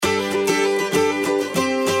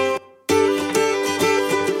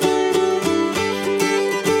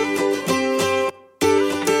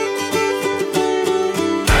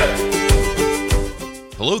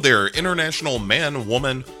there, international man,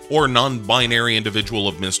 woman, or non-binary individual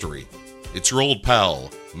of mystery. It's your old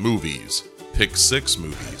pal, Movies. Pick 6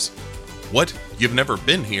 movies. What? You've never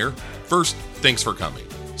been here? First, thanks for coming.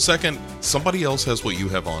 Second, somebody else has what you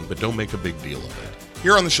have on, but don't make a big deal of it.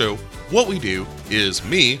 Here on the show, what we do is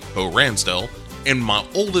me, Bo Ransdell, and my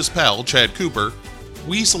oldest pal, Chad Cooper,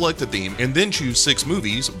 we select a theme and then choose 6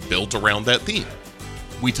 movies built around that theme.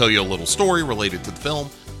 We tell you a little story related to the film,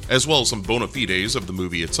 as well as some bona fides of the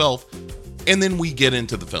movie itself, and then we get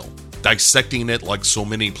into the film, dissecting it like so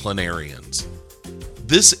many planarians.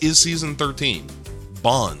 This is Season 13,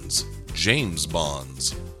 Bonds, James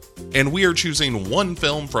Bonds, and we are choosing one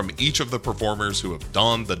film from each of the performers who have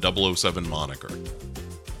donned the 007 moniker.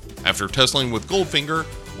 After tussling with Goldfinger,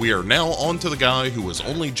 we are now on to the guy who was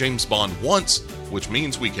only James Bond once, which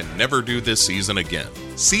means we can never do this season again.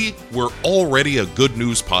 See, we're already a good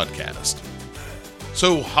news podcast.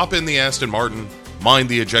 So hop in the Aston Martin, mind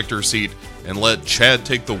the ejector seat, and let Chad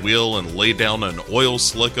take the wheel and lay down an oil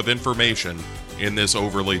slick of information in this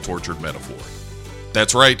overly tortured metaphor.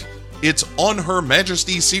 That's right, it's on Her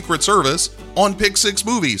Majesty's Secret Service on Pick 6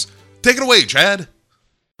 Movies. Take it away, Chad.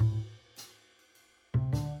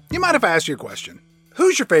 You might have asked your question.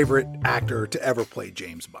 Who's your favorite actor to ever play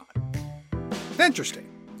James Bond? Interesting.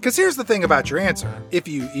 Because here's the thing about your answer, if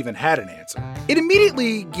you even had an answer. It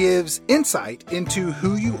immediately gives insight into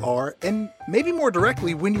who you are and maybe more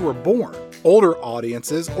directly when you were born. Older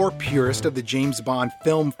audiences or purists of the James Bond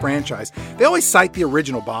film franchise, they always cite the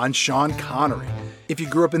original Bond, Sean Connery. If you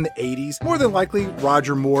grew up in the 80s, more than likely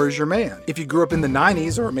Roger Moore is your man. If you grew up in the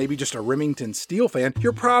 90s or maybe just a Remington Steele fan,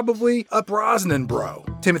 you're probably a Brosnan bro.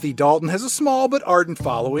 Timothy Dalton has a small but ardent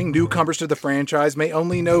following. Newcomers to the franchise may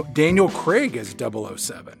only know Daniel Craig as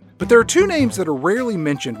 007. But there are 2 names that are rarely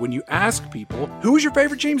mentioned when you ask people, who is your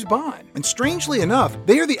favorite James Bond? And strangely enough,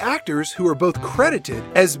 they are the actors who are both credited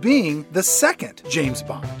as being the second James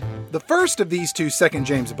Bond. The first of these 2 second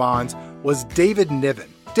James Bonds was David Niven.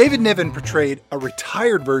 David Niven portrayed a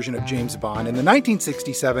retired version of James Bond in the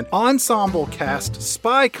 1967 ensemble cast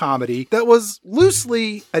spy comedy that was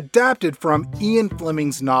loosely adapted from Ian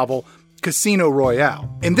Fleming's novel Casino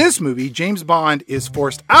Royale. In this movie, James Bond is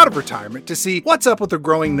forced out of retirement to see what's up with the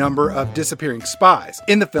growing number of disappearing spies.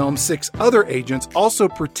 In the film, 6 other agents also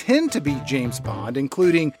pretend to be James Bond,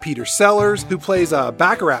 including Peter Sellers, who plays a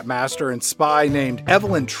baccarat master and spy named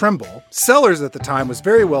Evelyn Trimble. Sellers at the time was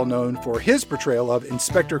very well known for his portrayal of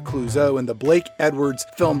Inspector Clouseau in the Blake Edwards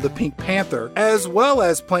film The Pink Panther, as well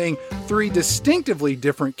as playing 3 distinctively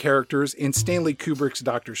different characters in Stanley Kubrick's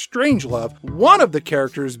Dr. Strangelove, one of the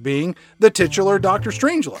characters being the titular Dr.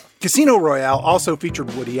 Strangelove. Casino Royale also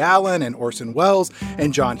featured Woody Allen and Orson Welles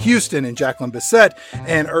and John Huston and Jacqueline Bisset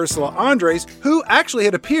and Ursula Andress, who actually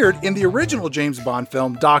had appeared in the original James Bond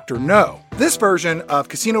film Dr. No. This version of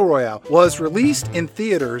Casino Royale was released in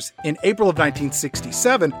theaters in April of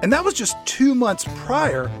 1967, and that was just 2 months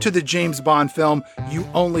prior to the James Bond film You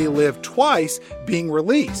Only Live Twice being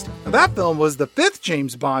released. Now, that film was the 5th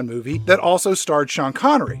James Bond movie that also starred Sean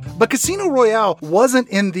Connery. But Casino Royale wasn't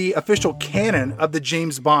in the official canon of the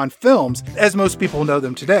James Bond films, as most people know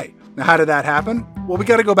them today. Now, how did that happen? Well, we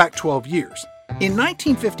gotta go back 12 years. In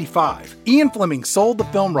 1955, Ian Fleming sold the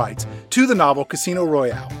film rights to the novel Casino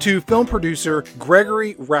Royale to film producer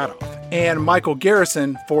Gregory Ratoff and Michael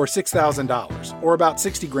Garrison for $6,000, or about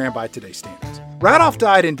 $60,000 by today's standards. Ratoff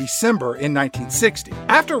died in December in 1960.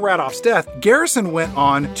 After Ratoff's death, Garrison went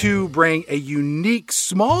on to bring a unique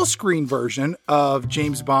small screen version of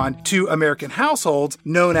James Bond to American households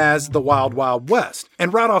known as The Wild Wild West.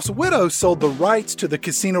 And Ratoff's widow sold the rights to the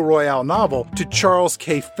Casino Royale novel to Charles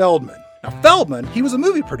K. Feldman. Now, Feldman, he was a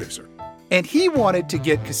movie producer, and he wanted to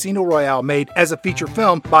get Casino Royale made as a feature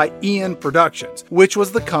film by Eon Productions, which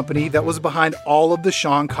was the company that was behind all of the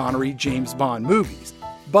Sean Connery James Bond movies.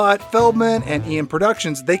 But Feldman and Eon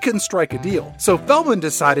Productions, they couldn't strike a deal. So Feldman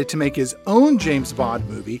decided to make his own James Bond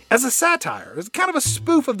movie as a satire, as kind of a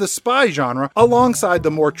spoof of the spy genre, alongside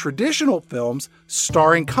the more traditional films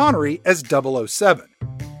starring Connery as 007.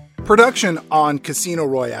 Production on Casino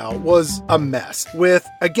Royale was a mess, with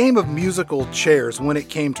a game of musical chairs when it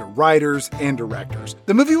came to writers and directors.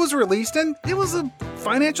 The movie was released and it was a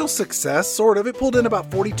financial success, sort of. It pulled in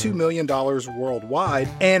about $42 million worldwide,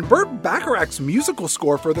 and Burt Bacharach's musical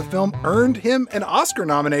score for the film earned him an Oscar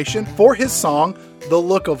nomination for his song The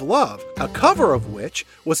Look of Love, a cover of which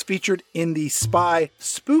was featured in the spy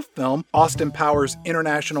spoof film Austin Powers'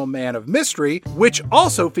 International Man of Mystery, which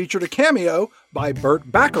also featured a cameo by Burt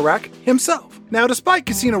Bacharach himself. Now, despite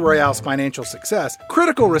Casino Royale's financial success,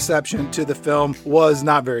 critical reception to the film was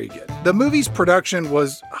not very good. The movie's production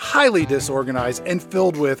was highly disorganized and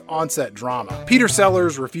filled with on-set drama. Peter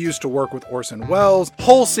Sellers refused to work with Orson Welles,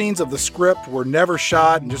 whole scenes of the script were never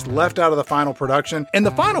shot and just left out of the final production, and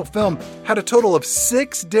the final film had a total of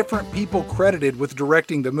 6 different people credited with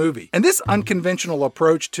directing the movie. And this unconventional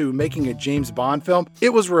approach to making a James Bond film,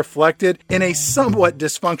 it was reflected in a somewhat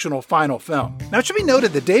dysfunctional final film. Now, it should be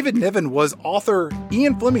noted that David Niven was author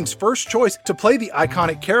Ian Fleming's first choice to play the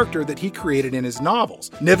iconic character that he created in his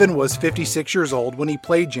novels. Niven was 56 years old when he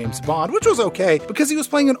played James Bond, which was okay because he was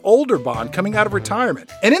playing an older Bond coming out of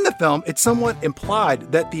retirement. And in the film, it's somewhat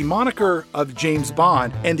implied that the moniker of James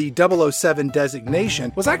Bond and the 007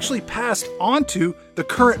 designation was actually passed on to the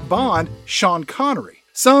current Bond, Sean Connery.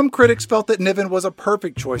 Some critics felt that Niven was a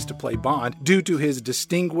perfect choice to play Bond due to his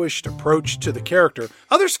distinguished approach to the character.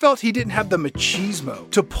 Others felt he didn't have the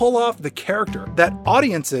machismo to pull off the character that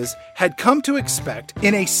audiences had come to expect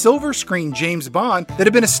in a silver screen James Bond that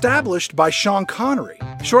had been established by Sean Connery.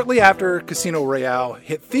 Shortly after Casino Royale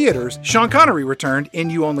hit theaters, Sean Connery returned in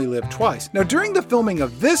You Only Live Twice. Now, during the filming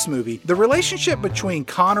of this movie, the relationship between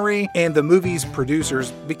Connery and the movie's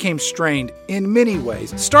producers became strained in many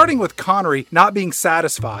ways, starting with Connery not being satisfied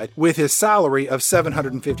with his salary of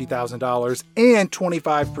 $750,000 and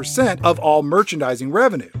 25% of all merchandising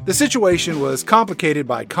revenue. The situation was complicated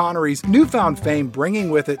by Connery's newfound fame bringing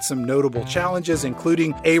with it some notable challenges,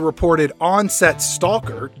 including a reported on-set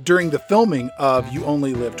stalker during the filming of You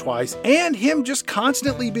Only Live Twice, and him just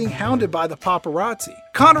constantly being hounded by the paparazzi.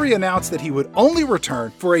 Connery announced that he would only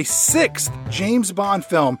return for a 6th James Bond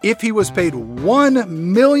film if he was paid $1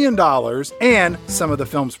 million and some of the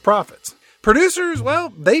film's profits. Producers,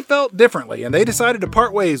 well, they felt differently, and they decided to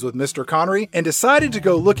part ways with Mr. Connery and decided to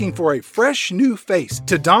go looking for a fresh new face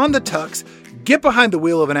to don the tux, get behind the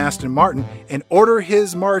wheel of an Aston Martin, and order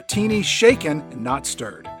his martini shaken, not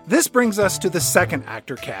stirred. This brings us to the second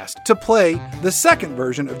actor cast to play the second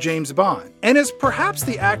version of James Bond, and is perhaps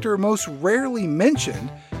the actor most rarely mentioned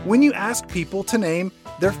when you ask people to name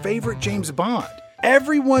their favorite James Bond.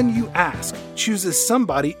 Everyone you ask chooses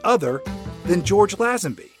somebody other than George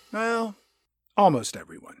Lazenby. Well, almost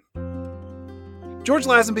everyone. George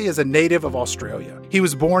Lazenby is a native of Australia. He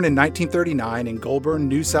was born in 1939 in Goulburn,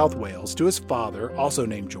 New South Wales, to his father, also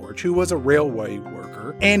named George, who was a railway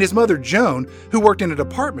worker, and his mother, Joan, who worked in a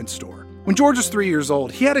department store. When George was 3 years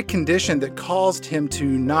old, he had a condition that caused him to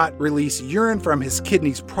not release urine from his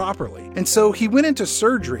kidneys properly, and so he went into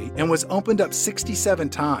surgery and was opened up 67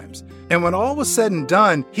 times. And when all was said and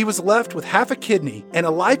done, he was left with half a kidney and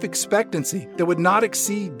a life expectancy that would not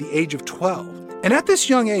exceed the age of 12. And at this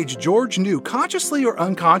young age, George knew, consciously or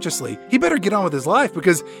unconsciously, he better get on with his life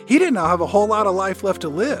because he did not have a whole lot of life left to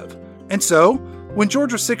live. And so, when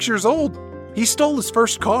George was 6 years old, he stole his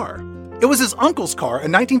first car. It was his uncle's car, a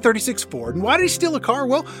 1936 Ford. And why did he steal a car?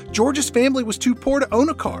 Well, George's family was too poor to own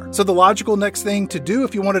a car. So the logical next thing to do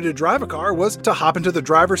if you wanted to drive a car was to hop into the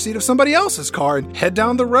driver's seat of somebody else's car and head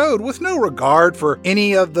down the road with no regard for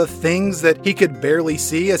any of the things that he could barely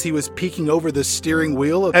see as he was peeking over the steering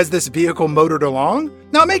wheel as this vehicle motored along.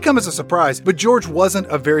 Now, it may come as a surprise, but George wasn't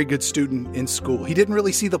a very good student in school. He didn't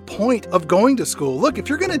really see the point of going to school. Look, if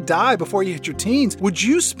you're going to die before you hit your teens, would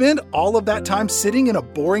you spend all of that time sitting in a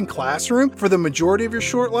boring classroom for the majority of your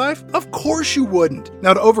short life? Of course you wouldn't.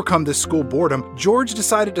 Now, to overcome this school boredom, George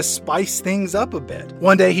decided to spice things up a bit.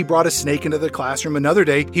 One day, he brought a snake into the classroom. Another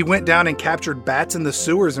day, he went down and captured bats in the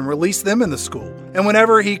sewers and released them in the school. And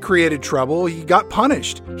whenever he created trouble, he got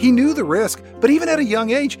punished. He knew the risk, but even at a young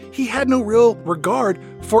age, he had no real regard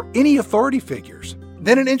for any authority figures.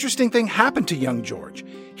 Then an interesting thing happened to young George.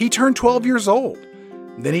 He turned 12 years old.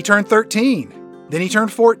 Then he turned 13. Then he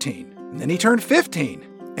turned 14. And then he turned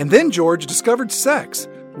 15. And then George discovered sex,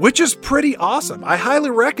 which is pretty awesome. I highly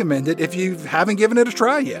recommend it if you haven't given it a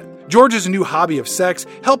try yet. George's new hobby of sex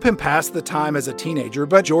helped him pass the time as a teenager,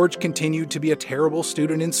 but George continued to be a terrible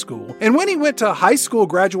student in school. And when he went to high school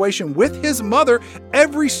graduation with his mother,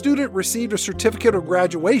 every student received a certificate of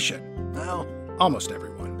graduation. Well, almost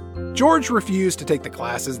everyone. George refused to take the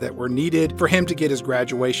classes that were needed for him to get his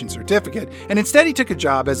graduation certificate, and instead he took a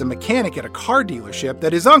job as a mechanic at a car dealership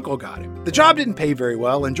that his uncle got him. The job didn't pay very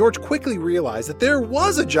well, and George quickly realized that there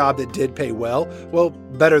was a job that did pay well,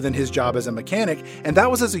 better than his job as a mechanic, and that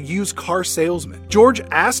was as a used car salesman. George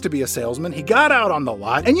asked to be a salesman, he got out on the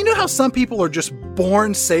lot, and you know how some people are just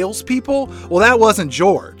born salespeople? Well, that wasn't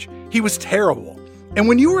George. He was terrible. And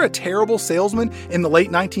when you were a terrible salesman in the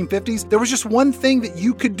late 1950s, there was just one thing that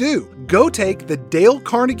you could do. Go take the Dale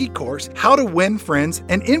Carnegie course, How to Win Friends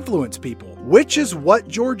and Influence People, which is what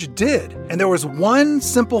George did. And there was one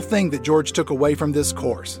simple thing that George took away from this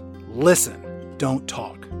course. Listen, don't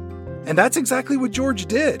talk. And that's exactly what George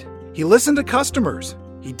did. He listened to customers.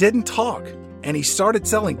 He didn't talk. And he started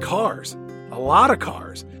selling cars. A lot of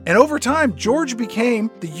cars. And over time, George became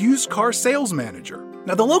the used car sales manager.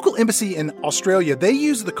 Now, the local embassy in Australia, they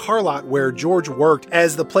used the car lot where George worked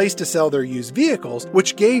as the place to sell their used vehicles,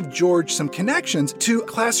 which gave George some connections to a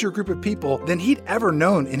classier group of people than he'd ever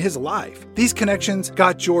known in his life. These connections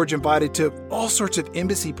got George invited to all sorts of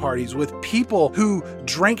embassy parties with people who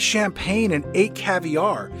drank champagne and ate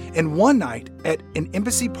caviar. And one night at an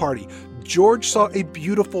embassy party, George saw a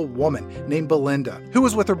beautiful woman named Belinda, who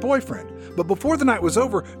was with her boyfriend. But before the night was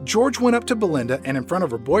over, George went up to Belinda and in front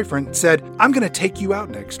of her boyfriend said, "I'm going to take you out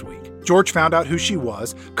next week." George found out who she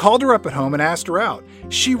was, called her up at home and asked her out.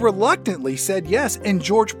 She reluctantly said yes, and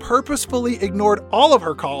George purposefully ignored all of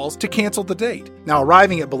her calls to cancel the date. Now,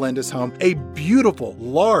 arriving at Belinda's home, a beautiful,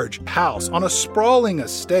 large house on a sprawling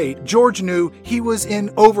estate, George knew he was in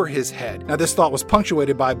over his head. Now, this thought was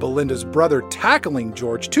punctuated by Belinda's brother tackling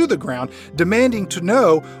George to the ground, demanding to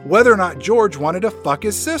know whether or not George wanted to fuck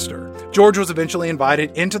his sister. George was eventually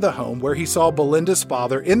invited into the home where he saw Belinda's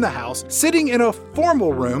father in the house, sitting in a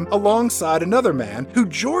formal room alongside another man who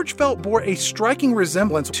George felt bore a striking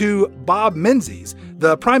resemblance to Bob Menzies,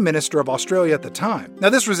 the Prime Minister of Australia at the time. Now,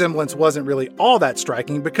 this resemblance wasn't really all that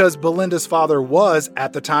striking because Belinda's father was,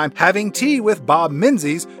 at the time, having tea with Bob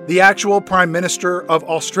Menzies, the actual Prime Minister of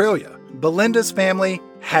Australia. Belinda's family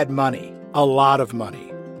had money, a lot of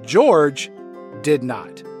money. George did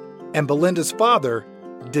not. And Belinda's father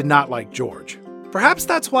did not like George. Perhaps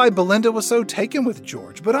that's why Belinda was so taken with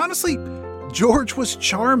George, but honestly, George was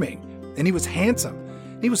charming, and he was handsome.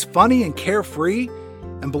 He was funny and carefree,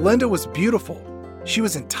 and Belinda was beautiful. She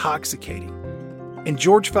was intoxicating. And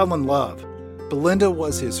George fell in love. Belinda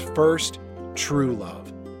was his first true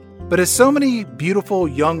love. But as so many beautiful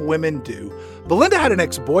young women do, Belinda had an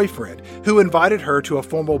ex-boyfriend who invited her to a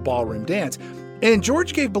formal ballroom dance, and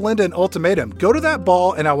George gave Belinda an ultimatum: go to that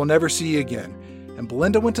ball and I will never see you again. And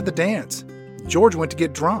Belinda went to the dance. George went to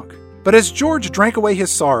get drunk. But as George drank away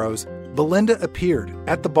his sorrows, Belinda appeared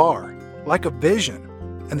at the bar like a vision,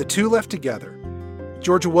 and the two left together.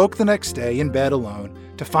 George awoke the next day in bed alone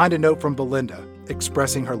to find a note from Belinda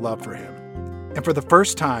expressing her love for him. And for the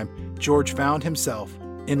first time, George found himself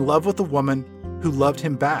in love with a woman who loved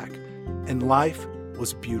him back, and life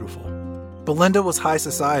was beautiful. Belinda was high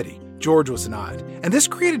society. George was not. And this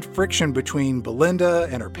created friction between Belinda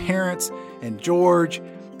and her parents and George.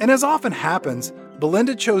 And as often happens,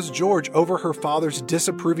 Belinda chose George over her father's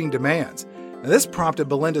disapproving demands. Now, this prompted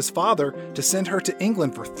Belinda's father to send her to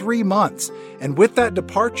England for 3 months. And with that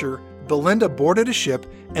departure, Belinda boarded a ship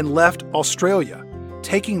and left Australia,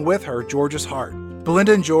 taking with her George's heart.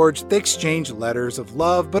 Belinda and George, they exchanged letters of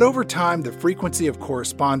love, but over time, the frequency of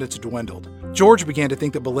correspondence dwindled. George began to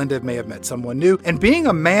think that Belinda may have met someone new, and being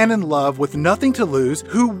a man in love with nothing to lose,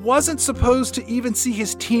 who wasn't supposed to even see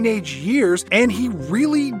his teenage years, and he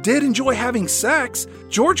really did enjoy having sex,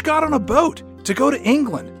 George got on a boat to go to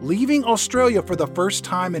England, leaving Australia for the first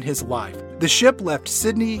time in his life. The ship left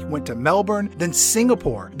Sydney, went to Melbourne, then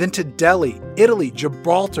Singapore, then to Delhi, Italy,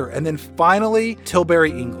 Gibraltar, and then finally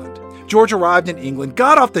Tilbury, England. George arrived in England,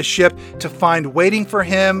 got off the ship to find waiting for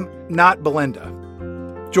him, not Belinda.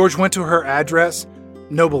 George went to her address,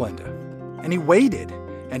 no Belinda. And he waited,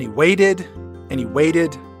 and he waited, and he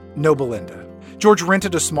waited, no Belinda. George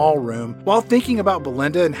rented a small room while thinking about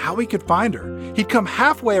Belinda and how he could find her. He'd come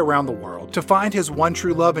halfway around the world to find his one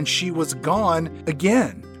true love, and she was gone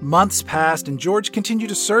again. Months passed, and George continued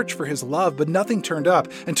to search for his love, but nothing turned up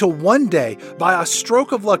until one day, by a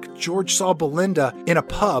stroke of luck, George saw Belinda in a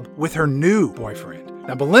pub with her new boyfriend.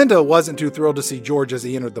 Now, Belinda wasn't too thrilled to see George as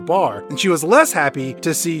he entered the bar, and she was less happy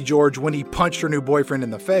to see George when he punched her new boyfriend in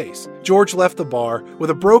the face. George left the bar with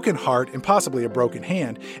a broken heart and possibly a broken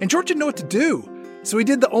hand, and George didn't know what to do. So he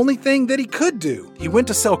did the only thing that he could do. He went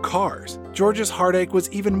to sell cars. George's heartache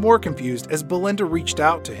was even more confused as Belinda reached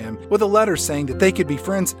out to him with a letter saying that they could be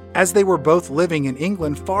friends as they were both living in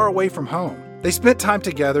England far away from home. They spent time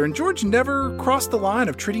together, and George never crossed the line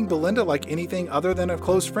of treating Belinda like anything other than a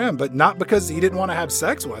close friend, but not because he didn't want to have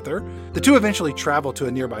sex with her. The two eventually traveled to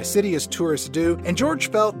a nearby city as tourists do, and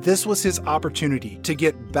George felt this was his opportunity to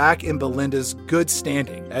get back in Belinda's good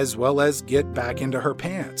standing, as well as get back into her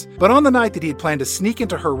pants. But on the night that he had planned to sneak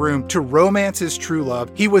into her room to romance his true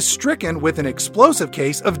love, he was stricken with an explosive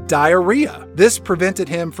case of diarrhea. This prevented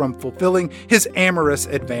him from fulfilling his amorous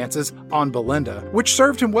advances on Belinda, which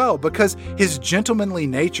served him well because his gentlemanly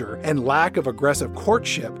nature and lack of aggressive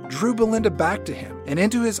courtship drew Belinda back to him and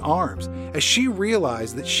into his arms as she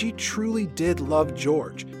realized that she truly did love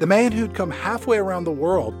George, the man who'd come halfway around the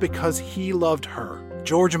world because he loved her.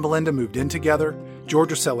 George and Belinda moved in together. George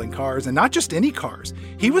was selling cars, and not just any cars.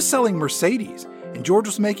 He was selling Mercedes, and George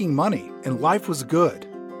was making money, and life was good.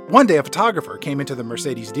 One day, a photographer came into the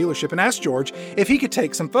Mercedes dealership and asked George if he could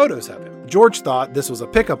take some photos of him. George thought this was a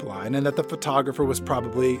pickup line and that the photographer was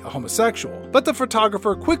probably a homosexual, but the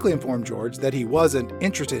photographer quickly informed George that he wasn't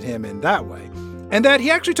interested in him in that way, and that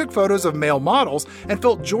he actually took photos of male models and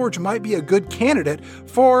felt George might be a good candidate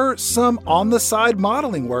for some on-the-side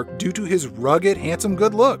modeling work due to his rugged, handsome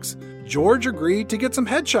good looks. George agreed to get some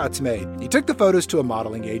headshots made. He took the photos to a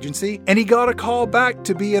modeling agency, and he got a call back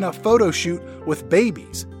to be in a photo shoot with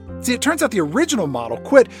babies. See, it turns out the original model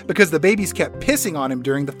quit because the babies kept pissing on him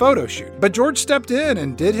during the photo shoot. But George stepped in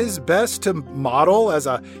and did his best to model as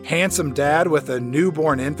a handsome dad with a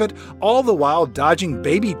newborn infant, all the while dodging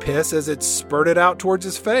baby piss as it spurted out towards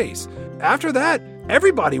his face. After that,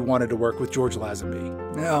 everybody wanted to work with George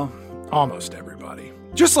Lazenby. Well, almost everybody.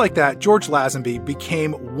 Just like that, George Lazenby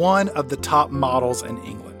became one of the top models in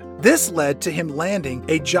England. This led to him landing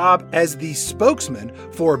a job as the spokesman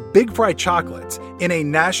for Big Fry Chocolates in a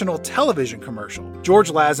national television commercial.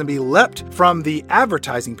 George Lazenby leapt from the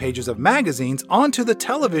advertising pages of magazines onto the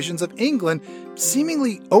televisions of England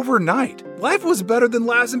seemingly overnight. Life was better than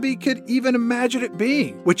Lazenby could even imagine it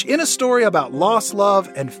being, which in a story about lost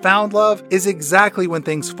love and found love is exactly when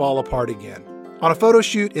things fall apart again. On a photo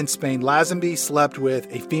shoot in Spain, Lazenby slept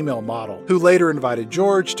with a female model, who later invited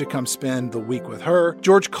George to come spend the week with her.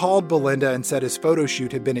 George called Belinda and said his photo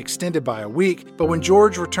shoot had been extended by a week, but when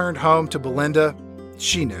George returned home to Belinda,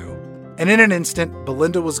 she knew. And in an instant,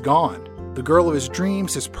 Belinda was gone. The girl of his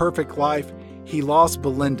dreams, his perfect life, he lost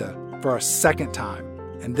Belinda for a second time.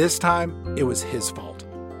 And this time, it was his fault.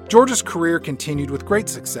 George's career continued with great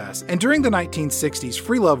success, and during the 1960s,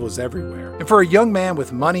 free love was everywhere. And for a young man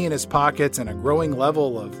with money in his pockets and a growing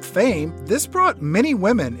level of fame, this brought many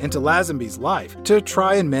women into Lazenby's life to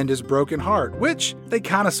try and mend his broken heart, which they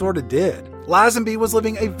kind of sort of did. Lazenby was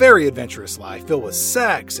living a very adventurous life filled with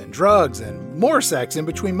sex and drugs and more sex in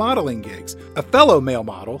between modeling gigs. A fellow male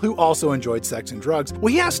model who also enjoyed sex and drugs,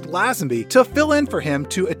 he asked Lazenby to fill in for him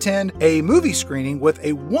to attend a movie screening with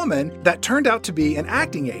a woman that turned out to be an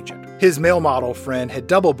acting agent. His male model friend had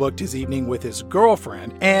double booked his evening with his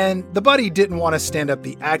girlfriend, and the buddy didn't want to stand up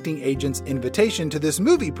the acting agent's invitation to this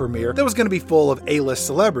movie premiere that was going to be full of A-list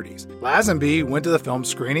celebrities. Lazenby went to the film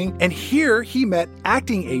screening, and here he met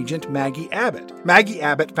acting agent Maggie Abbott. Maggie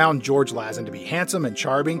Abbott found George Lazenby to be handsome and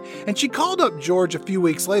charming, and she called up George a few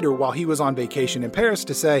weeks later while he was on vacation in Paris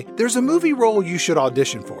to say, "There's a movie role you should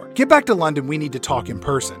audition for. Get back to London, we need to talk in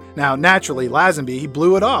person." Now, naturally, Lazenby, he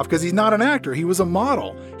blew it off because he's not an actor, he was a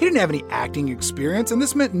model. He didn't have any acting experience, and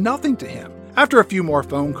this meant nothing to him. After a few more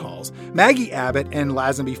phone calls, Maggie Abbott and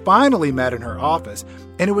Lazenby finally met in her office,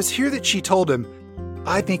 and it was here that she told him,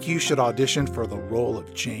 "I think you should audition for the role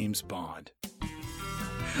of James Bond."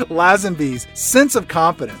 Lazenby's sense of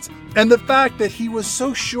confidence and the fact that he was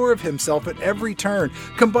so sure of himself at every turn,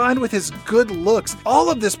 combined with his good looks, all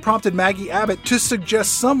of this prompted Maggie Abbott to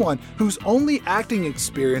suggest someone whose only acting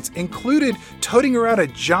experience included toting around a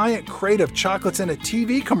giant crate of chocolates in a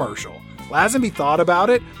TV commercial. Lazenby thought about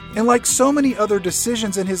it, and like so many other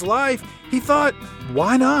decisions in his life, he thought,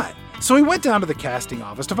 why not? So he went down to the casting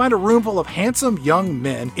office to find a room full of handsome young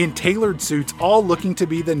men in tailored suits, all looking to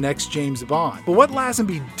be the next James Bond. But what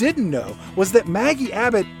Lazenby didn't know was that Maggie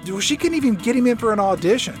Abbott, she couldn't even get him in for an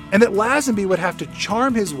audition, and that Lazenby would have to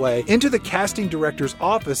charm his way into the casting director's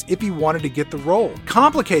office if he wanted to get the role.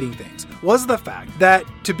 Complicating things was the fact that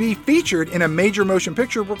to be featured in a major motion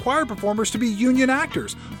picture required performers to be union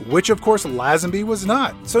actors, which of course Lazenby was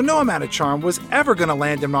not. So no amount of charm was ever going to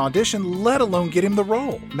land him an audition, let alone get him the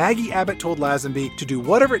role. Maggie Abbott told Lazenby to do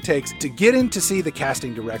whatever it takes to get in to see the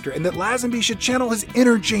casting director, and that Lazenby should channel his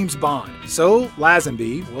inner James Bond. So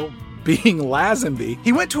Lazenby, being Lazenby,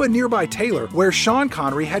 he went to a nearby tailor where Sean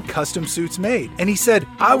Connery had custom suits made, and he said,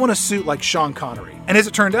 "I want a suit like Sean Connery." And as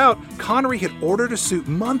it turned out, Connery had ordered a suit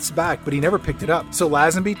months back, but he never picked it up. So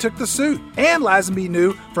Lazenby took the suit. And Lazenby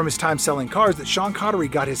knew from his time selling cars that Sean Connery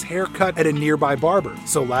got his hair cut at a nearby barber.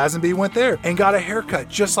 So Lazenby went there and got a haircut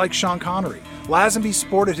just like Sean Connery. Lazenby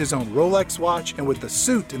sported his own Rolex watch, and with the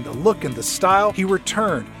suit and the look and the style, he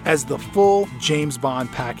returned as the full James Bond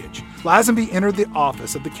package. Lazenby entered the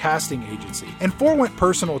office of the casting agency and forewent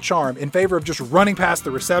personal charm in favor of just running past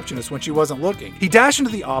the receptionist when she wasn't looking. He dashed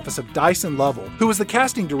into the office of Dyson Lovell, who was the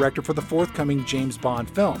casting director for the forthcoming James Bond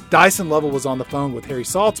film. Dyson Lovell was on the phone with Harry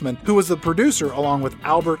Saltzman, who was the producer along with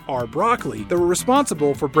Albert R. Broccoli, that were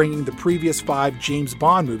responsible for bringing the previous 5 James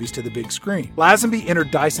Bond movies to the big screen. Lazenby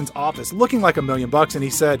entered Dyson's office looking like $1 million and he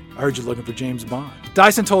said, "I heard you looking for James Bond."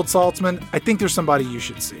 Dyson told Saltzman, "I think there's somebody you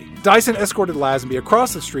should see." Dyson escorted Lazenby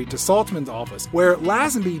across the street to Saltzman's office, where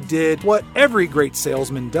Lazenby did what every great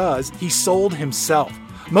salesman does: he sold himself,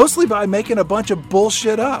 mostly by making a bunch of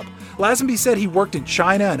bullshit up. Lazenby said he worked in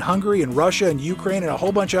China and Hungary and Russia and Ukraine and a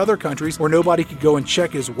whole bunch of other countries where nobody could go and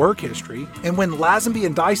check his work history. And when Lazenby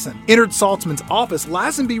and Dyson entered Saltzman's office,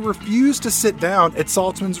 Lazenby refused to sit down at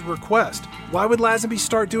Saltzman's request. Why would Lazenby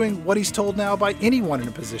start doing what he's told now by anyone in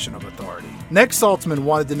a position of authority? Next, Saltzman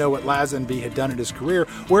wanted to know what Lazenby had done in his career,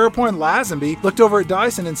 whereupon Lazenby looked over at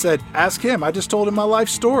Dyson and said, "Ask him, I just told him my life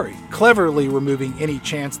story," cleverly removing any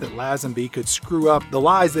chance that Lazenby could screw up the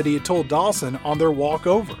lies that he had told Dawson on their walk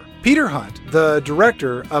over. Peter Hunt, the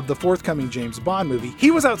director of the forthcoming James Bond movie,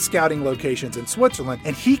 he was out scouting locations in Switzerland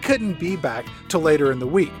and he couldn't be back till later in the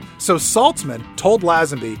week. So Saltzman told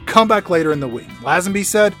Lazenby, "Come back later in the week." Lazenby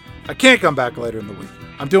said, "I can't come back later in the week.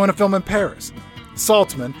 I'm doing a film in Paris."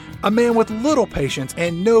 Saltzman, a man with little patience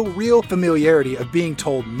and no real familiarity of being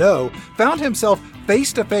told no, found himself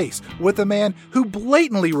face to face with a man who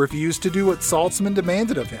blatantly refused to do what Saltzman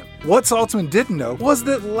demanded of him. What Saltzman didn't know was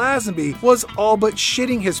that Lazenby was all but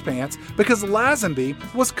shitting his pants because Lazenby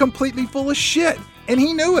was completely full of shit. And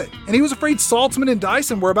he knew it. And he was afraid Saltzman and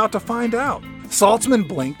Dyson were about to find out. Saltzman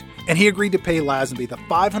blinked, and he agreed to pay Lazenby the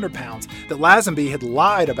 £500 that Lazenby had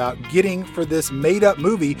lied about getting for this made-up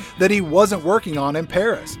movie that he wasn't working on in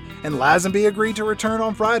Paris. And Lazenby agreed to return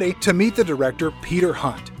on Friday to meet the director, Peter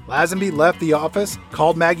Hunt. Lazenby left the office,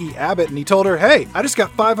 called Maggie Abbott, and he told her, "Hey, I just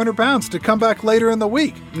got £500 to come back later in the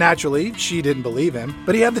week." Naturally, she didn't believe him,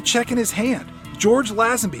 but he had the check in his hand. George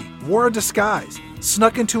Lazenby wore a disguise,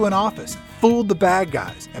 snuck into an office, fooled the bad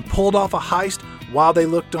guys, and pulled off a heist while they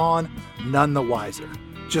looked on, none the wiser.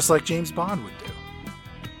 Just like James Bond would do.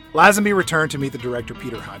 Lazenby returned to meet the director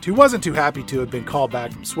Peter Hunt, who wasn't too happy to have been called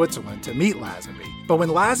back from Switzerland to meet Lazenby. But when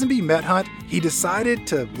Lazenby met Hunt, he decided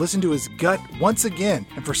to listen to his gut once again,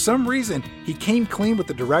 and for some reason, he came clean with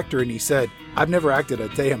the director and he said, "I've never acted a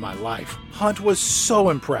day in my life." Hunt was so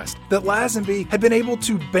impressed that Lazenby had been able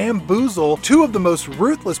to bamboozle 2 of the most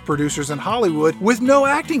ruthless producers in Hollywood with no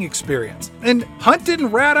acting experience. And Hunt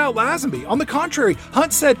didn't rat out Lazenby. On the contrary,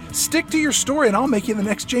 Hunt said, "Stick to your story and I'll make you the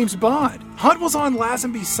next James Bond." Hunt was on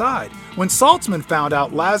Lazenby's side. When Saltzman found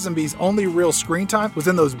out Lazenby's only real screen time was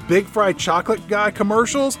in those Big Fried Chocolate Guy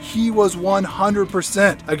commercials, he was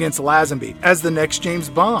 100% against Lazenby as the next James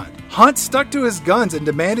Bond. Hunt stuck to his guns and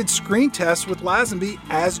demanded screen tests with Lazenby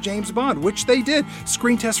as James Bond, which they did.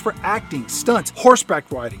 Screen tests for acting, stunts, horseback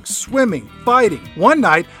riding, swimming, fighting. One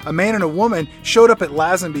night, a man and a woman showed up at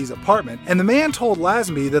Lazenby's apartment, and the man told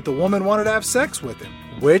Lazenby that the woman wanted to have sex with him,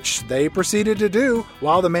 which they proceeded to do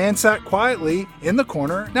while the man sat quietly in the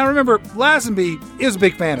corner. Now remember, Lazenby is a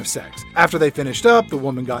big fan of sex. After they finished up, the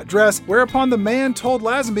woman got dressed, whereupon the man told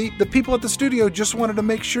Lazenby the people at the studio just wanted to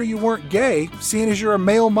make sure you weren't gay, seeing as you're a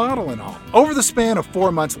male model and all. Over the span of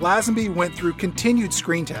 4 months, Lazenby went through continued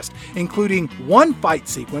screen tests, including one fight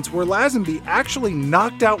sequence where Lazenby actually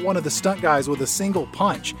knocked out one of the stunt guys with a single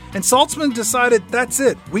punch. And Saltzman decided, that's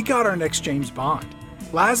it, we got our next James Bond.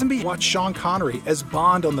 Lazenby watched Sean Connery as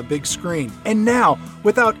Bond on the big screen, and now,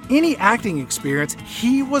 without any acting experience,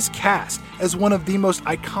 he was cast as one of the most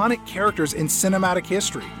iconic characters in cinematic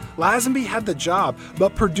history. Lazenby had the job,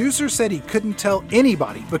 but producers said he couldn't tell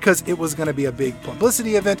anybody because it was going to be a big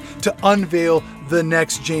publicity event to unveil the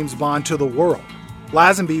next James Bond to the world.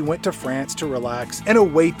 Lazenby went to France to relax and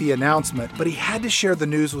await the announcement, but he had to share the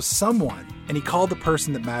news with someone, and he called the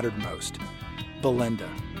person that mattered most, Belinda.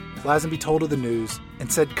 Lazenby told her the news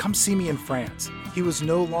and said, "Come see me in France." He was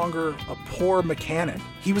no longer a poor mechanic.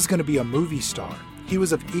 He was going to be a movie star. He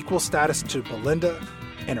was of equal status to Belinda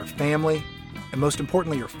and her family, and most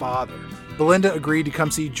importantly, her father. Belinda agreed to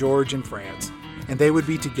come see George in France, and they would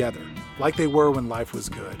be together, like they were when life was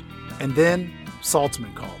good. And then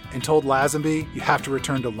Saltzman called and told Lazenby, "You have to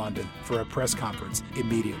return to London for a press conference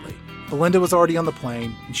immediately." Belinda was already on the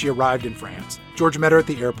plane, and she arrived in France. George met her at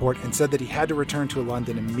the airport and said that he had to return to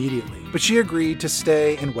London immediately, but she agreed to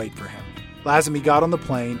stay and wait for him. Lazenby got on the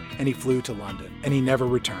plane, and he flew to London, and he never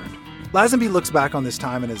returned. Lazenby looks back on this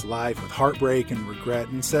time in his life with heartbreak and regret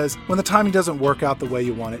and says, when the timing doesn't work out the way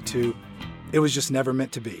you want it to, it was just never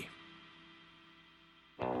meant to be.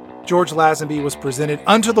 George Lazenby was presented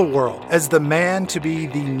unto the world as the man to be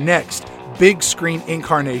the next big screen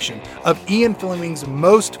incarnation of Ian Fleming's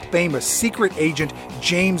most famous secret agent,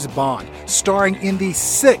 James Bond, starring in the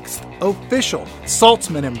 6th official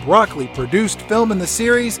Saltzman and Broccoli produced film in the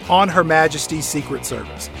series, On Her Majesty's Secret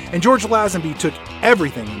Service. And George Lazenby took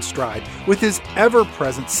everything in stride with his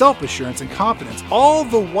ever-present self-assurance and confidence, all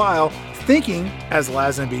the while thinking, as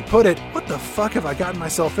Lazenby put it, what the fuck have I gotten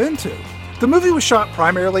myself into? The movie was shot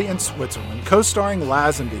primarily in Switzerland, co-starring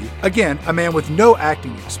Lazenby, again, a man with no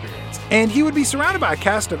acting experience. And he would be surrounded by a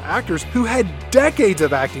cast of actors who had decades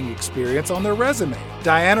of acting experience on their resume.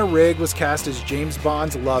 Diana Rigg was cast as James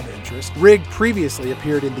Bond's love interest. Rigg previously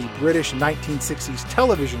appeared in the British 1960s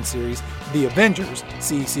television series The Avengers.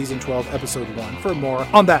 See Season 12, Episode 1 for more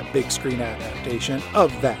on that big screen adaptation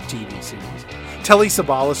of that TV series. Telly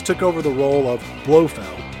Savalas took over the role of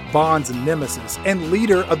Blofeld, Bond's nemesis and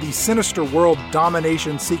leader of the sinister world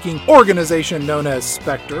domination-seeking organization known as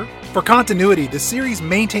Spectre. For continuity, the series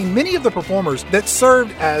maintained many of the performers that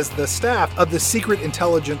served as the staff of the secret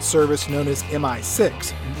intelligence service known as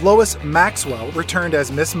MI6. Lois Maxwell returned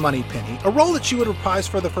as Miss Moneypenny, a role that she would reprise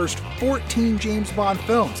for the first 14 James Bond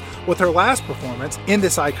films, with her last performance in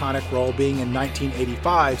this iconic role being in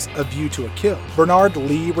 1985's A View to a Kill. Bernard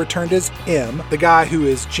Lee returned as M, the guy who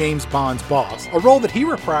is James Bond's boss, a role that he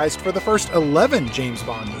reprised for the first 11 James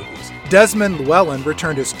Bond movies. Desmond Llewellyn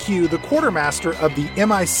returned as Q, the quartermaster of the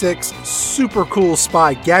MI6 super cool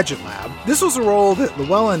spy gadget lab. This was a role that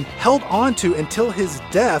Llewellyn held on to until his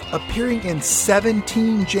death, appearing in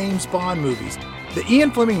 17 James Bond movies. The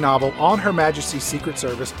Ian Fleming novel On Her Majesty's Secret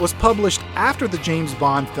Service was published after the James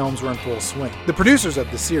Bond films were in full swing. The producers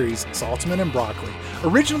of the series, Saltzman and Broccoli,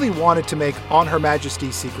 originally wanted to make On Her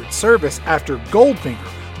Majesty's Secret Service after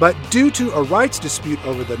Goldfinger, but due to a rights dispute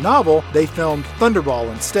over the novel, they filmed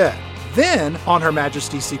Thunderball instead. Then, On Her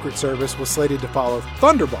Majesty's Secret Service was slated to follow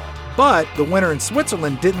Thunderball, but the winter in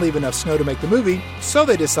Switzerland didn't leave enough snow to make the movie, so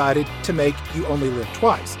they decided to make You Only Live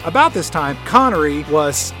Twice. About this time, Connery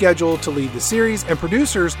was scheduled to lead the series, and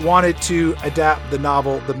producers wanted to adapt the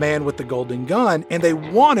novel The Man with the Golden Gun, and they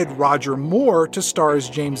wanted Roger Moore to star as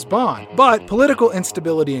James Bond. But political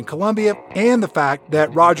instability in Colombia and the fact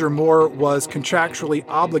that Roger Moore was contractually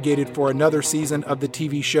obligated for another season of the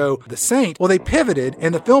TV show The Saint, well, they pivoted,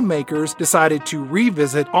 and the filmmakers decided to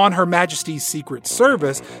revisit On Her Majesty's Secret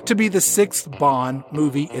Service to be the 6th Bond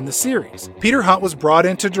movie in the series. Peter Hunt was brought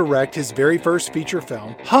in to direct his very first feature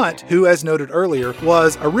film. Hunt, who, as noted earlier,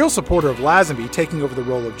 was a real supporter of Lazenby taking over the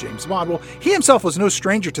role of James Bond, well, he himself was no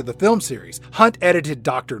stranger to the film series. Hunt edited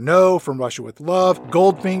Dr. No, From Russia with Love,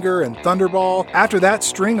 Goldfinger, and Thunderball. After that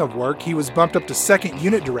string of work, he was bumped up to second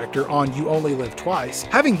unit director on You Only Live Twice.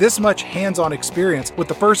 Having this much hands-on experience with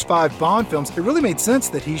the first 5 Bond films, it really made sense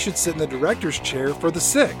that he should sit in the director's chair for the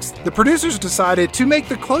 6th. The producers decided to make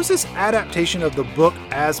the closest adaptation of the book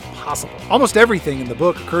as possible. Almost everything in the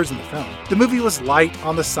book occurs in the film. The movie was light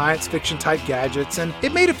on the science fiction type gadgets, and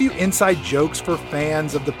it made a few inside jokes for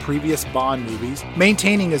fans of the previous Bond movies.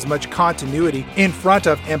 Maintaining as much continuity in front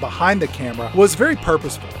of and behind the camera was very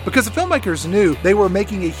purposeful, because the filmmakers knew they were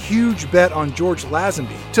making a huge bet on George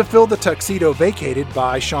Lazenby to fill the tuxedo vacated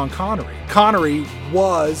by Sean Connery. Connery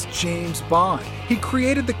was James Bond. He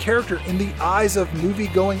created the character in the eyes of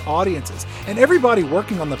movie-going audiences, and everybody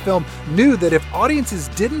working on the film knew that if audiences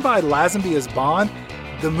didn't buy Lazenby as Bond,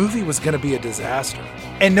 the movie was going to be a disaster.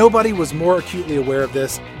 And nobody was more acutely aware of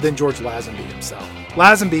this than George Lazenby himself.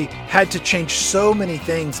 Lazenby had to change so many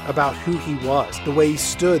things about who he was, the way he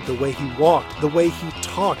stood, the way he walked, the way he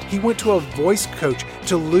talked. He went to a voice coach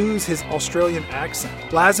to lose his Australian accent.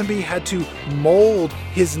 Lazenby had to mold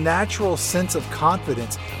his natural sense of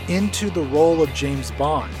confidence into the role of James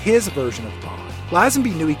Bond, his version of Bond.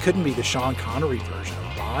 Lazenby knew he couldn't be the Sean Connery version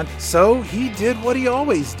of Bond, so he did what he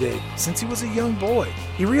always did since he was a young boy.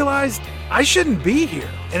 He realized, I shouldn't be here,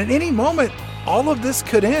 and at any moment, all of this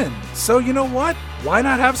could end. So you know what? Why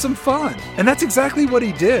not have some fun? And that's exactly what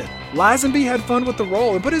he did. Lazenby had fun with the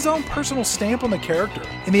role and put his own personal stamp on the character.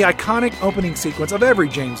 In the iconic opening sequence of every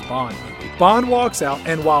James Bond movie, Bond walks out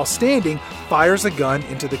and while standing, fires a gun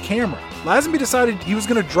into the camera. Lazenby decided he was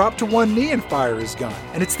going to drop to one knee and fire his gun,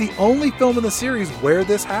 and it's the only film in the series where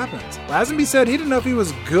this happens. Lazenby said he didn't know if he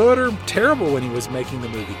was good or terrible when he was making the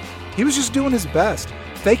movie. He was just doing his best,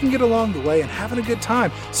 faking it along the way and having a good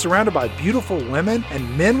time, surrounded by beautiful women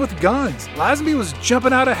and men with guns. Lazenby was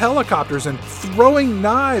jumping out of helicopters and throwing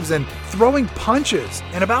knives and throwing punches.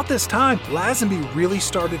 And about this time, Lazenby really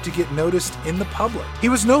started to get noticed in the public. He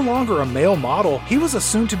was no longer a male model, he was a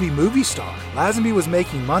soon-to-be movie star. Lazenby was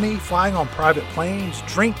making money, flying on private planes,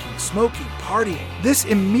 drinking, smoking, partying. This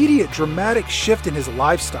immediate dramatic shift in his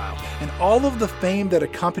lifestyle and all of the fame that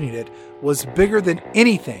accompanied it was bigger than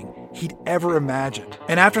anything he'd ever imagined.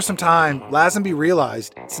 And after some time, Lazenby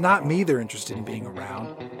realized it's not me they're interested in being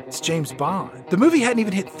around, it's James Bond. The movie hadn't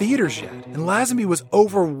even hit theaters yet, and Lazenby was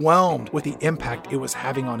overwhelmed with the impact it was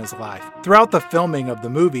having on his life. Throughout the filming of the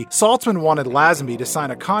movie, Saltzman wanted Lazenby to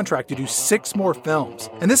sign a contract to do 6 more films,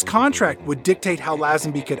 and this contract would dictate how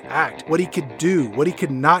Lazenby could act, what he could do, what he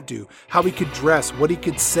could not do, how he could dress, what he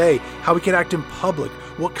could say, how he could act in public,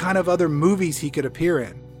 what kind of other movies he could appear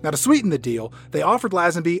in. Now, to sweeten the deal, they offered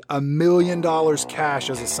Lazenby $1 million cash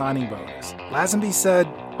as a signing bonus. Lazenby said,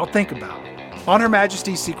 "I'll think about it." On Her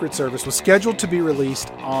Majesty's Secret Service was scheduled to be released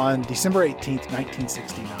on December 18,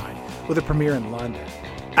 1969, with a premiere in London.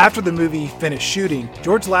 After the movie finished shooting,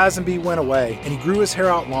 George Lazenby went away and he grew his hair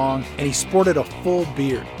out long and he sported a full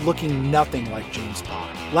beard, looking nothing like James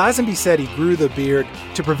Bond. Lazenby said he grew the beard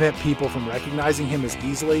to prevent people from recognizing him as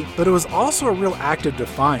easily, but it was also a real act of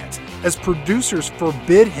defiance, as producers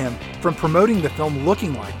forbid him from promoting the film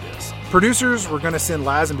looking like this. Producers were going to send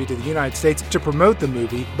Lazenby to the United States to promote the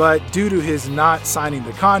movie, but due to his not signing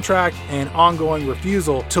the contract and ongoing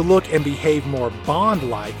refusal to look and behave more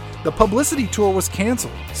Bond-like, the publicity tour was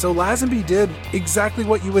canceled. So Lazenby did exactly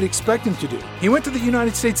what you would expect him to do. He went to the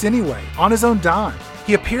United States anyway, on his own dime.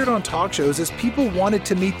 He appeared on talk shows as people wanted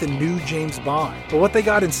to meet the new James Bond, but what they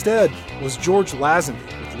got instead was George Lazenby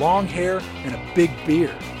with long hair and a big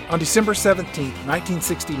beard. On December 17,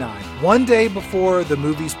 1969, one day before the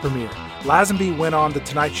movie's premiere, Lazenby went on The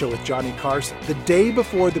Tonight Show with Johnny Carson, the day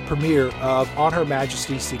before the premiere of On Her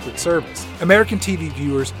Majesty's Secret Service. American TV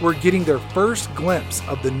viewers were getting their first glimpse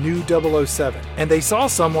of the new 007, and they saw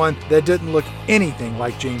someone that didn't look anything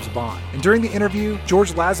like James Bond. And during the interview,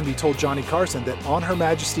 George Lazenby told Johnny Carson that On Her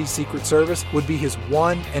Majesty's Secret Service would be his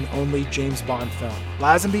one and only James Bond film.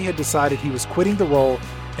 Lazenby had decided he was quitting the role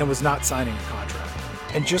and was not signing a contract.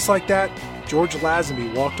 And just like that, George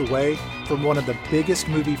Lazenby walked away from one of the biggest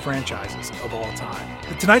movie franchises of all time.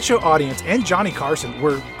 The Tonight Show audience and Johnny Carson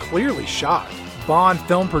were clearly shocked. Bond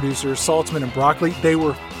film producers Saltzman and Broccoli, they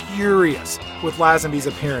were furious with Lazenby's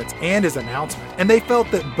appearance and his announcement, and they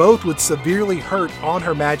felt that both would severely hurt On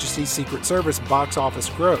Her Majesty's Secret Service box office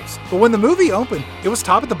gross. But when the movie opened, it was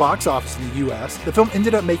top at the box office in the US. The film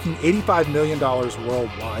ended up making $85 million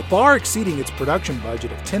worldwide, far exceeding its production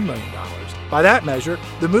budget of $10 million. By that measure,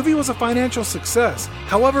 the movie was a financial success.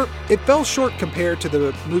 However, it fell short compared to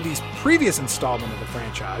the movie's previous installment of the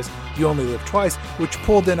franchise, You Only Live Twice, which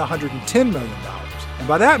pulled in $110 million. And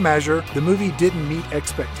by that measure, the movie didn't meet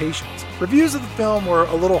expectations. Reviews of the film were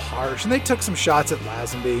a little harsh, and they took some shots at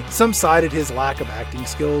Lazenby. Some cited his lack of acting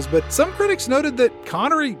skills, but some critics noted that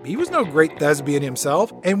Connery, he was no great thespian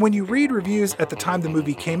himself. And when you read reviews at the time the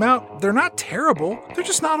movie came out, they're not terrible, they're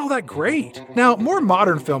just not all that great. Now, more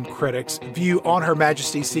modern film critics view On Her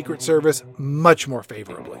Majesty's Secret Service much more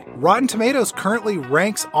favorably. Rotten Tomatoes currently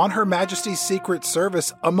ranks On Her Majesty's Secret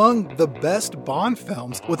Service among the best Bond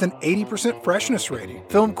films with an 80% freshness rating.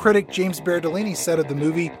 Film critic James Bertolini said of the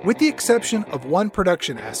movie, with the exception of one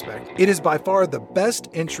production aspect, it is by far the best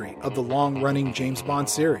entry of the long-running James Bond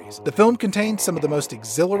series. The film contains some of the most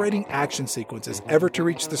exhilarating action sequences ever to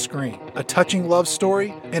reach the screen, a touching love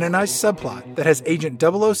story, and a nice subplot that has Agent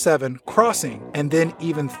 007 crossing and then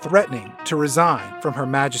even threatening to resign from Her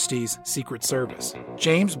Majesty's Secret Service.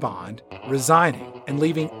 James Bond resigning and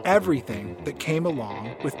leaving everything that came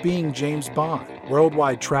along with being James Bond.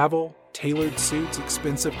 Worldwide travel, tailored suits,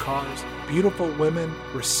 expensive cars, beautiful women,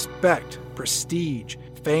 respect, prestige,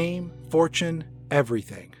 fame, fortune,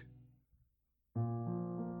 everything.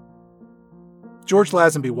 George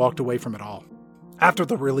Lazenby walked away from it all. After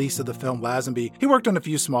the release of the film Lazenby, he worked on a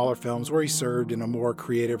few smaller films where he served in a more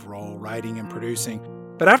creative role, writing and producing.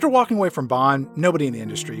 But after walking away from Bond, nobody in the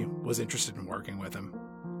industry was interested in working with him.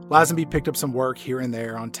 Lazenby picked up some work here and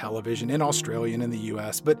there on television in Australia and in the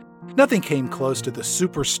US, but nothing came close to the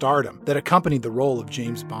superstardom that accompanied the role of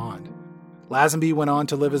James Bond. Lazenby went on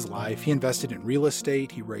to live his life. He invested in real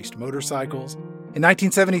estate, he raced motorcycles. In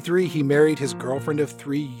 1973, he married his girlfriend of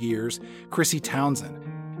 3 years, Chrissy Townsend.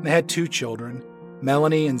 They had 2 children,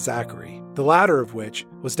 Melanie and Zachary, the latter of which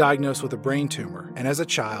was diagnosed with a brain tumor and as a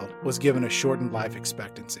child was given a shortened life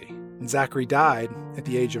expectancy. And Zachary died at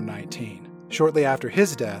the age of 19. Shortly after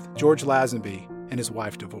his death, George Lazenby and his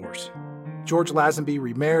wife divorced. George Lazenby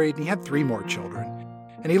remarried and he had 3 more children.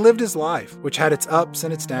 And he lived his life, which had its ups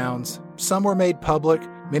and its downs. Some were made public,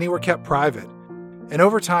 many were kept private. And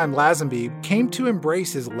over time, Lazenby came to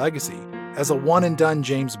embrace his legacy as a one-and-done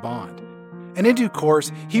James Bond. And in due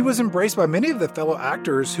course, he was embraced by many of the fellow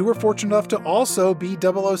actors who were fortunate enough to also be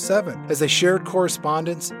 007, as they shared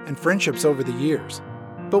correspondence and friendships over the years.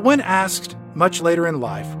 But when asked, much later in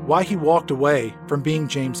life, why he walked away from being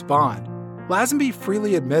James Bond, Lazenby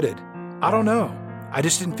freely admitted, "I don't know. I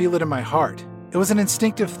just didn't feel it in my heart. It was an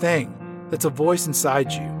instinctive thing that's a voice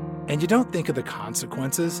inside you, and you don't think of the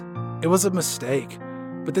consequences. It was a mistake,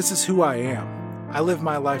 but this is who I am. I live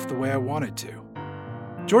my life the way I wanted to."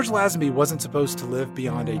 George Lazenby wasn't supposed to live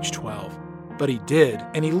beyond age 12, but he did,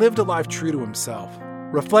 and he lived a life true to himself.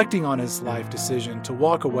 Reflecting on his life decision to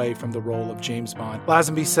walk away from the role of James Bond,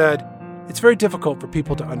 Lazenby said, "It's very difficult for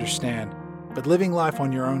people to understand, but living life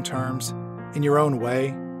on your own terms, in your own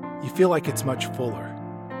way, you feel like it's much fuller.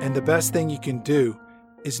 And the best thing you can do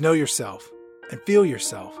is know yourself and feel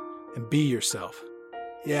yourself and be yourself.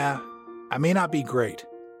 Yeah, I may not be great,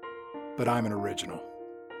 but I'm an original."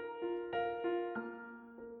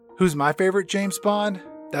 Who's my favorite James Bond?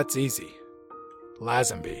 That's easy.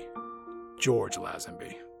 Lazenby. George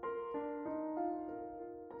Lazenby.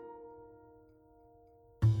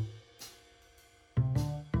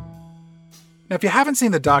 Now, if you haven't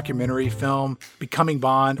seen the documentary film Becoming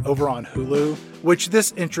Bond over on Hulu, which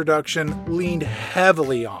this introduction leaned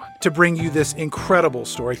heavily on to bring you this incredible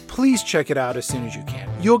story, please check it out as soon as you can.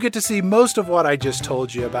 You'll get to see most of what I just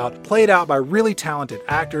told you about played out by really talented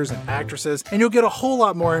actors and actresses, and you'll get a whole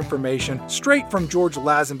lot more information straight from George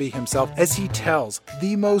Lazenby himself as he tells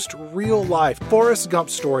the most real-life Forrest Gump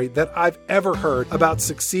story that I've ever heard about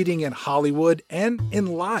succeeding in Hollywood and in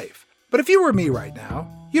life. But if you were me right now,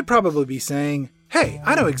 you'd probably be saying, "Hey,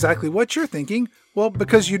 I know exactly what you're thinking." Well,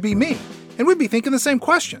 because you'd be me, and we'd be thinking the same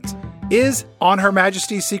questions. Is On Her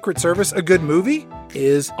Majesty's Secret Service a good movie?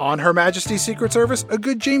 Is On Her Majesty's Secret Service a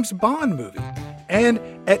good James Bond movie? And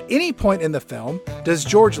at any point in the film, does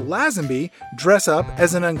George Lazenby dress up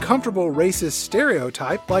as an uncomfortable racist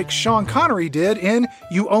stereotype like Sean Connery did in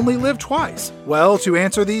You Only Live Twice? Well, to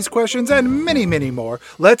answer these questions and many, many more,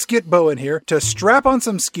 let's get Bo in here to strap on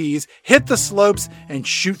some skis, hit the slopes, and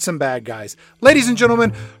shoot some bad guys. Ladies and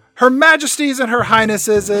gentlemen, Her Majesties and Her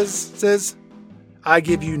Highnesses, I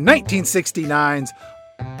give you 1969's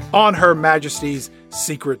On Her Majesty's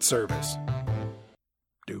Secret Service.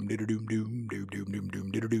 Doom doom doom doom doom doom doom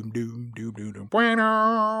doom doom doom doom doom doom doom.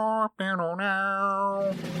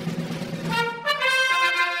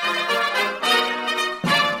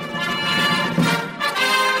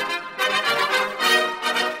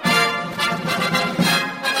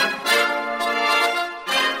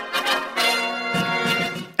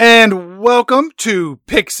 And welcome to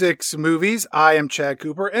Pick Six Movies. I am Chad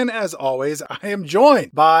Cooper, and as always, I am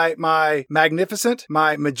joined by my magnificent,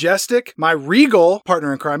 my majestic, my regal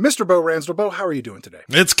partner in crime, Mr. Bo Ransdell. Bo, how are you doing today?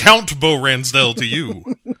 It's Count Bo Ransdell to you.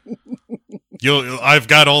 I've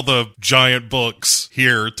got all the giant books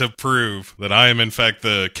here to prove that I am, in fact,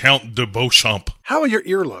 the Count de Beauchamp. How are your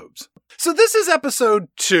earlobes? So this is episode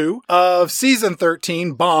 2 of season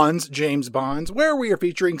 13, Bonds, James Bonds, where we are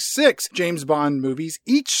featuring 6 James Bond movies,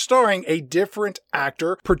 each starring a different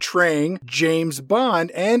actor portraying James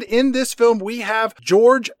Bond. And in this film, we have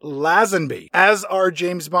George Lazenby as our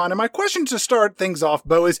James Bond. And my question to start things off,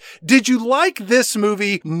 Bo, is did you like this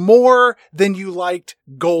movie more than you liked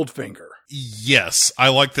Goldfinger? Yes, I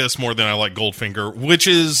like this more than I like Goldfinger, which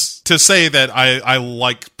is to say that I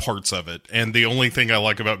like parts of it, and the only thing I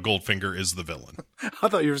like about Goldfinger is the villain. I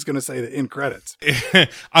thought you were just going to say the end credits.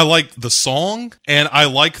 I like the song, and I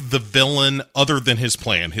like the villain other than his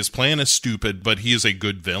plan. His plan is stupid, but he is a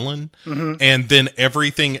good villain. Mm-hmm. And then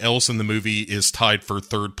everything else in the movie is tied for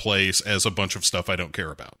third place as a bunch of stuff I don't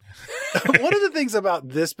care about. One of the things about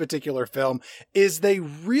this particular film is they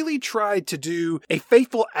really tried to do a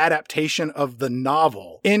faithful adaptation of the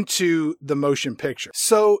novel into the motion picture.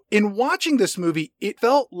 So in watching this movie, it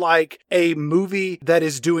felt like a movie that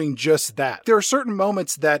is doing just that. There are certain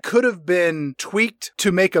moments that could have been tweaked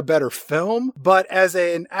to make a better film, but as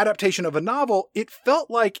an adaptation of a novel, it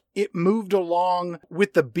felt like it moved along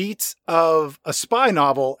with the beats of a spy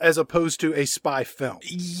novel as opposed to a spy film.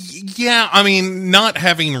 Yeah, I mean, not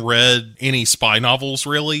having read any spy novels,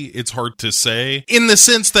 really, it's hard to say. In the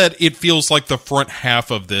sense that it feels like the front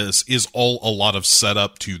half of this is all a lot of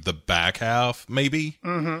setup to the back half, maybe.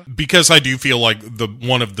 Mm-hmm. Because I do feel like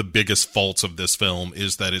one of the biggest faults of this film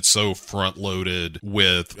is that it's so front-loaded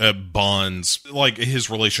with Bond's, like his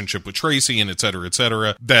relationship with Tracy and et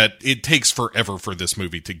cetera, that it takes forever for this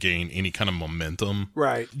movie to gain any kind of momentum.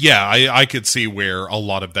 Right. Yeah, I could see where a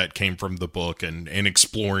lot of that came from the book and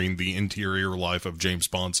exploring the interior life of James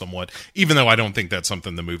Bond somewhat, even though I don't think that's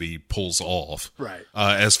something the movie pulls off. Right.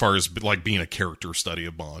 As far as like being a character study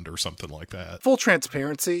of Bond or something like that. Full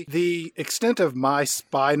transparency, the extent of my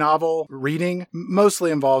spy novel reading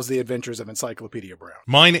mostly involves the adventures of Encyclopedia Brown.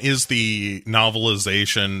 Mine is the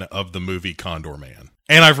novelization of the movie Condor Man.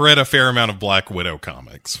 And I've read a fair amount of Black Widow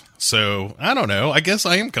comics. So, I don't know. I guess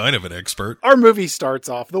I am kind of an expert. Our movie starts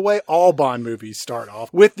off the way all Bond movies start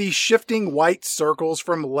off, with the shifting white circles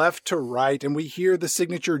from left to right, and we hear the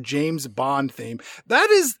signature James Bond theme. That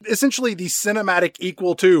is essentially the cinematic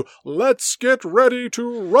equal to, "Let's get ready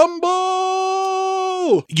to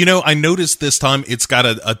rumble!" You know, I noticed this time it's got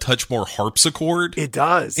a touch more harpsichord. It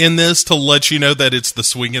does. In this to let you know that it's the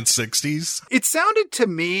swinging 60s. It sounded to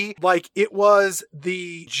me like it was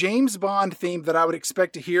the James Bond theme that I would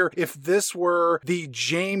expect to hear if this were the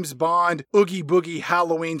James Bond Oogie Boogie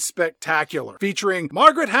Halloween Spectacular, featuring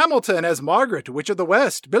Margaret Hamilton as Margaret, Witch of the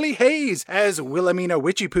West, Billy Hayes as Wilhelmina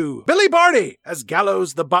Witchy-Poo, Billy Barty as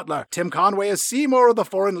Gallows the Butler, Tim Conway as Seymour of the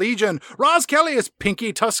Foreign Legion, Roz Kelly as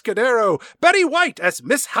Pinky Tuscadero, Betty White as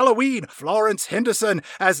Miss Halloween, Florence Henderson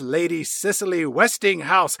as Lady Cicely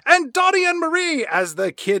Westinghouse, and Dottie and Marie as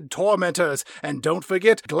the Kid Tormentors. And don't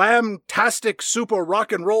forget glam-tastic super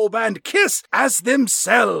rock and roll band Kiss as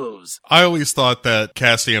themselves. I always thought that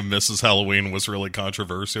casting of Mrs. Halloween was really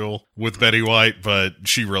controversial with Betty White, but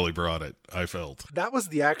she really brought it, I felt. That was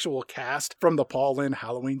the actual cast from the Paul Lynde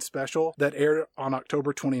Halloween special that aired on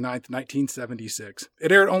October 29th, 1976.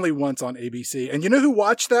 It aired only once on ABC. And you know who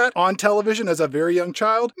watched that on television as a very young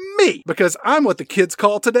child? Me! Because I'm what the kids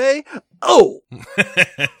call today, oh!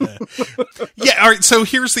 Yeah, all right, so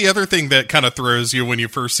here's the other thing that kind of throws you when you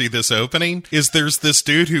first see this opening, is there's this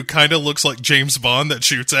dude who kind of looks like James Bond that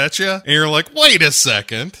shoots at you, and you're like, wait a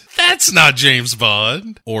second, that's not James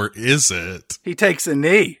Bond. Or is it? He takes a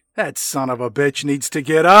knee. That son of a bitch needs to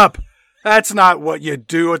get up. That's not what you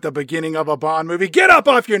do at the beginning of a Bond movie. Get up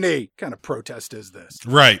off your knee! What kind of protest is this?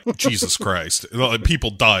 Right. Jesus Christ.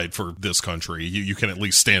 People died for this country. You can at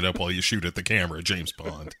least stand up while you shoot at the camera, James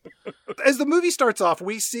Bond. As the movie starts off,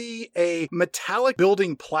 we see a metallic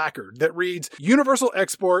building placard that reads Universal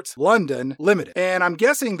Exports London Limited. And I'm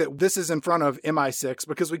guessing that this is in front of MI6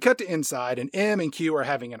 because we cut to inside and M and Q are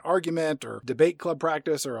having an argument or debate club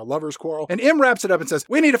practice or a lover's quarrel. And M wraps it up and says,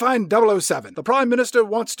 "We need to find 007. The Prime Minister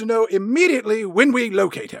wants to know immediately when we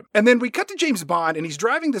locate him." And then we cut to James Bond and he's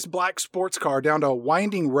driving this black sports car down a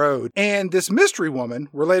winding road. And this mystery woman,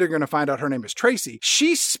 we're later going to find out her name is Tracy,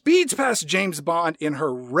 she speeds past James Bond in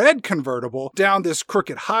her red convertible down this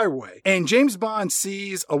crooked highway. And James Bond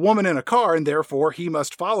sees a woman in a car and therefore he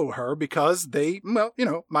must follow her because they, well, you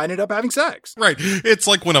know, might end up having sex. Right. It's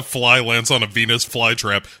like when a fly lands on a Venus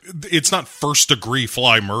flytrap. It's not first degree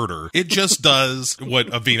fly murder. It just does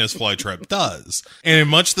what a Venus flytrap does. And in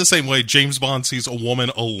much the same way, James Bond sees a woman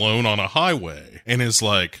alone on a highway and is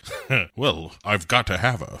like, well, I've got to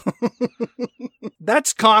have her.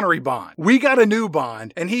 That's Connery Bond. We got a new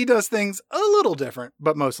Bond, and he does things a little different,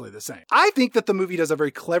 but mostly the same. I think that the movie does a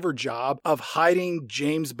very clever job of hiding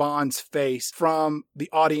James Bond's face from the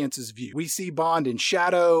audience's view. We see Bond in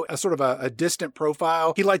shadow, a sort of a distant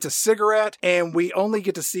profile. He lights a cigarette, and we only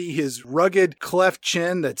get to see his rugged, cleft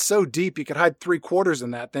chin that's so deep you could hide 3/4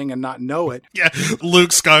 in that thing and not know it. Yeah,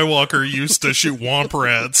 Luke Skywalker used to shoot womp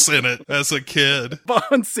rats in it as a kid.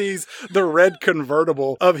 Bond sees the red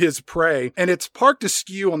convertible of his prey, and it's parked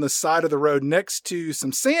askew on the side of the road next to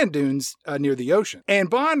some sand dunes near the ocean. And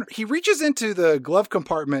Bond, he reaches into the glove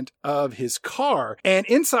compartment of his car, and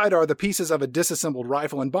inside are the pieces of a disassembled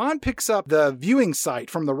rifle, and Bond picks up the viewing sight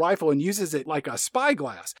from the rifle and uses it like a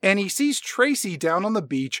spyglass. And he sees Tracy down on the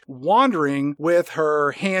beach wandering with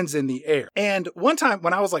her hands in the air. And one time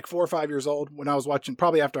when I was like 4 or 5 years old, when I was watching,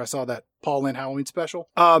 probably after I saw that Paul Lynde Halloween special,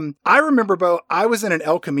 I remember, Bo, I was in an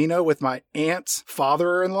El Camino with my aunt's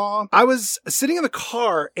father-in-law. I was sitting in the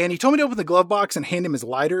car and he told me to open the glove box and hand him his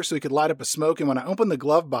lighter so he could light up a smoke. And when I opened the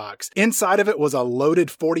glove box, inside of it was a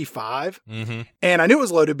loaded 45. Mm-hmm. And I knew it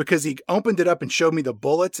was loaded because he opened it up and showed me the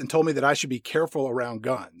bullets and told me that I should be careful around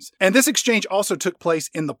guns. And this exchange also took place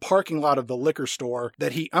in the parking lot of the liquor store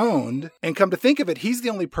that he owned. And come to think of it, he's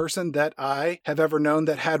the only person that I have ever known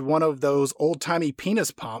that had one of those old-timey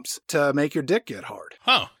penis pumps to make your dick get hard.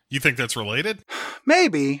 Huh. You think that's related?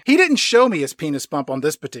 Maybe. He didn't show me his penis bump on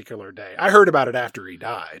this particular day. I heard about it after he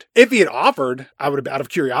died. If he had offered, I would have, out of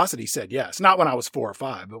curiosity, said yes. Not when I was 4 or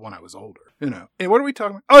 5, but when I was older. And what are we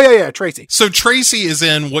talking about? Oh, yeah, Tracy. So Tracy is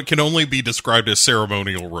in what can only be described as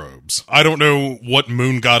ceremonial robes. I don't know what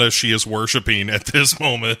moon goddess she is worshiping at this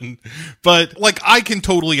moment, but I can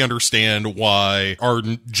totally understand why our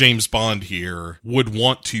James Bond here would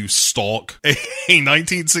want to stalk a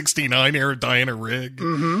 1969 era Diana Rigg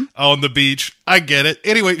on the beach. I get it.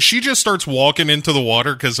 Anyway, she just starts walking into the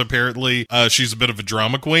water because apparently she's a bit of a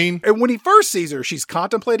drama queen. And when he first sees her, she's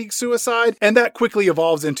contemplating suicide, and that quickly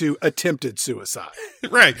evolves into attempted suicide.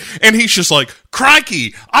 Right. And he's just like,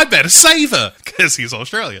 crikey, I better save her, because he's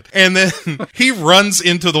Australian. And then he runs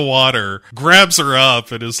into the water, grabs her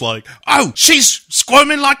up, and is like, oh, she's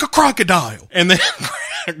squirming like a crocodile. And then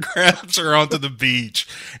grabs her onto the beach,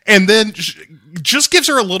 and then just gives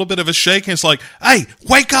her a little bit of a shake, and it's like, hey,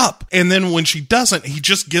 wake up. And then when she doesn't, he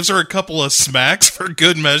just gives her a couple of smacks for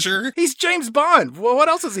good measure. He's James Bond. Well, what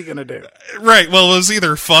else is he gonna do? Right. Well, it was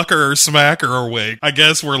either fuck her or smack her or wake. I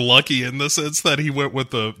guess we're lucky in the sense that he went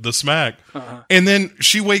with the smack. And then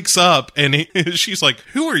she wakes up, and she's like,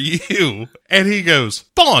 who are you? And he goes,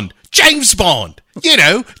 Bond, James Bond.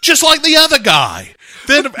 Just like the other guy.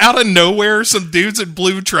 Then out of nowhere, some dudes in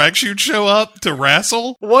blue tracksuits show up to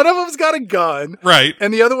wrestle. One of them's got a gun. Right.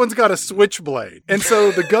 And the other one's got a switchblade. And so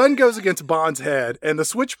the gun goes against Bond's head, and the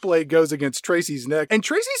switchblade goes against Tracy's neck. And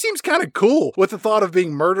Tracy seems kind of cool with the thought of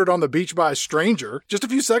being murdered on the beach by a stranger. Just a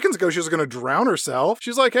few seconds ago, she was going to drown herself.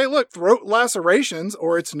 She's like, hey, look, throat lacerations,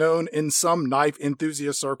 or it's known in some knife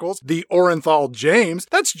enthusiast circles, the Orenthal James.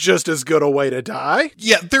 That's just as good a way to die.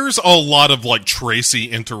 Yeah, there's a lot of Tracy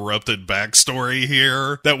interrupted backstory here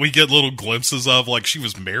that we get little glimpses of. She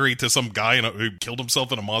was married to some guy who killed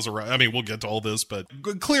himself in a Maserati. I mean, we'll get to all this, but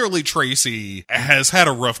clearly Tracy has had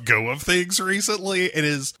a rough go of things recently. It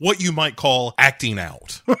is what you might call acting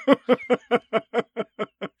out.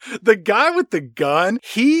 The guy with the gun,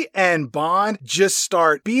 he and Bond just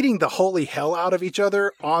start beating the holy hell out of each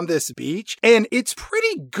other on this beach. And it's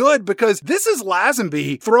pretty good because this is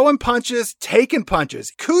Lazenby throwing punches, taking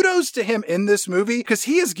punches. Kudos to him in this movie because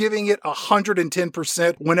he is giving it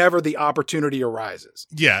 110% whenever the opportunity arises.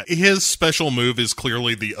 Yeah, his special move is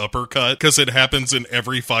clearly the uppercut because it happens in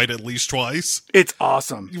every fight at least twice. It's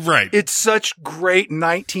awesome. Right. It's such great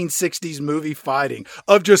 1960s movie fighting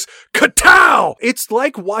of just katow! It's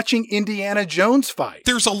like watching Indiana Jones fight.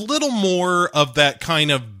 There's a little more of that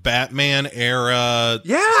kind of Batman era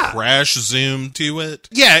crash zoom to it.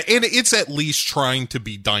 Yeah, and it's at least trying to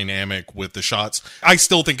be dynamic with the shots. I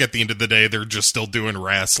still think at the end of the day, they're just still doing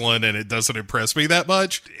wrestling, and it doesn't impress me that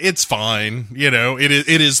much. It's fine.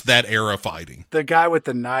 It is that era fighting. The guy with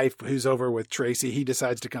the knife who's over with Tracy, he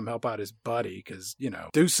decides to come help out his buddy because,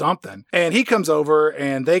 do something. And he comes over,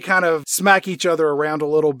 and they kind of smack each other around a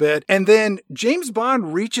little bit. And then James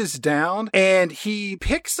Bond reaches down and he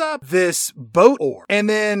picks up this boat oar. And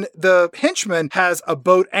then the henchman has a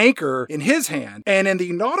boat anchor in his hand. And in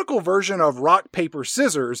the nautical version of rock, paper,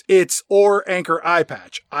 scissors, it's oar, anchor, eye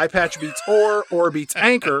patch. Eye patch beats oar beats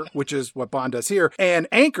anchor, which is what Bond does here. And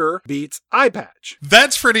anchor beats eye patch.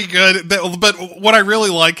 That's pretty good. But what I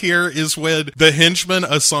really like here is when the henchman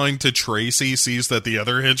assigned to Tracy sees that the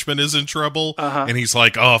other henchman is in trouble. And he's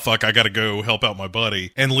like, oh, fuck, I gotta go help out my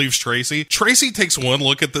buddy. And leaves Tracy. Tracy takes one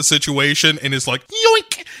look at the situation and is like,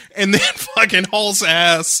 yoink! And then fucking hauls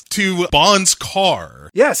ass to Bond's car.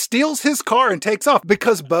 Yeah, steals his car and takes off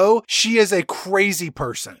because, Bo, she is a crazy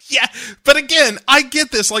person. Yeah, but again, I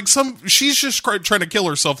get this. She's just trying to kill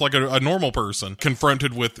herself like a normal person,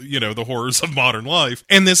 confronted with, the horrors of modern life.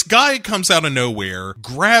 And this guy comes out of nowhere,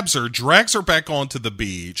 grabs her, drags her back onto the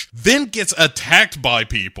beach, then gets attacked by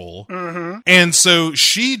people. And so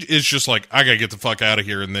she is just like, I gotta get the fuck out of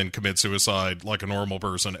here and then commit suicide like a normal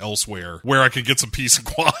person elsewhere, where I could get some peace and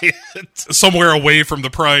quiet, somewhere away from the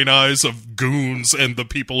prying eyes of goons and the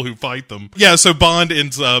people who fight them. Yeah, so Bond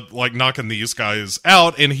ends up knocking these guys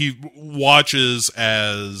out, and he watches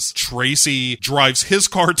as Tracy drives his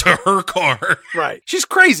car to her car. Right. She's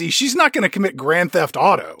crazy. She's not going to commit Grand Theft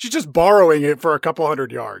Auto. She's just borrowing it for a couple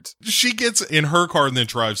hundred yards. She gets in her car and then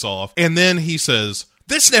drives off. And then he says,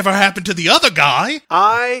 this never happened to the other guy.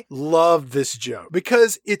 I love this joke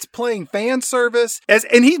because it's playing fan service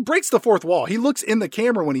and he breaks the fourth wall. He looks in the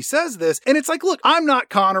camera when he says this and it's like, look, I'm not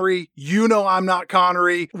Connery. I'm not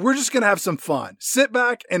Connery. We're just going to have some fun. Sit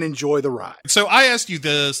back and enjoy the ride. So I asked you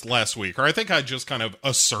this last week, or I think I just kind of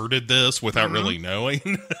asserted this without really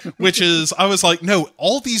knowing, which is I was like, no,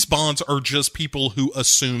 all these Bonds are just people who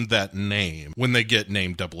assume that name when they get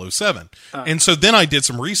named 007. And so then I did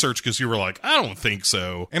some research because you were like, I don't think so.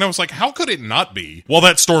 so. And I was like, how could it not be? Well,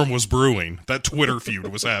 that storm was brewing. That Twitter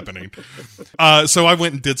feud was happening. So I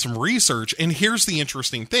went and did some research. And here's the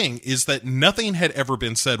interesting thing is that nothing had ever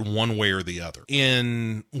been said one way or the other.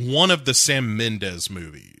 In one of the Sam Mendes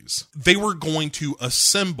movies, they were going to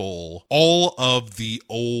assemble all of the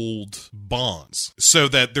old Bonds so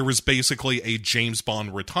that there was basically a James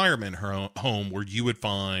Bond retirement home where you would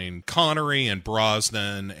find Connery and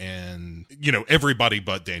Brosnan and, you know, everybody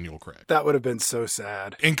but Daniel Craig. That would have been so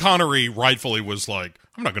sad. And Connery rightfully was like,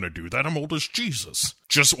 I'm not going to do that. I'm old as Jesus.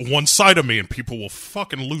 Just one side of me and people will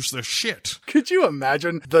fucking lose their shit. Could you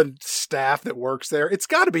imagine the staff that works there? It's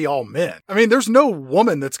got to be all men. I mean, there's no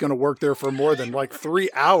woman that's going to work there for more than like 3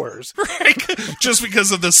 hours. Right? Just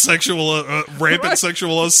because of the sexual, rampant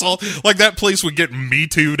sexual assault. Like that place would get Me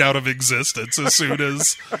Too'd out of existence as soon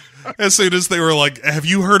as they were like, have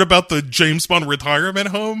you heard about the James Bond retirement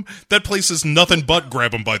home? That place is nothing but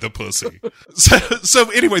grab him by the pussy. So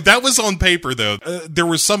anyway, that was on paper though. There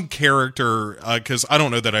was some character, because I don't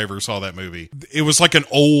know that I ever saw that movie. It was like an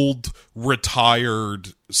old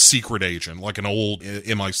retired secret agent, like an old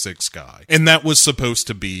MI6 guy. And that was supposed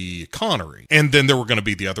to be Connery. And then there were going to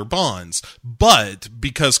be the other Bonds. But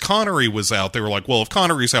because Connery was out, they were like, well, if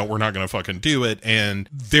Connery's out, we're not going to fucking do it. And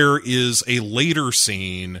there is a later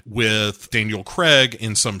scene with Daniel Craig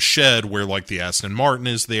in some shed where like the Aston Martin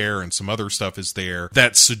is there and some other stuff is there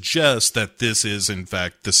that suggests that this is in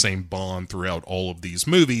fact the same Bond throughout all of these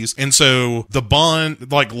movies. And so the Bond,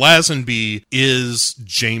 like Lazenby is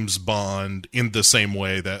James Bond in the same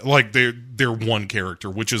way that like they're one character,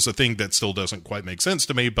 which is a thing that still doesn't quite make sense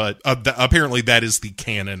to me, but apparently that is the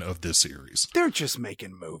canon of this series. They're just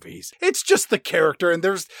making movies. It's just the character, and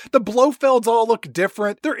there's the Blofelds all look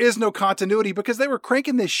different. There is no continuity because they were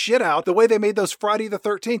cranking this shit out the way they made those Friday the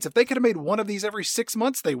 13th. If they could have made one of these every 6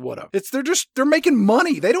 months, they would have. They're making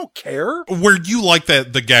money. They don't care. Where you like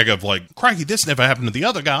that the gag of like, crikey, this never happened to the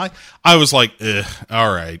other guy. I was like,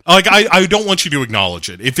 all right. Like I don't want you to acknowledge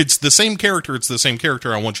it. If it's the same character, it's the same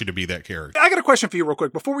character. I want you to be that character. I got a question for you real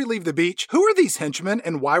quick before we leave the beach. Who are these henchmen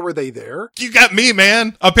and why were they there? You got me,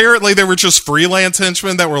 man. Apparently they were just freelance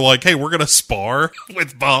henchmen that were like, hey, we're going to spar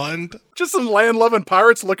with Bond. Just some land-loving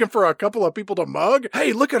pirates looking for a couple of people to mug?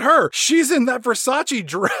 Hey, look at her. She's in that Versace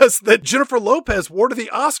dress that Jennifer Lopez wore to the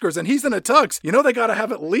Oscars, and he's in a tux. You know they gotta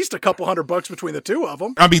have at least a couple $100 between the two of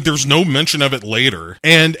them. I mean, there's no mention of it later.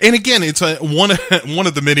 And again, it's one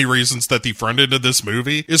of the many reasons that the front end of this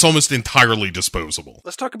movie is almost entirely disposable.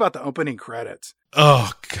 Let's talk about the opening credits.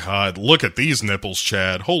 Oh, God. Look at these nipples,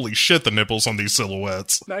 Chad. Holy shit, the nipples on these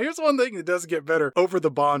silhouettes. Now, here's one thing that does get better over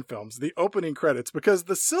the Bond films, the opening credits, because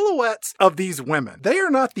the silhouettes of these women, they are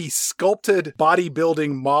not the sculpted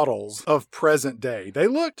bodybuilding models of present day. They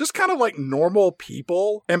look just kind of like normal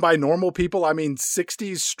people. And by normal people, I mean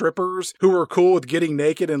 60s strippers who were cool with getting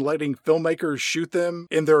naked and letting filmmakers shoot them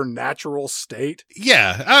in their natural state.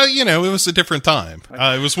 Yeah, it was a different time.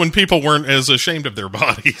 It was when people weren't as ashamed of their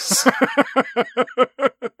bodies.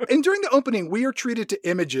 And during the opening, we are treated to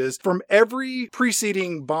images from every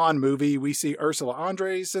preceding Bond movie. We see Ursula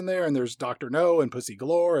Andress in there, and there's Dr. No and Pussy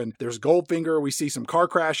Galore, and there's Goldfinger. We see some car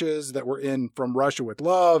crashes that were in From Russia with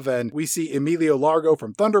Love, and we see Emilio Largo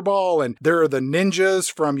from Thunderball, and there are the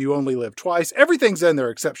ninjas from You Only Live Twice. Everything's in there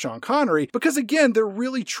except Sean Connery, because again, they're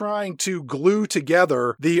really trying to glue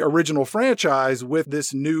together the original franchise with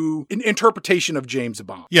this new interpretation of James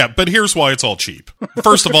Bond. Yeah, but here's why it's all cheap.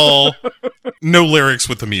 First of all, no lyrics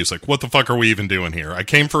with the music. What the fuck are we even doing here? I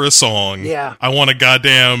came for a song. Yeah. I want a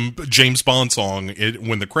goddamn James Bond song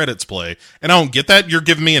when the credits play. And I don't get that. You're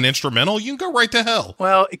giving me an instrumental? You can go right to hell.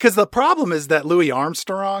 Well, because the problem is that Louis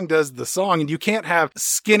Armstrong does the song, and you can't have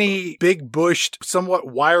skinny, big-bushed, somewhat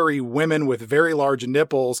wiry women with very large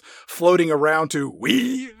nipples floating around to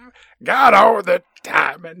 "We've got all the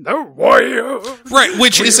time in the world." Right,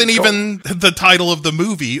 which isn't even the title of the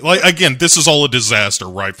movie. Like, again, this is all a disaster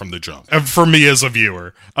right from the jump. And for me as a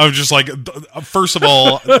viewer, I'm just like, first of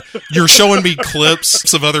all, you're showing me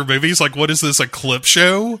clips of other movies. Like, what is this, a clip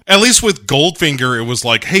show? At least with Goldfinger, it was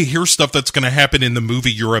like, hey, here's stuff that's going to happen in the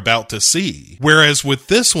movie you're about to see. Whereas with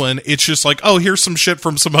this one, it's just like, oh, here's some shit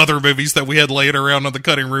from some other movies that we had laying around on the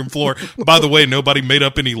cutting room floor. By the way, nobody made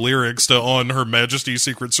up any lyrics to On Her Majesty's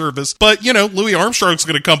Secret Service. goes, but, Louis Armstrong's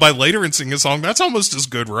going to come by later and sing a song. That's almost as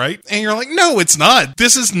good, right? And you're like, no, it's not.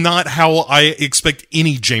 This is not how I expect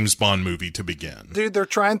any James Bond movie to begin. Dude, they're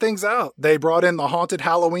trying things out. They brought in the haunted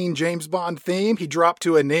Halloween James Bond theme. He dropped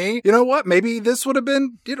to a knee. You know what? Maybe this would have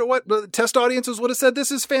been, the test audiences would have said,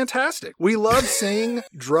 this is fantastic. We love seeing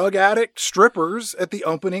drug addict strippers at the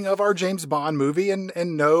opening of our James Bond movie and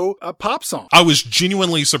no pop song. I was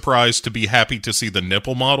genuinely surprised to be happy to see the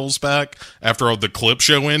nipple models back after the clip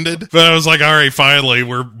show ended. But I was like, all right, finally,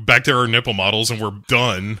 we're back to our nipple models and we're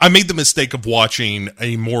done. I made the mistake of watching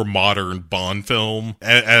a more modern Bond film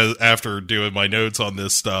after doing my notes on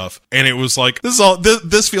this stuff. And it was like,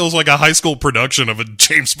 this feels like a high school production of a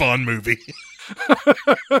James Bond movie.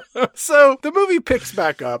 So the movie picks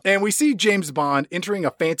back up and we see James Bond entering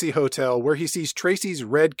a fancy hotel where he sees Tracy's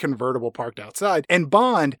red convertible parked outside, and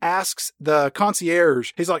Bond asks the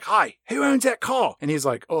concierge, he's like, hi, who owns that car? And he's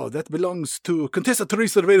like, oh, that belongs to Contessa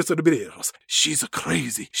Teresa Rivera de Riberos. She's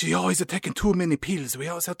crazy. She always taking too many pills. We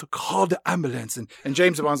always have to call the ambulance. And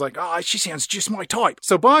James Bond's like, she sounds just my type.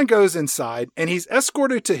 So Bond goes inside and he's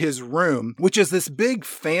escorted to his room, which is this big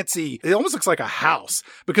fancy, it almost looks like a house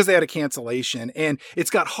because they had a cancellation. And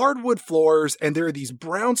it's got hardwood floors and there are these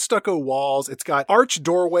brown stucco walls. It's got arched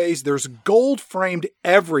doorways. There's gold framed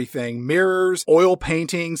everything, mirrors, oil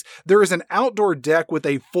paintings. There is an outdoor deck with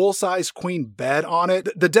a full-size queen bed on it.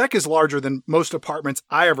 The deck is larger than most apartments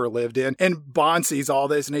I ever lived in. And Bond sees all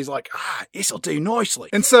this and he's like, this'll do nicely.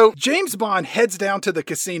 And so James Bond heads down to the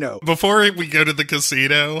casino. Before we go to the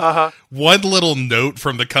casino, one little note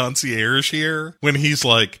from the concierge here when he's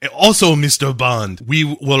like, also, Mr. Bond, we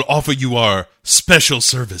will offer you our special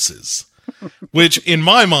services. Which in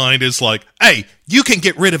my mind is like, hey, you can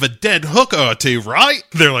get rid of a dead hooker or two, right?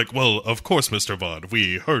 They're like, well, of course, Mr. Bond,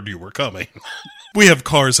 we heard you were coming. We have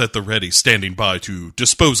cars at the ready standing by to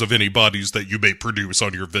dispose of any bodies that you may produce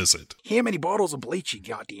on your visit. How many bottles of bleach you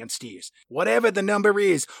got downstairs? Whatever the number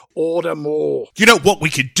is, order more. You know, what we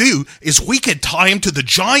could do is we could tie him to the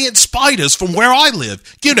giant spiders from where I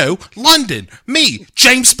live. London, me,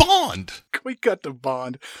 James Bond. We cut to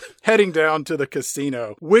Bond heading down to the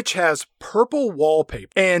casino, which has purple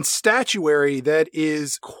wallpaper and statuary that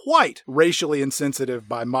is quite racially insensitive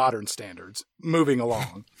by modern standards. Moving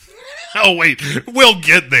along. Oh, wait, we'll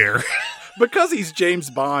get there. Because he's James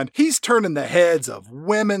Bond, he's turning the heads of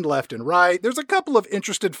women left and right. There's a couple of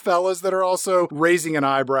interested fellas that are also raising an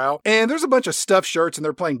eyebrow. And there's a bunch of stuffed shirts and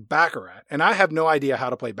they're playing Baccarat. And I have no idea how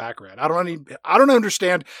to play Baccarat. I don't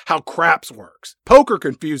understand how craps works. Poker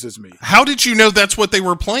confuses me. How did you know that's what they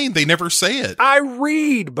were playing? They never say it. I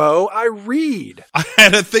read, Bo. I read. I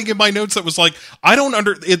had a thing in my notes that was like,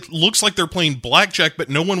 it looks like they're playing blackjack, but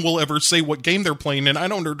no one will ever say what game they're playing, and I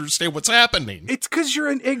don't understand what's happening. It's because you're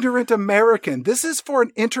an ignorant American. This is for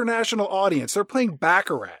an international audience. They're playing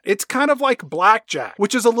Baccarat. It's kind of like blackjack,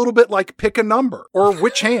 which is a little bit like pick a number or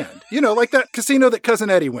which hand. Like that casino that Cousin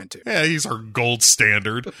Eddie went to. Yeah, he's our gold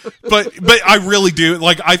standard. But I really do.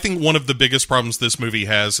 I think one of the biggest problems this movie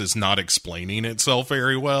has is not explaining itself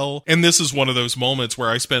very well. And this is one of those moments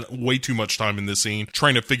where I spent way too much time in this scene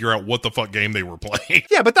trying to figure out what the fuck game they were playing.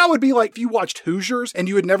 Yeah, but that would be like if you watched Hoosiers and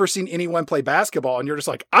you had never seen anyone play basketball and you're just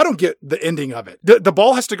like, I don't get the ending of it. The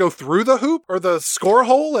ball has to go through the hoop or the score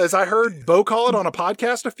hole, as I heard Bo call it on a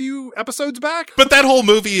podcast a few episodes back. But that whole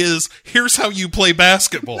movie is, here's how you play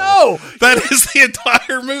basketball. No! That is the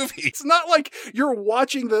entire movie. It's not like you're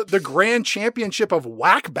watching the grand championship of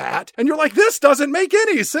Whack-Bat and you're like, this doesn't make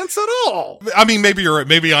any sense at all. I mean, maybe you're right.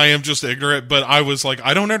 Maybe I am just ignorant, but I was like,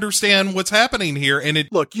 I don't understand what's happening here. And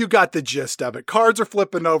Look, you got the gist of it. Cards are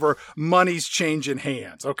flipping over, money's changing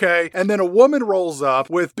hands, okay? And then a woman rolls up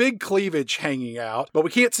with big cleavage hanging out, but we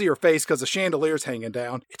can't see her face because the chandelier's hanging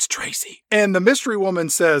down. It's Tracy. And the mystery woman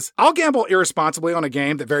says, I'll gamble irresponsibly on a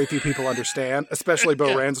game that very few people understand, especially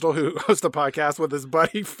Bo Ransdell, who hosts the podcast with his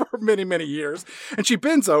buddy for many, many years. And she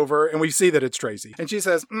bends over and we see that it's Tracy. And she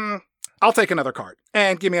says, I'll take another card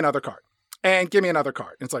and give me another card. And give me another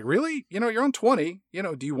card. And it's like, really? You're on 20.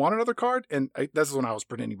 Do you want another card? And this is when I was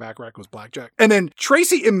pretending Baccarat was blackjack. And then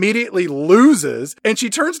Tracy immediately loses and she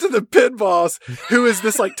turns to the pit boss, who is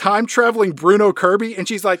this time traveling Bruno Kirby. And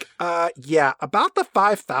she's like, yeah, about the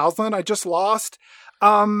 5,000 I just lost.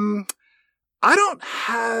 I don't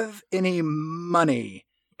have any money.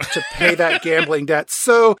 to pay that gambling debt.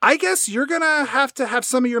 So I guess you're going to have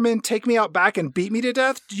some of your men take me out back and beat me to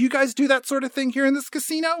death. Do you guys do that sort of thing here in this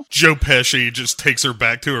casino? Joe Pesci just takes her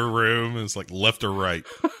back to her room and is like, left or right?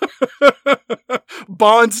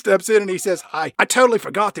 Bond steps in and he says, "Hi, I totally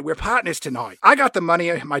forgot that we're partners tonight. I got the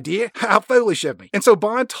money, my dear. How foolish of me." And so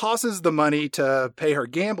Bond tosses the money to pay her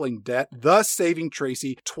gambling debt, thus saving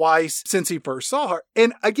Tracy twice since he first saw her.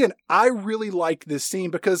 And again, I really like this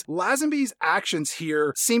scene because Lazenby's actions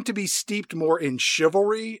here seem to be steeped more in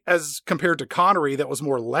chivalry as compared to Connery that was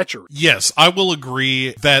more lechery. Yes, I will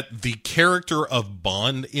agree that the character of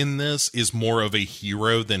Bond in this is more of a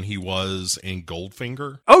hero than he was in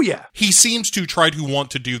Goldfinger. Oh yeah. He seems to try to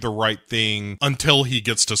want to do the right thing until he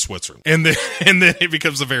gets to Switzerland. And then it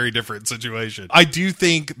becomes a very different situation. I do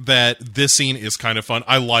think that this scene is kind of fun.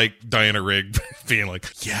 I like Diana Rigg being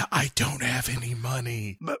like, yeah, I don't have any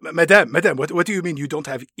money. Madame, what do you mean you don't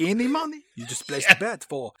have any money? You just placed a bet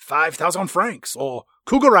for 5,000 francs or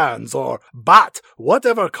Cougarans or Bat,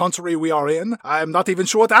 whatever country we are in. I'm not even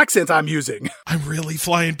sure what accent I'm using. I'm really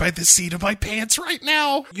flying by the seat of my pants right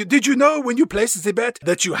now. Did you know when you placed the bet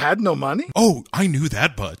that you had no money? Oh, I knew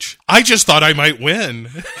that much. I just thought I might win.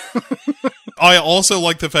 I also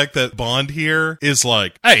like the fact that Bond here is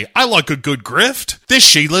like, hey, I like a good grift. This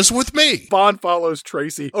Sheila's with me. Bond follows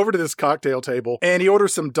Tracy over to this cocktail table and he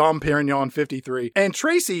orders some Dom Perignon 53. And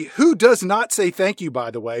Tracy, who does not say thank you,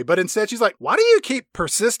 by the way, but instead she's like, "Why do you keep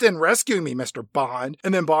persisting rescuing me, Mr. Bond?"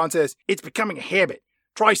 And then Bond says, "It's becoming a habit.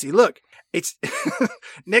 Tracy, look, it's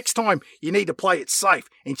next time you need to play it safe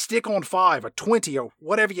and stick on 5 or 20 or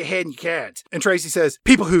whatever you had in your cards." And Tracy says,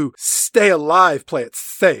 "People who stay alive play it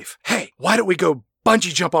safe. Hey, why don't we go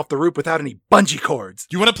bungee jump off the roof without any bungee cords?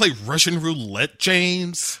 You want to play Russian roulette,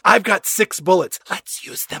 James? I've got 6 bullets. Let's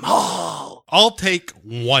use them all." I'll take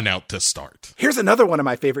 1 out to start. Here's another one of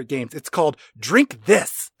my favorite games. It's called Drink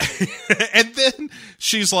This. And then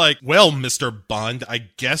she's like, "Well, Mr. Bond, I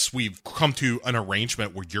guess we've come to an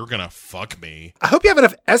arrangement where you're gonna fuck me." I hope you have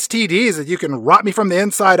enough STDs that you can rot me from the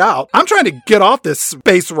inside out. I'm trying to get off this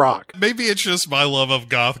space rock. Maybe it's just my love of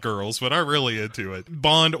goth girls, but I'm really into it.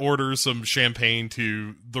 Bond orders some champagne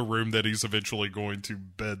to the room that he's eventually going to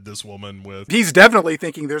bed this woman with. He's definitely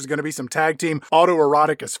thinking there's going to be some tag team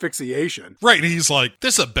autoerotic asphyxiation. Right, he's like,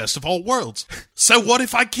 "This is the best of all worlds. So what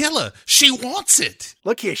if I kill her? She wants it."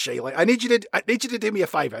 Look here, Sheila. I need you to do me a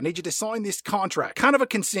favor. I need you to sign this contract. Kind of a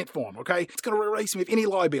consent form, okay? It's going to release me of any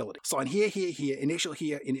liability. Sign here, initial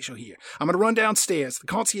here, initial here. I'm going to run downstairs. The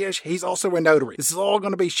concierge, he's also a notary. This is all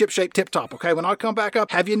going to be ship-shape tip-top, okay? When I come back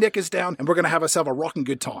up, have your knickers down, and we're going to have ourselves a rocking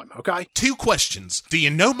good time, okay? 2 questions. Do you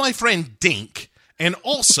know my friend Dink? And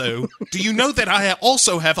also, do you know that I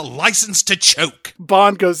also have a license to choke?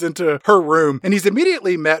 Bond goes into her room, and he's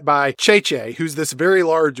immediately met by Cheche, who's this very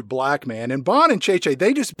large black man. And Bond and Cheche,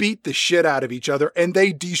 they just beat the shit out of each other, and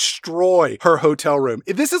they destroy her hotel room.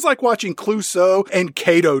 This is like watching Clouseau and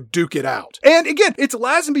Kato duke it out. And again, it's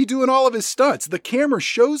Lazenby doing all of his stunts. The camera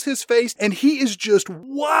shows his face, and he is just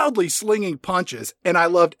wildly slinging punches, and I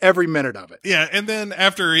loved every minute of it. Yeah, and then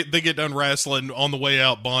after they get done wrestling, on the way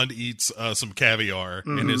out, Bond eats some caviar.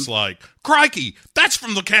 And it's like, "Crikey, that's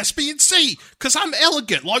from the Caspian Sea, because I'm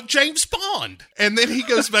elegant like James Bond." And then he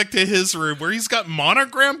goes back to his room where he's got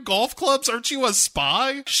monogrammed golf clubs. Aren't you a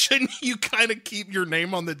spy? Shouldn't you kind of keep your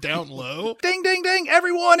name on the down low? Ding, ding, ding,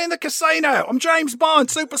 everyone in the casino. I'm James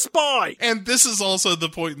Bond, super spy. And this is also the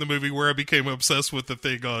point in the movie where I became obsessed with the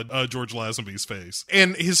thing on George Lazenby's face.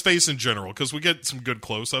 And his face in general, because we get some good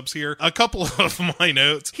close-ups here. A couple of my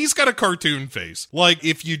notes. He's got a cartoon face. Like,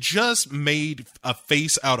 if you just made a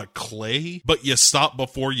face out of clay, but you stopped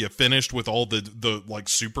before you finished with all the like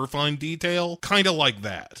super fine detail, kind of like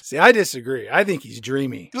that. See, I disagree. I think he's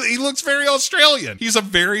dreamy. He looks very Australian. He's a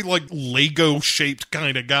very like Lego shaped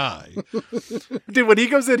kind of guy. Dude, when he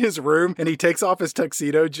goes in his room and he takes off his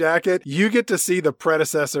tuxedo jacket, you get to see the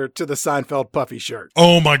predecessor to the Seinfeld puffy shirt.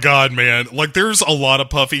 Oh my God, man. Like, there's a lot of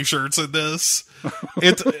puffy shirts in this.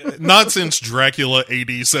 It's not since Dracula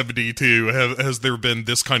AD 72 has there been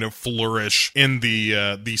this kind of flourish in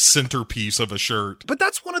the centerpiece of a shirt. But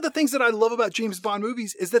that's one of the things that I love about James Bond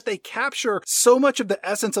movies is that they capture so much of the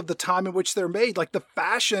essence of the time in which they're made. Like, the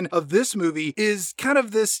fashion of this movie is kind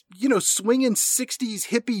of this, swinging 60s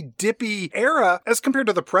hippie dippy era as compared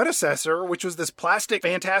to the predecessor, which was this plastic,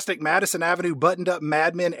 fantastic Madison Avenue buttoned up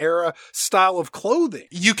Mad Men era style of clothing.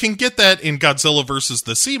 You can get that in Godzilla versus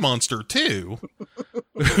the Sea Monster too.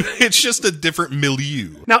 It's just a different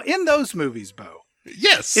milieu. Now, in those movies, Bo,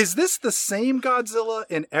 yes, is this the same Godzilla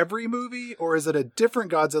in every movie, or is it a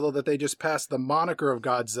different Godzilla that they just passed the moniker of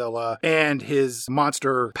Godzilla and his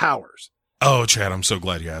monster powers? Oh, Chad, I'm so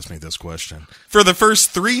glad you asked me this question. For the first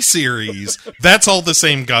 3 series, that's all the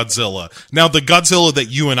same Godzilla. Now, the Godzilla that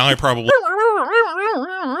you and I probably...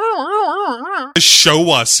 the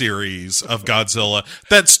Showa series of Godzilla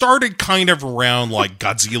that started kind of around like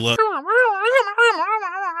Godzilla.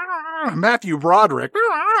 Matthew Broderick.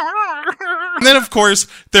 And then, of course,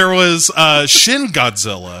 there was Shin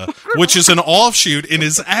Godzilla, which is an offshoot and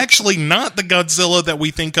is actually not the Godzilla that we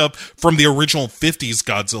think of from the original 50s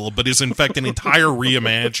Godzilla, but is in fact an entire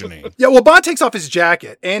reimagining. Yeah, well, Bond takes off his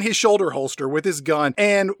jacket and his shoulder holster with his gun,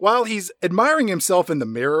 and while he's admiring himself in the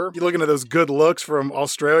mirror, you're looking at those good looks from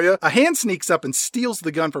Australia, a hand sneaks up and steals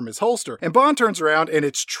the gun from his holster, and Bond turns around and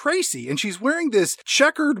it's Tracy, and she's wearing this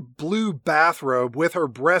checkered blue bathrobe with her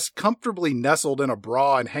breast comfortably nestled in a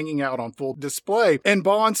bra and hanging out on full display. And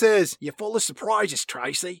Bond says, "You're full of surprises,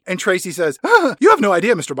 Tracy." And Tracy says, "You have no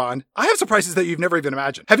idea, Mr. Bond. I have surprises that you've never even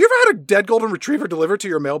imagined. Have you ever had a dead golden retriever delivered to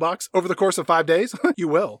your mailbox over the course of 5 days? You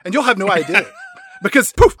will. And you'll have no idea."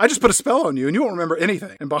 Because, poof, I just put a spell on you and you won't remember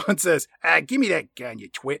anything. And Bond says, "Give me that gun, you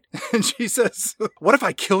twit." And she says, "What if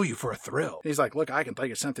I kill you for a thrill?" And he's like, "Look, I can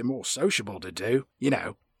think of something more sociable to do. You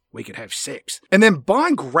know, we could have sex." And then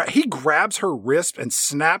Bond, he grabs her wrist and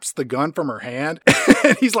snaps the gun from her hand.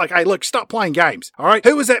 And he's like, "Hey, look, stop playing games. All right?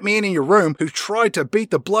 Who was that man in your room who tried to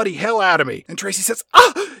beat the bloody hell out of me?" And Tracy says,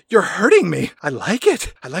 "You're hurting me. I like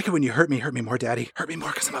it. I like it when you hurt me. Hurt me more, Daddy. Hurt me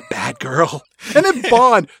more because I'm a bad girl." And then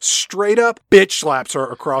Bond straight up bitch slaps her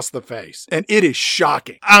across the face. And it is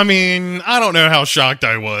shocking. I mean, I don't know how shocked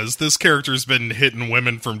I was. This character's been hitting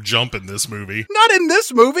women from Jump in this movie. Not in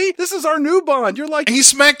this movie. This is our new Bond. You're like... He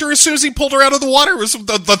smacked her as soon as he pulled her out of the water. It was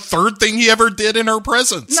the third thing he ever did in her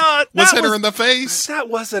presence. Was hit her in the face. That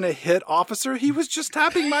wasn't a hit, officer. He was just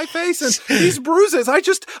tapping my face and these bruises.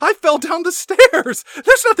 I fell down the stairs.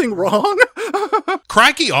 There's nothing wrong.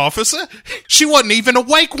 Crikey, officer. She wasn't even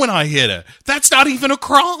awake when I hit her. That's not even a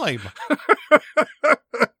crime.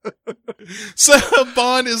 So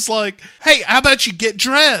Bond is like, "Hey, how about you get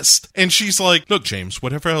dressed?" And she's like, "Look, James,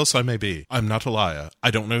 whatever else I may be, I'm not a liar.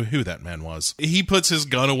 I don't know who that man was." He puts his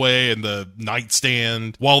gun away in the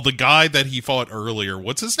nightstand while the guy that he fought earlier,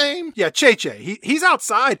 what's his name? Yeah, Che-Che. He's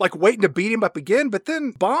outside, like waiting to beat him up again. But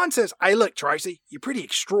then Bond says, "Hey, look, Tracy, you're pretty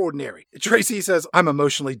extraordinary." Tracy says, "I'm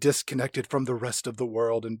emotionally disconnected from the rest of the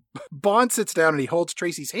world." And Bond sits down and he holds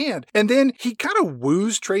Tracy's hand. And then he kind of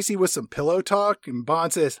woos Tracy with some pillow talk. And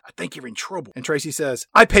Bond says, "I think you're in trouble." And Tracy says,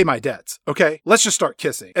 "I pay my debts. Okay, let's just start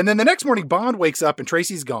kissing." And then the next morning, Bond wakes up and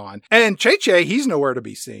Tracy's gone. And Che-Che, he's nowhere to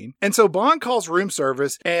be seen. And so Bond calls room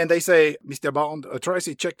service and they say, "Mr. Bond,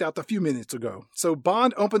 Tracy checked out a few minutes ago." So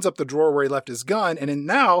Bond opens up the drawer where he left his gun. And then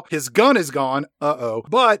now his gun is gone.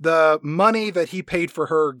 But the money that he paid for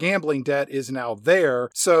her gambling debt is now there.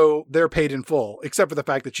 So they're paid in full, except for the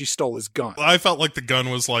fact that she stole his gun. I felt like the gun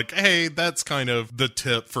was like, "Hey, that's kind of the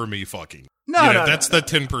tip for me fucking." No, that's the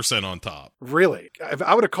 10% on top. Really? If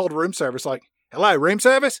I would have called room service like, "Hello, room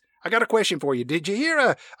service? I got a question for you. Did you hear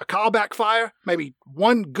a callback fire? Maybe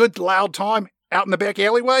one good loud time out in the back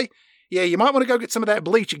alleyway? Yeah, you might want to go get some of that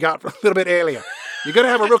bleach you got a little bit earlier. You're going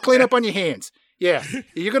to have a real cleanup on your hands. Yeah,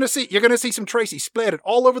 you're gonna see some Tracy splattered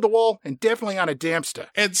all over the wall and definitely on a dumpster."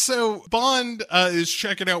 And so Bond is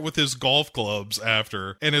checking out with his golf clubs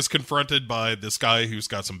after, and is confronted by this guy who's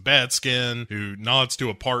got some bad skin, who nods to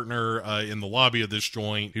a partner in the lobby of this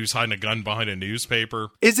joint, who's hiding a gun behind a newspaper.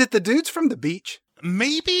 Is it the dudes from the beach?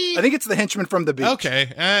 Maybe. I think it's the henchman from the beach.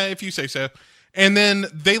 Okay, if you say so. And then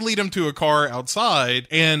they lead him to a car outside,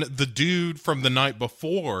 and the dude from the night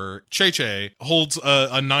before, Che-Che, holds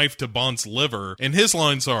a knife to Bond's liver, and his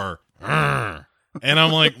lines are, "Arr." And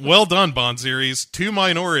I'm like, well done, Bond series. 2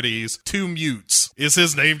 minorities, 2 mutes. Is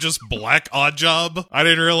his name just Black Oddjob? I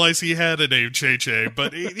didn't realize he had a name, Che-Che,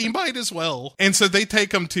 but he might as well. And so they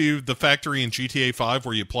take him to the factory in GTA 5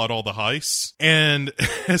 where you plot all the heists. And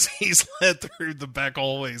as he's led through the back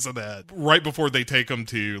hallways of that, right before they take him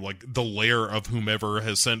to like the lair of whomever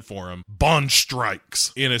has sent for him, Bond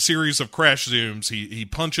strikes. In a series of crash zooms, he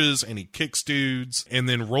punches and he kicks dudes and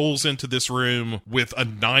then rolls into this room with a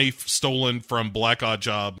knife stolen from Black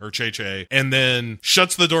Oddjob or Che-Che, and then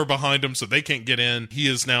shuts the door behind him so they can't get in. He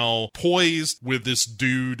is now poised with this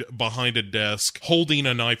dude behind a desk holding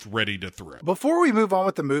a knife ready to throw. Before we move on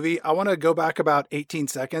with the movie, I want to go back about 18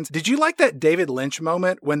 seconds. Did you like that David Lynch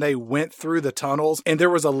moment when they went through the tunnels and there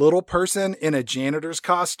was a little person in a janitor's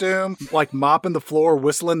costume, like mopping the floor,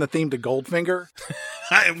 whistling the theme to Goldfinger?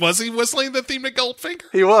 Was he whistling the theme to Goldfinger?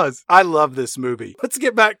 He was. I love this movie. Let's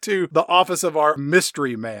get back to the office of our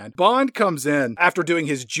mystery man. Bond comes in Bond after doing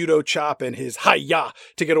his judo chop and his hi-ya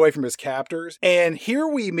to get away from his captors. And here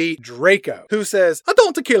we meet Draco, who says,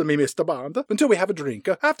 "Don't kill me, Mr. Bond, until we have a drink.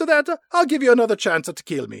 After that, I'll give you another chance to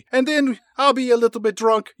kill me. And then I'll be a little bit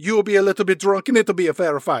drunk, you'll be a little bit drunk, and it'll be a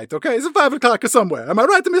fair fight, okay? It's 5 o'clock somewhere. Am I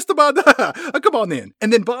right, Mr. Bond? Come on in."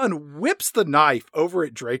 And then Bond whips the knife over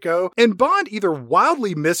at Draco, and Bond either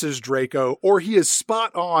wildly misses Draco, or he is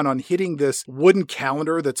spot on hitting this wooden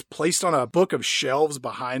calendar that's placed on a book of shelves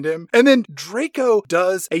behind him. And then Draco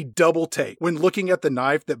does a double take when looking at the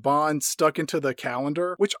knife that Bond stuck into the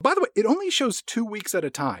calendar, which, by the way, it only shows 2 weeks at a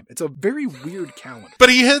time. It's a very weird calendar. But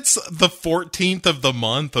he hits the 14th of the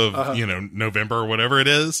month of, November or whatever it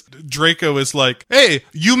is. Draco is like, "Hey,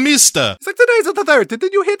 you missed her." It's like, "Today's the 13th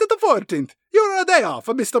and you hit it the 14th. You're a day off,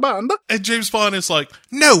 Mr. Bond." And James Bond is like,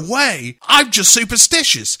 "No way. I'm just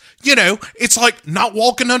superstitious. It's like not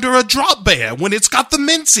walking under a drop bear when it's got the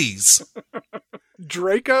minces."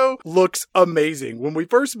 Draco looks amazing. When we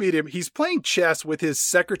first meet him, he's playing chess with his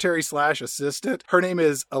secretary/assistant. Her name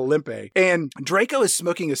is Olympe. And Draco is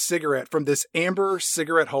smoking a cigarette from this amber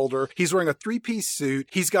cigarette holder. He's wearing a 3-piece suit.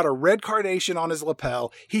 He's got a red carnation on his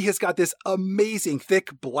lapel. He has got this amazing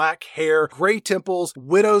thick black hair, gray temples,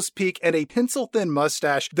 widow's peak, and a pencil-thin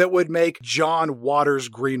mustache that would make John Waters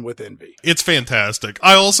green with envy. It's fantastic.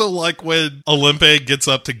 I also like when Olympe gets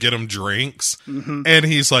up to get him drinks, and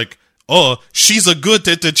he's like, "Oh, she's a good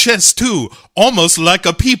at the chess too, almost like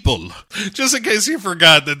a people." Just in case you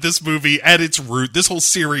forgot that this movie, at its root, this whole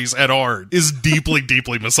series at heart, is deeply,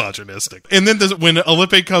 deeply misogynistic. And then when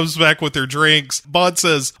Olympe comes back with her drinks, Bond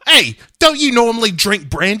says, "Hey, don't you normally drink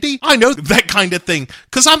brandy? I know that kind of thing,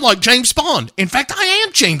 because I'm like James Bond. In fact, I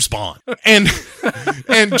am James Bond."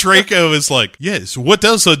 And Draco is like, "Yes, what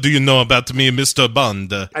else do you know about me, Mr.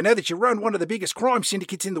 Bond?" "I know that you run one of the biggest crime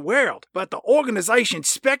syndicates in the world, but the organization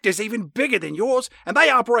Spectre's even bigger than yours, and they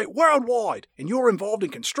operate worldwide. And you're involved in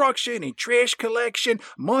construction and trash collection,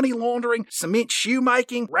 money laundering, cement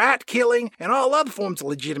shoemaking, rat killing, and all other forms of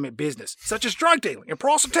legitimate business, such as drug dealing and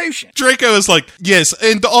prostitution." Draco is like, "Yes,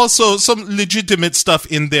 and also some legitimate stuff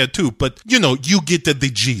in there too, but you get the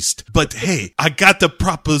gist. But hey, I got a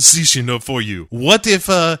proposition for you. What if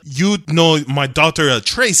you know my daughter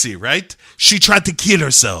Tracy, right? She tried to kill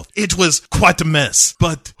herself. It was quite a mess.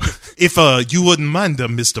 But if you wouldn't mind,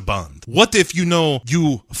 Mr. Bond, what if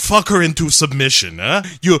you fuck her into submission, huh?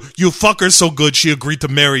 You fuck her so good she agreed to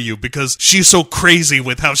marry you because she's so crazy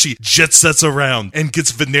with how she jet sets around and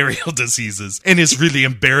gets venereal diseases and is really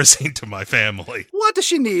embarrassing to my family." What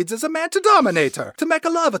she needs is a man to dominate her, to make a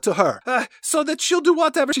lover to her, so that she'll do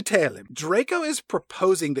whatever she tell him. Draco is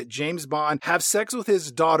proposing that James Bond have sex with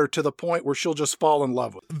his daughter to the point where she'll just fall in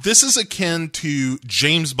love with him. This is akin to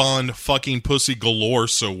James Bond fucking pussy galore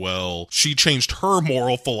so well, she changed her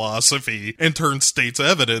moral philosophy and turned state's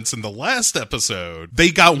evidence in the last episode. They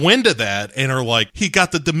got wind of that and are like, "He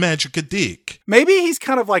got the magic dick." Maybe he's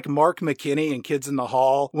kind of like Mark McKinney in Kids in the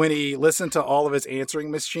Hall when he listened to all of his answering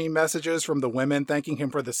machine messages from the women thanking him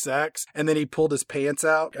for the sex, and then he pulled his pants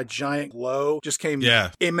out. A giant glow just came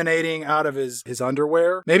emanating out of his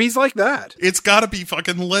underwear. Maybe he's like that. It's gotta be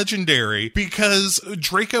fucking legendary, because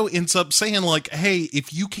Draco ends up saying like, "Hey,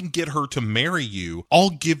 if you can get her to marry you, I'll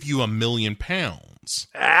give you £1 million.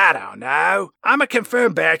 I don't know. I'm a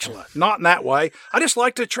confirmed bachelor. Not in that way. I just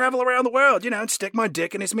like to travel around the world, and stick my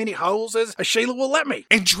dick in as many holes as Sheila will let me."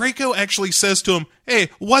 And Draco actually says to him, "Hey,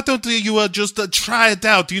 why don't you just try it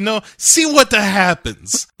out, see what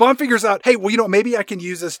happens." Bond figures out, hey, well, maybe I can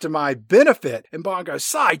use this to my benefit. And Bond goes,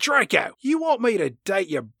 "Say, Draco, you want me to date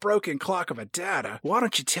your broken clock of a data? Why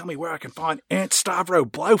don't you tell me where I can find Aunt Stavro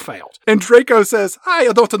Blofeld?" And Draco says, "I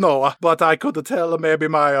don't know, but I could tell maybe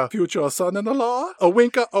my future son-in-law. A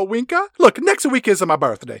winker, a winker. Look, next week is my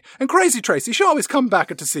birthday, and Crazy Tracy, she always come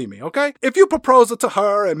back to see me, okay? If you propose to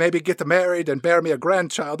her and maybe get married and bear me a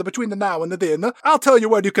grandchild between the now and the then, I'll tell you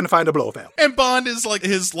where you can find a Blofeld." And Bond is like,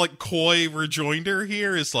 his coy rejoinder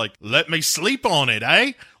here is like, "Let me sleep on it,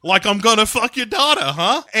 eh? Like I'm gonna fuck your daughter,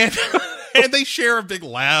 huh?" And and they share a big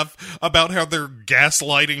laugh about how they're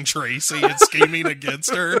gaslighting Tracy and scheming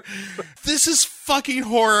against her. This is fucking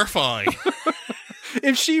horrifying.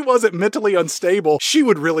 If she wasn't mentally unstable, she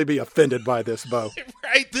would really be offended by this, Bo.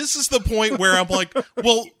 Right? This is the point where I'm like,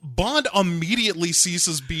 well, Bond immediately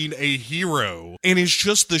ceases being a hero and is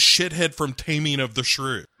just the shithead from Taming of the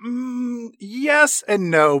Shrew. Yes and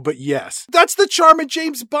no, but yes. That's the charm of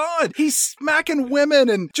James Bond. He's smacking women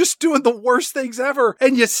and just doing the worst things ever,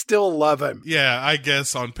 and you still love him. Yeah, I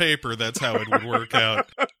guess on paper that's how it would work out.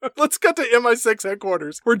 Let's cut to MI6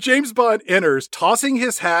 headquarters, where James Bond enters, tossing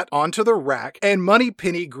his hat onto the rack, and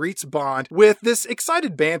Moneypenny greets Bond with this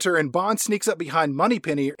excited banter, and Bond sneaks up behind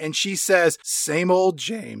Moneypenny, and she says, "Same old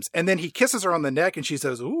James." And then he kisses her on the neck, and she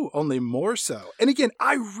says, "Ooh, only more so." And again,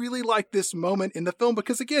 I really like this moment in the film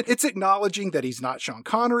because, again, it's acknowledging that he's not Sean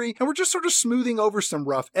Connery, and we're just sort of smoothing over some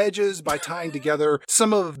rough edges by tying together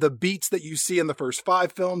some of the beats that you see in the first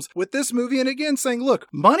 5 films with this movie, and again, saying, look,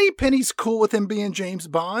 Moneypenny's cool with him being James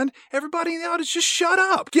Bond. Everybody in the audience, just shut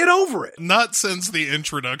up. Get over it. Not since the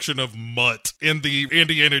introduction of Mutt in the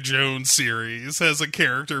Indiana Jones series has a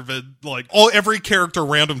character been like, every character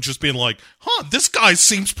around him just being like, this guy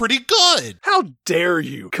seems pretty good. How dare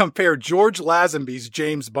you compare George Lazenby's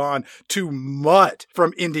James Bond to Mutt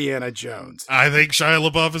from Indiana Jones? I think Shia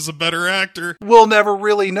LaBeouf is a better actor. We'll never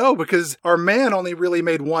really know because our man only really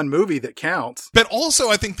made one movie that counts. But also,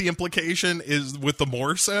 I think the implication is with the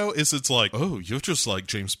more so is it's like, oh, you're just like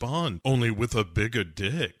James Bond, only with a bigger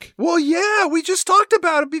dick. Well, yeah, we just talked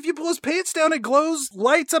about it. If you pull his pants down, it glows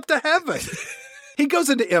lights up to heaven. He goes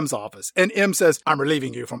into M's office, and M says, "I'm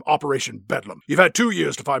relieving you from Operation Bedlam. You've had 2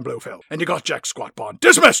 years to find Blofeld, and you got Jack Squat Bond.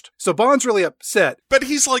 Dismissed!" So Bond's really upset. But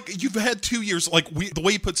he's like, you've had 2 years. The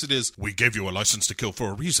way he puts it is, we gave you a license to kill for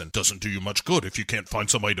a reason. Doesn't do you much good if you can't find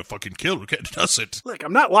somebody to fucking kill, does it? Look,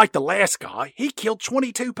 I'm not like the last guy. He killed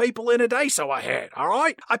 22 people in a day, so I had, all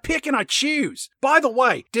right? I pick and I choose. By the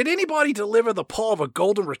way, did anybody deliver the paw of a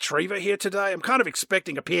golden retriever here today? I'm kind of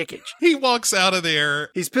expecting a package. He walks out of there.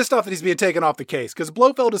 He's pissed off that he's being taken off the case, because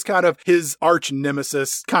Blofeld is kind of his arch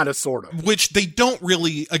nemesis, kind of, sort of. Which they don't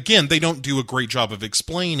really, again, they don't do a great job of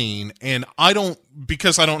explaining, and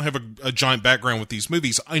because I don't have a giant background with these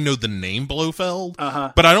movies, I know the name Blofeld,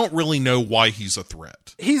 but I don't really know why he's a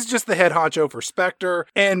threat. He's just the head honcho for Spectre,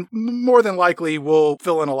 and more than likely will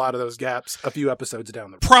fill in a lot of those gaps a few episodes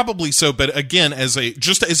down the road. Probably so, but again, as a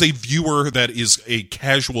viewer that is a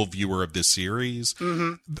casual viewer of this series,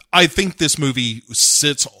 I think this movie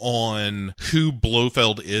sits on who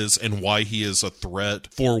Blofeld is and why he is a threat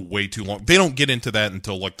for way too long. They don't get into that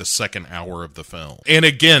until like the second hour of the film. And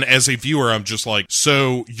again, as a viewer, I'm just like,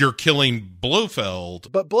 so you're killing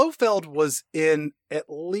Blofeld. But Blofeld was in at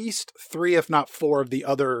least 3, if not 4, of the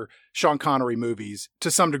other Sean Connery movies to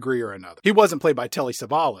some degree or another. He wasn't played by Telly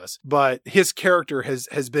Savalas, but his character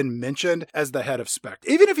has been mentioned as the head of Spectre.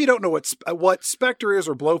 Even if you don't know what Spectre is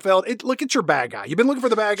or Blofeld, look, it's your bad guy. You've been looking for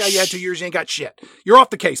the bad guy. You had 2 years. You ain't got shit. You're off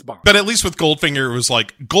the case, Bond. But at least with Goldfinger, it was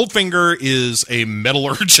like, Goldfinger is a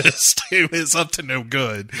metallurgist who is up to no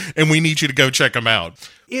good, and we need you to go check him out.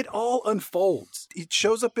 It all unfolds. It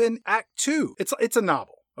shows up in Act 2. It's a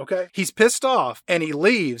novel. Okay? He's pissed off, and he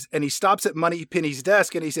leaves, and he stops at Moneypenny's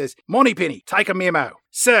desk, and he says, "Moneypenny, take a memo.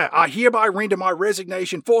 Sir, I hereby render my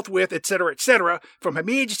resignation forthwith, etc., from Her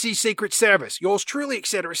Majesty's Secret Service. Yours truly,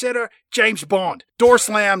 etc., James Bond." Door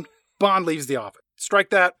slammed. Bond leaves the office.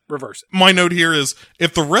 Strike that, reverse it. My note here is,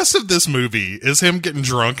 if the rest of this movie is him getting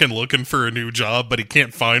drunk and looking for a new job, but he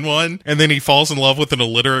can't find one, and then he falls in love with an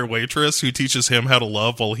illiterate waitress who teaches him how to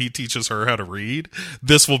love while he teaches her how to read,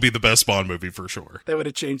 this will be the best Bond movie for sure. They would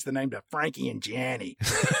have changed the name to Frankie and Johnny.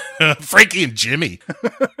 Frankie and Jimmy.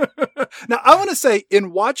 Now, I want to say,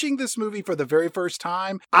 in watching this movie for the very first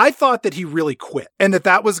time, I thought that he really quit, and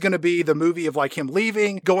that was going to be the movie of like him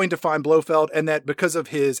leaving, going to find Blofeld, and that because of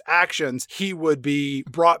his actions, he would be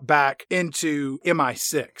brought back into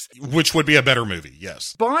MI6. Which would be a better movie,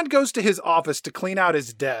 yes. Bond goes to his office to clean out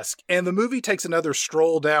his desk, and the movie takes another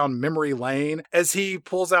stroll down memory lane as he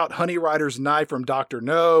pulls out Honey Rider's knife from Dr.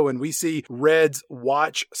 No, and we see Red's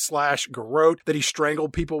watch/garrote that he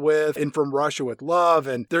strangled people with in From Russia with Love,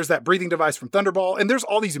 and there's that breathing device from Thunderball, and there's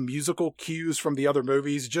all these musical cues from the other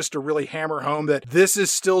movies just to really hammer home that this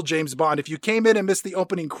is still James Bond. If you came in and missed the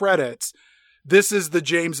opening credits, this is the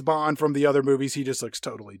James Bond from the other movies. He just looks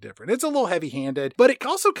totally different. It's a little heavy-handed, but it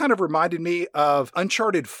also kind of reminded me of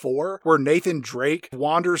Uncharted 4, where Nathan Drake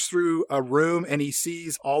wanders through a room and he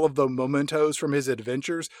sees all of the mementos from his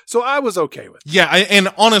adventures. So I was okay with it. Yeah, and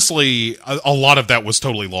honestly, a lot of that was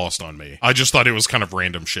totally lost on me. I just thought it was kind of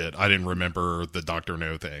random shit. I didn't remember the Dr.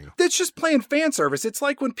 No thing. It's just plain fan service. It's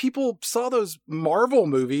like when people saw those Marvel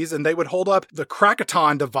movies and they would hold up the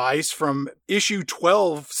Krakaton device from issue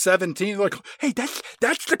 12-17, like, hey, that's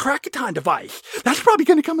the Krakaton device. That's probably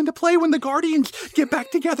going to come into play when the Guardians get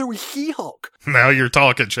back together with She-Hulk. Now you're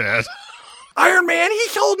talking, Chad. Iron Man,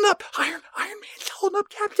 he's holding up. Iron Man's holding up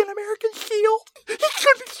Captain America's shield. He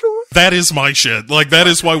could be sure. That is my shit. Like, that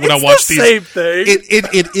is why when It's I watch the these, same thing.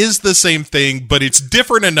 it is the same thing, but it's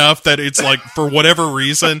different enough that it's like, for whatever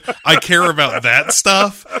reason, I care about that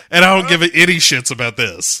stuff, and I don't give any shits about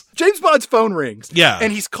this. James Bond's phone rings. Yeah.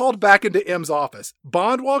 And he's called back into M's office.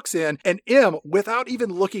 Bond walks in, and M, without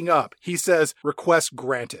even looking up, he says, request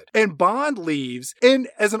granted. And Bond leaves, and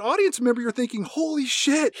as an audience member, you're thinking, holy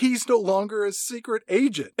shit, he's no longer a secret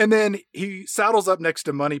agent. And then he saddles up next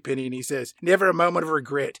to Moneypenny, and he says, never a moment of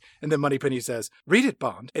regret. And then Moneypenny says, read it,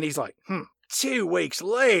 Bond. And he's like, 2 weeks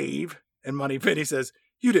leave. And Moneypenny says,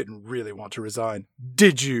 you didn't really want to resign,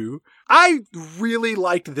 did you? I really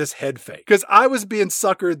liked this head fake because I was being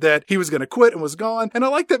suckered that he was going to quit and was gone. And I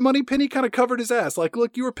like that Moneypenny kind of covered his ass. Like,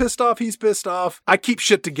 look, you were pissed off. He's pissed off. I keep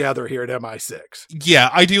shit together here at MI6. Yeah,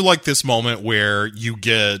 I do like this moment where you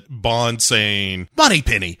get Bond saying,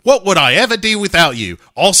 Moneypenny, what would I ever do without you?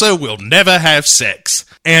 Also, we'll never have sex.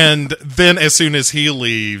 And then as soon as he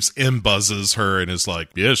leaves, M buzzes her and is like,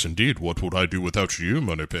 yes, indeed, what would I do without you,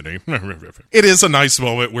 Moneypenny? It is a nice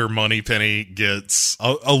moment where Moneypenny gets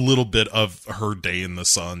a little bit of her day in the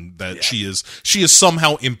sun, that she is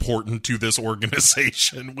somehow important to this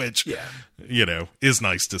organization, which, you know, is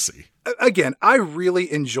nice to see. Again, I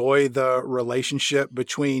really enjoy the relationship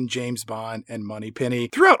between James Bond and Moneypenny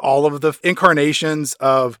throughout all of the incarnations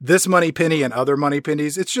of this Moneypenny and other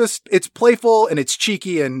Moneypennies. It's playful and it's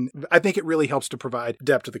cheeky, and I think it really helps to provide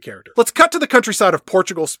depth to the character. Let's cut to the countryside of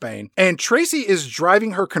Portugal, Spain, and Tracy is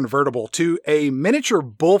driving her convertible to a miniature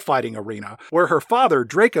bullfighting arena where her father,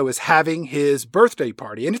 Draco, is having his birthday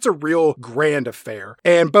party, and it's a real grand affair.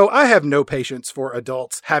 And Bo, I have no patience for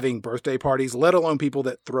adults having birthday parties, let alone people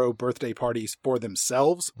that throw birthday parties for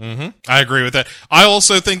themselves. Mm-hmm. I agree with that. I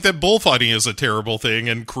also think that bullfighting is a terrible thing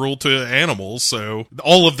and cruel to animals, so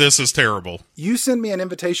all of this is terrible. You send me an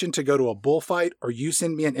invitation to go to a bullfight, or you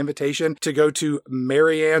send me an invitation to go to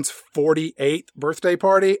Marianne's 48th birthday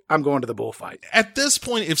party, I'm going to the bullfight. At this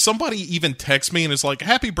point, if somebody even texts me and is like,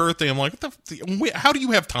 happy birthday, I'm like, how do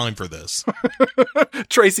you have time for this?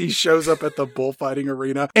 Tracy shows up at the bullfighting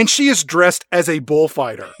arena, and she is dressed as a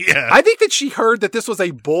bullfighter. Yeah. I think that she heard that this was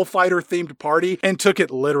a bullfighter-themed party and took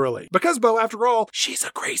it literally. Because, Bo, after all, she's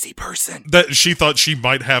a crazy person. That she thought she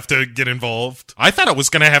might have to get involved. I thought I was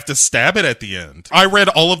going to have to stab it at the end. I read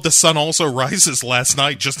all of The Sun Also Rises last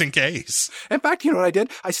night, just in case. In fact, you know what I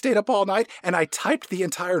did? I stayed up all night, and I typed the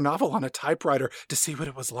entire novel on a typewriter to see what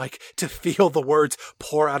it was like to feel the words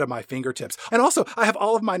pour out of my fingertips. And also, I have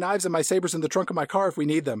all of my knives and my sabers in the trunk of my car if we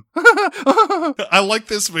need them. I like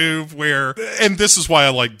this move where, and this is why I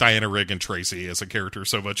like Diana Rigg and Tracy as a character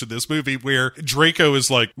so much in this movie, where Draco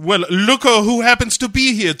is like, well, look who happens to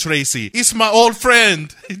be here, Tracy. It's my old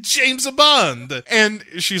friend, James Bond. And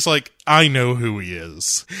she's like, I know who he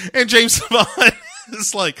is. And James Bond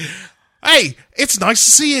is like, hey, it's nice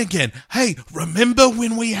to see you again. Hey, remember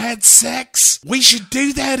when we had sex? We should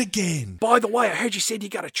do that again. By the way, I heard you said you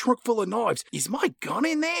got a trunk full of knives. Is my gun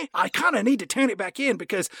in there? I kind of need to turn it back in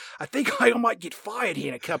because I think I might get fired here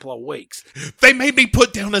in a couple of weeks. They made me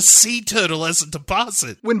put down a sea turtle as a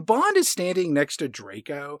deposit. When Bond is standing next to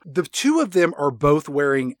Draco, the two of them are both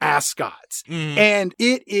wearing ascots. And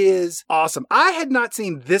it is awesome. I had not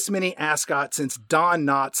seen this many ascots since Don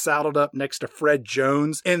Knotts saddled up next to Fred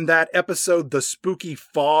Jones in that episode, The Spooky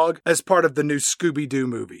Fog, as part of the new Scooby-Doo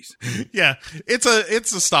movies. Yeah, it's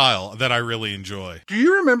a style that I really enjoy. Do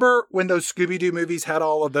you remember when those Scooby-Doo movies had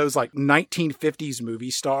all of those like 1950s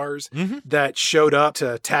movie stars that showed up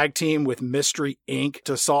to tag team with Mystery Inc.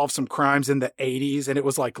 to solve some crimes in the 80s? And it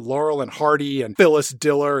was like Laurel and Hardy and Phyllis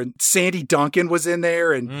Diller, and Sandy Duncan was in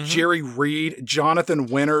there, and Jerry Reed, Jonathan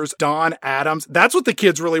Winters, Don Adams. That's what the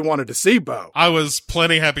kids really wanted to see, Bo. I was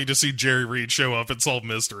plenty happy to see Jerry Reed show up and solve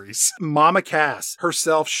mysteries. Mama Cass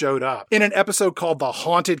herself showed up in an episode called The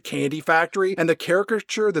Haunted Candy Factory, and the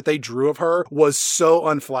caricature that they drew of her was so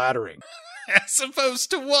unflattering. As opposed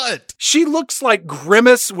to what? She looks like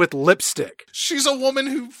Grimace with lipstick. She's a woman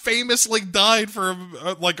who famously died from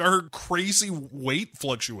like her crazy weight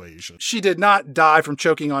fluctuation. She did not die from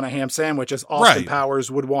choking on a ham sandwich, as Austin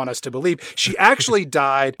Powers would want us to believe. She actually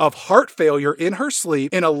died of heart failure in her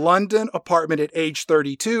sleep in a London apartment at age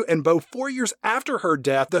 32. And Bo, 4 years after her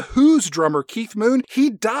death, the Who's drummer Keith Moon, he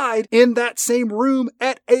died in that same room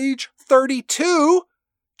at age 32.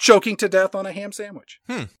 choking to death on a ham sandwich.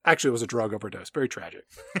 Actually, it was a drug overdose. Very tragic.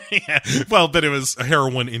 Yeah. Well, but it was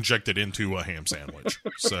heroin injected into a ham sandwich.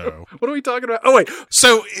 So What are we talking about? Oh, wait.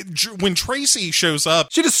 So when Tracy shows up,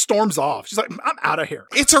 She just storms off. She's like, I'm out of here.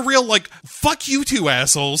 it's a real, like, fuck you two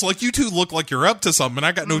assholes. Like, you two look like you're up to something.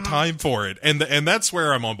 I got no time for it. And that's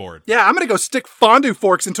where I'm on board. Yeah, I'm going to go stick fondue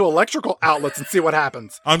forks into electrical outlets and see what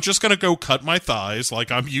happens. I'm just going to go cut my thighs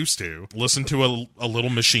like I'm used to. Listen to a little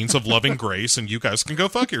Machines of Loving Grace, and you guys can go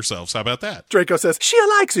fuck yourselves. How about that? Draco says, she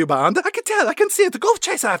likes you, Bond. I can tell. I can see it. Go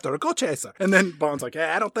chase after her. Go chase her. And then Bond's like,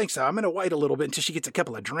 I don't think so. I'm going to wait a little bit until she gets a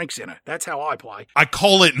couple of drinks in her. That's how I play. I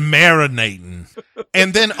call it marinating.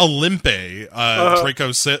 And then Olympe,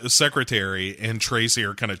 Draco's secretary, and Tracy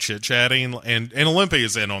are kind of chit-chatting, and Olympe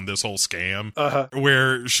is in on this whole scam,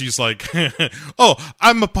 where she's like, oh,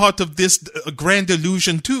 I'm a part of this grand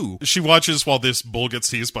illusion too. She watches while this bull gets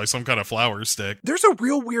teased by some kind of flower stick. There's a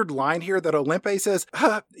real weird line here that Olympe says,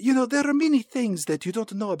 there are many things that you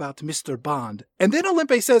don't know about Mr. Bond. And then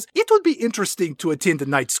Olympe says, it would be interesting to attend a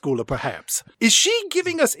night school, perhaps. Is she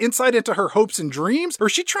giving us insight into her hopes and dreams? Or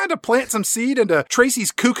is she trying to plant some seed into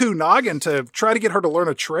Tracy's cuckoo noggin to try to get her to learn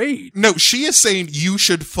a trade? No, she is saying you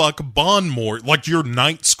should fuck Bond more. Like, your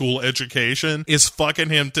night school education is fucking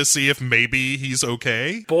him to see if maybe he's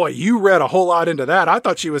okay. Boy, you read a whole lot into that. I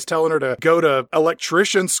thought she was telling her to go to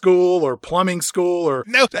electrician school or plumbing school or...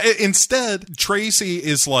 No, instead, Tracy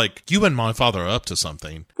is like, you and my father are up to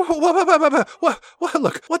something. Well,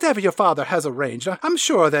 look, whatever your father has arranged, I'm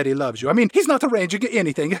sure that he loves you. I mean, he's not arranging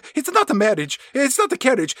anything. It's not the marriage. It's not the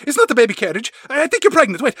carriage. It's not the baby carriage. I think you're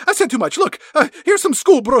pregnant. Wait, I said too much. Look, here's some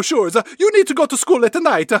school brochures. You need to go to school at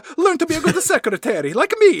night. Learn to be a good secretary,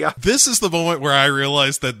 like me. This is the moment where I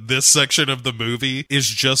realized that this section of the movie is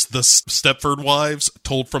just the Stepford Wives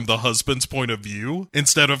told from the husband's point of view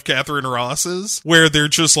instead of Catherine Ross's, where they're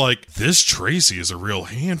just like, this Tracy is a real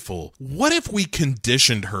handful. What if we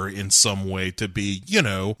conditioned her in some way to be,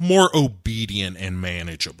 more obedient and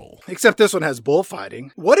manageable? Except this one has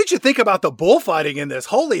bullfighting. What did you think about the bullfighting in this?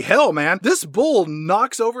 Holy hell, man. This bull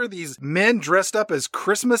knocks over these men dressed up as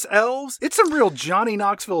Christmas elves. It's some real Johnny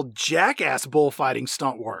Knoxville jackass bullfighting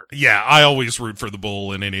stunt work. Yeah, I always root for the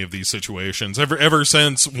bull in any of these situations. Ever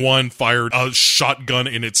since one fired a shotgun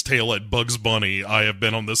in its tail at Bugs Bunny, I have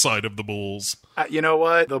been on the side of the bulls. You know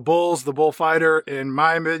what? The bulls, the bullfighter, in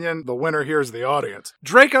my opinion, the winner here is the audience.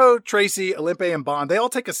 Draco, Tracy, Olympe, and Bond, they all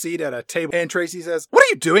take a seat at a table, and Tracy says, what are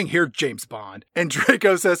you doing here, James Bond? And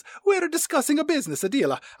Draco says, we're discussing a business, a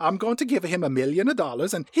deal. I'm going to give him $1 million,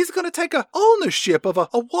 and he's going to take ownership of a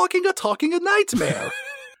walking, a talking, a nightmare.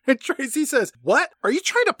 And Tracy says, what? Are you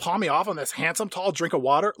trying to pawn me off on this handsome, tall drink of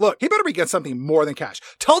water? Look, he better be getting something more than cash.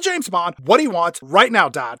 Tell James Bond what he wants right now,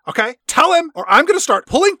 Dad, okay? Tell him, or I'm going to start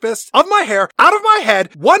pulling fists of my hair out of my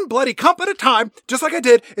head, one bloody cup at a time, just like I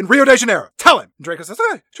did in Rio de Janeiro. Tell him. And Draco says,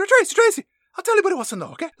 hey, Tracy. I'll tell you what he wants to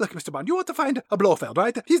know, okay? Look, Mr. Bond, you want to find a Blofeld,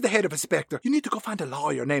 right? He's the head of Inspector. You need to go find a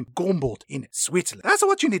lawyer named Gombold in Switzerland. That's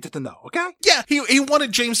what you needed to know, okay? Yeah, he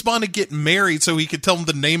wanted James Bond to get married so he could tell him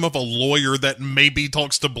the name of a lawyer that maybe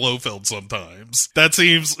talks to Blofeld sometimes. That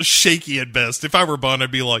seems shaky at best. If I were Bond,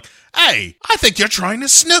 I'd be like, hey, I think you're trying to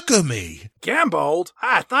snooker me. Gambold?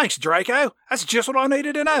 Thanks, Draco. That's just what I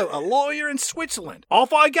needed to know. A lawyer in Switzerland.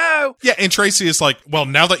 Off I go. Yeah, and Tracy is like, well,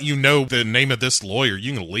 now that you know the name of this lawyer,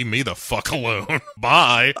 you can leave me the fuck alone.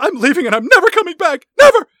 Bye. I'm leaving and I'm never coming back.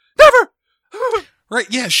 Never. Right,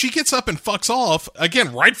 yeah, she gets up and fucks off.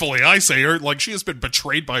 Again, rightfully, I say her, like she has been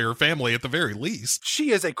betrayed by her family at the very least. She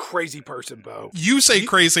is a crazy person, Bo. You say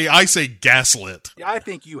crazy, I say gaslit. I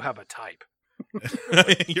think you have a type.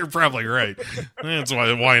 You're probably right. That's why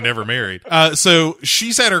I never married. So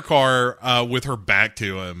she's at her car with her back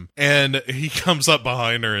to him, and he comes up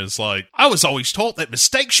behind her and is like, I was always taught that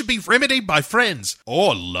mistakes should be remedied by friends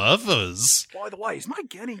or lovers. By the way, is my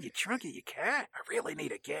gun in your trunk of your car? I really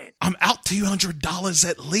need a gun. I'm out $200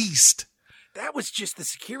 at least. That was just the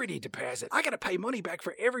security deposit. I gotta pay money back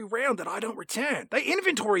for every round that I don't return. They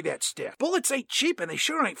inventory that stuff. Bullets ain't cheap and they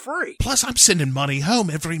sure ain't free. Plus, I'm sending money home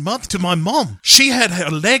every month to my mom. She had her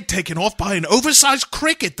leg taken off by an oversized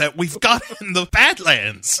cricket that we've got in the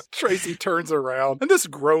Badlands. Tracy turns around, and this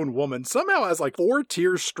grown woman somehow has like 4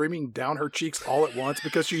 tears streaming down her cheeks all at once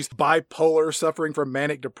because she's bipolar, suffering from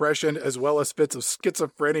manic depression, as well as fits of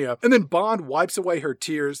schizophrenia. And then Bond wipes away her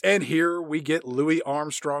tears, and here we get Louis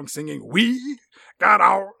Armstrong singing, "We got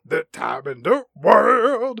all the time in the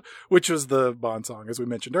world," which was the Bond song, as we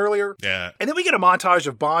mentioned earlier. Yeah. And then we get a montage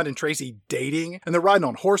of Bond and Tracy dating, and they're riding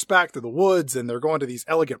on horseback through the woods, and they're going to these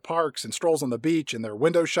elegant parks and strolls on the beach, and they're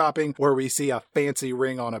window shopping, where we see a fancy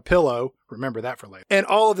ring on a pillow, remember that for later. And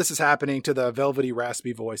all of this is happening to the velvety,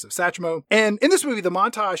 raspy voice of Satchmo. And in this movie, the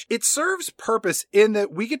montage, it serves purpose in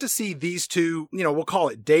that we get to see these two, we'll call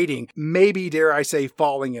it dating, maybe, dare I say,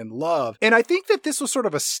 falling in love. And I think that this was sort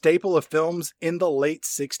of a staple of films in the late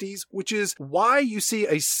 60s, which is why you see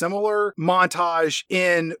a similar montage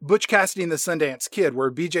in Butch Cassidy and the Sundance Kid, where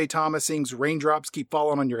B.J. Thomas sings Raindrops Keep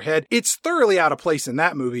Falling on Your Head. It's thoroughly out of place in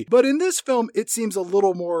that movie. But in this film, it seems a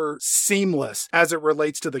little more seamless as it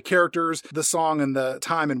relates to the characters, the song, and the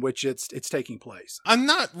time in which it's taking place. I'm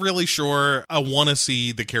not really sure I want to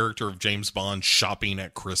see the character of James Bond shopping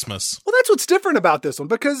at Christmas. Well, that's what's different about this one,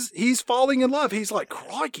 because he's falling in love. He's like,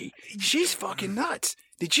 crikey, she's fucking nuts.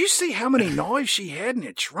 Did you see how many knives she had in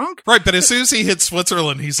her trunk? Right, but as soon as he hits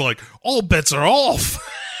Switzerland, he's like, all bets are off.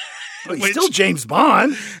 Well, he's still James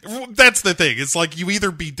Bond. That's the thing. It's like you either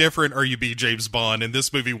be different or you be James Bond, and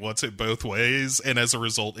this movie wants it both ways, and as a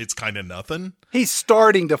result, it's kind of nothing. He's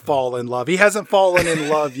starting to fall in love. He hasn't fallen in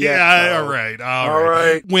love yet. Yeah, all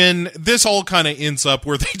right. When this all kind of ends up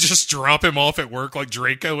where they just drop him off at work like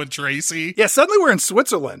Draco and Tracy. Yeah, suddenly we're in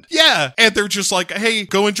Switzerland. Yeah, and they're just like, hey,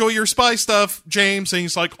 go enjoy your spy stuff, James. And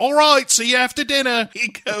he's like, all right, see you after dinner. He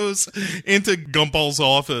goes into Gumball's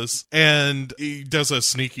office, and he does a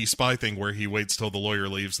sneaky spy thing where he waits till the lawyer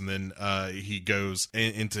leaves, and then he goes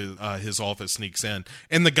into his office, sneaks in,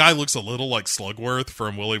 and the guy looks a little like Slugworth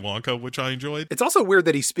from Willy Wonka, which I enjoyed. It's also weird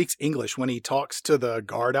that he speaks English when he talks to the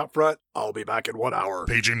guard out front. I'll be back in 1 hour.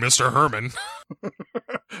 Paging Mr. Herman.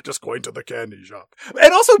 Just going to the candy shop.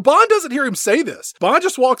 And also, Bond doesn't hear him say this. Bond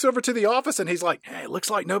just walks over to the office and he's like, hey, looks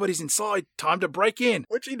like nobody's inside. Time to break in,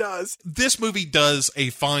 which he does. This movie does a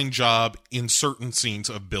fine job in certain scenes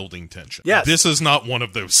of building tension. Yes. This is not one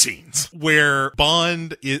of those scenes where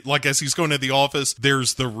Bond, like as he's going to the office,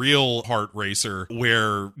 there's the real heart racer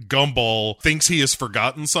where Gumball thinks he has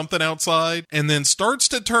forgotten something outside and then starts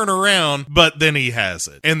to turn around, but then he has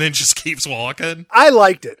it and then just keeps walking. I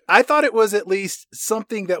liked it. I thought it was at least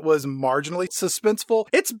something that was marginally suspenseful.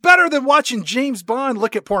 It's better than watching James Bond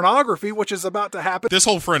look at pornography, which is about to happen. This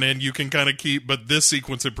whole front end you can kind of keep, but this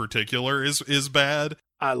sequence in particular is bad.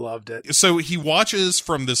 I loved it. So he watches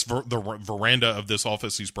from the veranda of this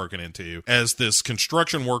office he's broken into as this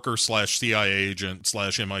construction worker / CIA agent /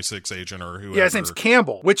 MI6 agent or whoever. Yeah, his name's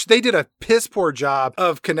Campbell, which they did a piss poor job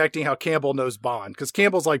of connecting how Campbell knows Bond, because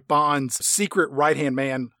Campbell's like Bond's secret right-hand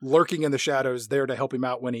man lurking in the shadows there to help him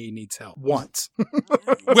out when he needs help. Once.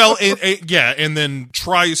 Well, and then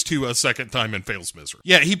tries to a second time and fails miserably.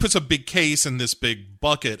 Yeah, he puts a big case in this big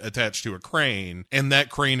bucket attached to a crane, and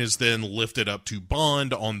that crane is then lifted up to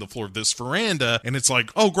Bond on the floor of this veranda, and it's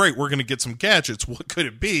like, oh great, we're gonna get some gadgets. What could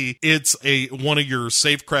it be? It's one of your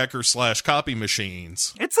safecracker / copy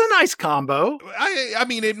machines. It's a nice combo. I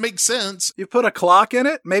mean, it makes sense. You put a clock in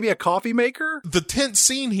it, maybe a coffee maker. The tense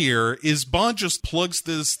scene here is Bond just plugs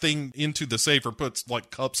this thing into the safe or puts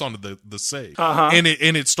like cups onto the safe, and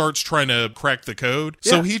it starts trying to crack the code. Yeah.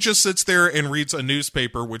 So he just sits there and reads a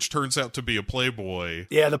newspaper, which turns out to be a Playboy.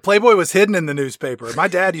 Yeah, the Playboy was hidden in the newspaper. My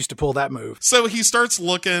dad used to pull that move. So he starts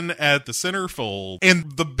looking at the centerfold,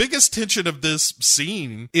 and the biggest tension of this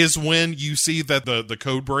scene is when you see that the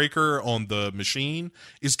code breaker on the machine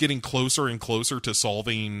is getting closer and closer to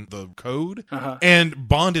solving the code, and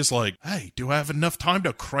Bond is like, hey, do I have enough time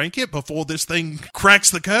to crank it before this thing cracks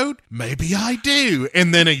the code? Maybe I do.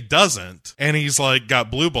 And then he doesn't, and he's like got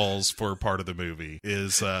blue balls for part of the movie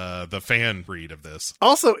is the fan read of this.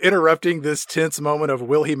 Also interrupting this tense moment of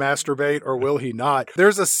will he masturbate or will he not,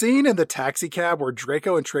 there's a scene in the taxi cab where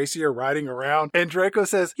Draco and Tracy are riding around, and Draco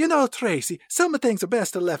says, you know, Tracy, some things are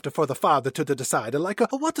best left for the father to decide, like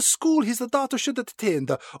what school his daughter should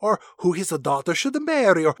attend, or who his daughter should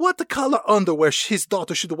marry, or what color underwear his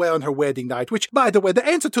daughter should wear on her wedding night, which, by the way, the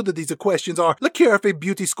answer to these questions are La Curve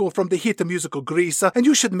Beauty School from the hit musical Grease, and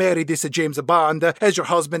you should marry this James Bond as your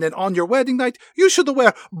husband, and on your wedding night, you should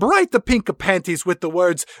wear bright pink panties with the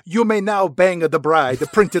words, you may now bang the bride,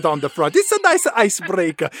 printed on the front. It's a nice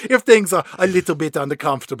icebreaker if things are a little bit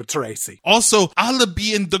uncomfortable, Tracy. Also, I'll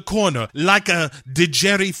be in the corner like the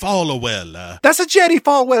Jerry Falwell. That's a Jerry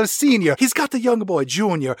Falwell Sr. He's got a young boy,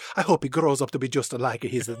 Junior. I hope he grows up to be just like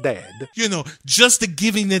his dad. You know, just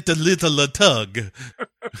giving it a little tug.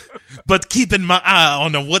 But keeping my eye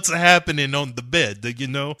on what's happening on the bed, you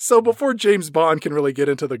know? So before James Bond can really get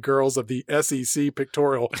into the girls of the SEC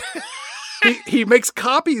pictorial... he makes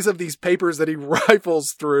copies of these papers that he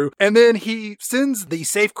rifles through, and then he sends the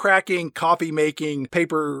safe-cracking, coffee-making,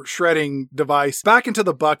 paper-shredding device back into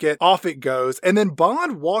the bucket. Off it goes, and then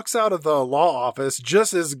Bond walks out of the law office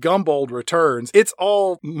just as Gumbold returns. It's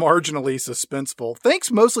all marginally suspenseful,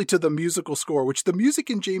 thanks mostly to the musical score, which the music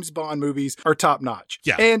in James Bond movies are top-notch.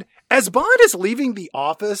 Yeah. And as Bond is leaving the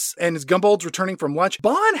office and as Gumbold's returning from lunch,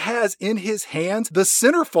 Bond has in his hands the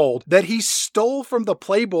centerfold that he stole from the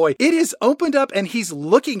Playboy. It is opened up and he's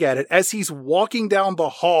looking at it as he's walking down the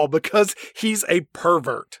hall because he's a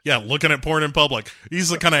pervert. Yeah, looking at porn in public. He's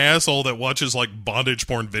the kind of asshole that watches like bondage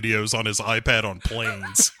porn videos on his iPad on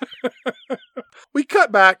planes. We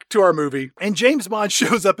cut back to our movie, and James Bond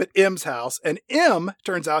shows up at M's house, and M,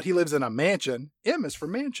 turns out he lives in a mansion. M is for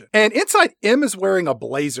mansion. And inside, M is wearing a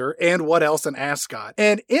blazer and what else, an ascot.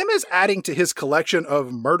 And M is adding to his collection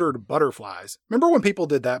of murdered butterflies. Remember when people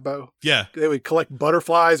did that, Bo? Yeah. They would collect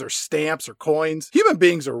butterflies or stamps or coins. Human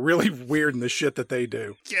beings are really weird in the shit that they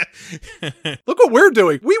do. Yeah. Look what we're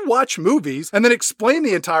doing. We watch movies and then explain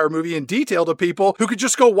the entire movie in detail to people who could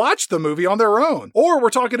just go watch the movie on their own. Or we're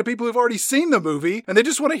talking to people who've already seen the movie and they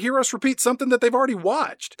just want to hear us repeat something that they've already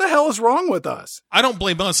watched. The hell is wrong with us? I don't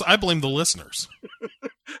blame us. I blame the listeners.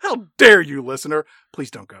 How dare you, listener? Please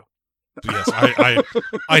don't go. Yes,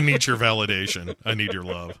 I need your validation. I need your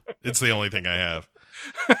love. It's the only thing I have.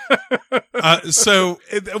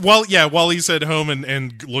 While he's at home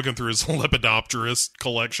and looking through his Lepidopterus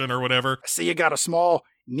collection or whatever. I see you got a small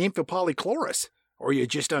Nymphopolychlorus. Or are you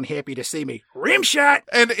just unhappy to see me? Rim shot!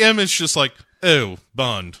 And M is just like, oh,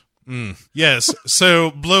 Bond. Yes,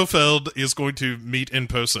 so Blofeld is going to meet in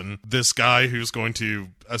person this guy who's going to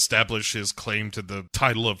establish his claim to the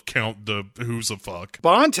title of Count the Who's a Fuck.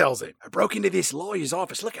 Bond tells him, I broke into this lawyer's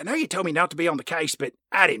office. Look, I know you told me not to be on the case, but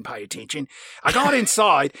I didn't pay attention. I got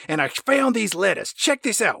inside and I found these letters. Check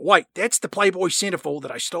this out. Wait, that's the Playboy centerfold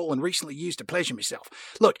that I stole and recently used to pleasure myself.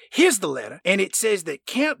 Look, here's the letter, and it says that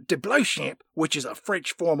Count de Blochamp, which is a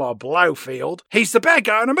French form of Blofeld, he's the bad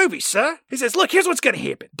guy in the movie, sir. He says, look, here's what's going to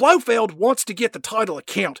happen. Blofeld wants to get the title of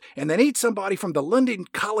Count, and they need somebody from the London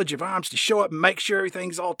College of Arms to show up and make sure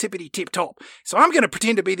everything's all tippity-tip-top. So I'm going to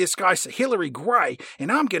pretend to be this guy, Sir Hilary Grey,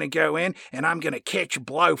 and I'm going to go in and I'm going to catch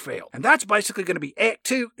Blofeld. And that's basically going to be Act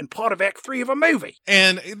 2 and part of Act 3 of a movie.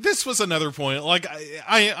 And this was another point. Like,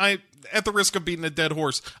 I at the risk of beating a dead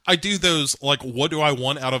horse, I do those, like, what do I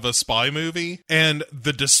want out of a spy movie? And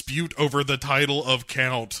the dispute over the title of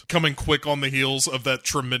Count coming quick on the heels of that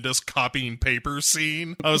tremendous copying paper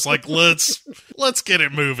scene. I was like, let's get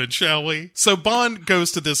it moving, shall we? So Bond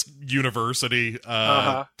goes to this university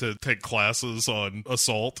to take classes on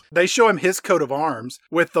assault. They show him his coat of arms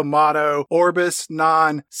with the motto Orbis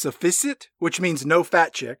non sufficit, which means no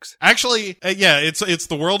fat chicks. Actually, it's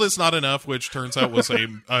The World Is Not Enough, which turns out was a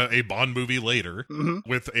Bond movie later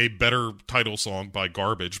with a better title song by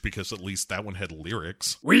Garbage, because at least that one had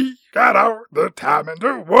lyrics. We got all the time in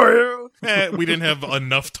the world. We didn't have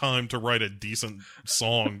enough time to write a decent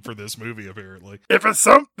song for this movie, apparently. If it's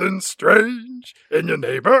something strange in your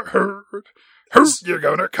neighborhood, who you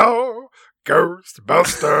gonna call?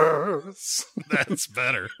 Ghostbusters. That's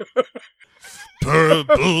better.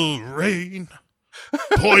 Purple rain.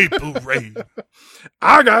 Purple rain.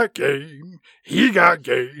 I got game. He got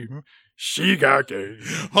game. She got game.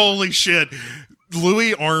 Holy shit.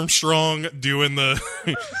 Louis Armstrong doing the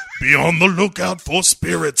be on the lookout for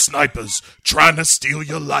spirit snipers trying to steal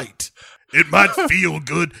your light. It might feel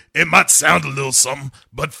good, it might sound a little something,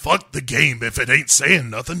 but fuck the game if it ain't saying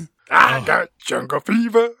nothing. I got jungle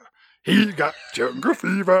fever. He got jungle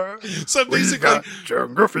fever. So basically, we got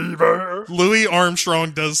jungle fever. Louis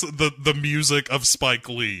Armstrong does the music of Spike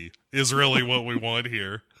Lee is really what we want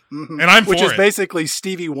here. And I'm for it. Which is basically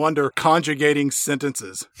Stevie Wonder conjugating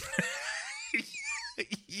sentences.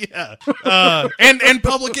 Yeah. And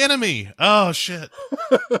Public Enemy. Oh, shit.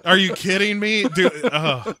 Are you kidding me? Dude,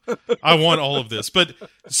 I want all of this. But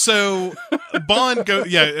so Bond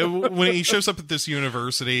when he shows up at this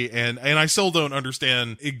university, and I still don't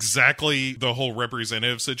understand exactly the whole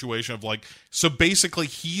representative situation of, like, so basically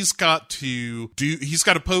he's got to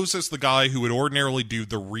pose as the guy who would ordinarily do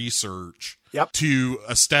the research. Yep. To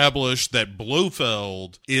establish that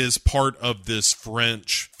Blofeld is part of this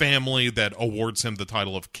French family that awards him the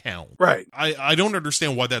title of Count. Right. I don't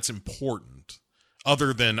understand why that's important.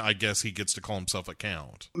 Other than, I guess, he gets to call himself a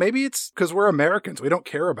count. Maybe it's because we're Americans. We don't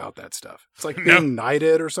care about that stuff. It's like No. being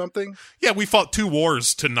knighted or something. Yeah, we fought 2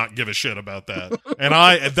 wars to not give a shit about that.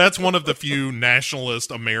 And that's one of the few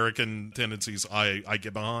nationalist American tendencies I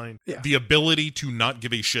get behind. Yeah. The ability to not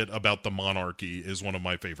give a shit about the monarchy is one of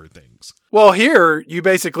my favorite things. Well, here, you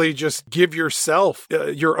basically just give yourself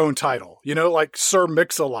your own title, like Sir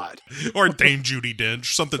Mix-a-Lot Or Dame Judi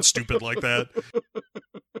Dench, something stupid like that.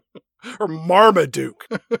 or Marmaduke,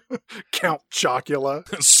 Count Chocula,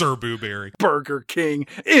 Sir Booberry. Burger King,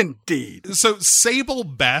 indeed. So Sable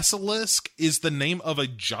Basilisk is the name of a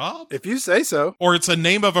job? If you say so. Or it's a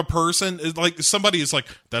name of a person? Like somebody is like,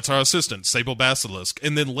 that's our assistant, Sable Basilisk.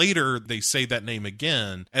 And then later they say that name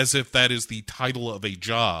again as if that is the title of a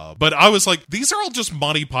job. But I was like, these are all just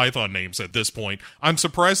Monty Python names at this point. I'm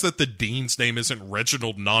surprised that the dean's name isn't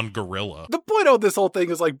Reginald Non-Gorilla. The point of this whole thing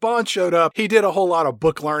is like Bond showed up. He did a whole lot of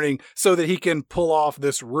book learning so that he can pull off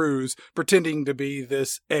this ruse pretending to be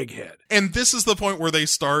this egghead. And this is the point where they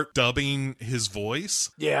start dubbing his voice.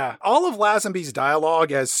 Yeah. All of Lazenby's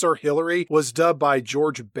dialogue as Sir Hilary was dubbed by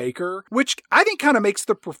George Baker, which I think kind of makes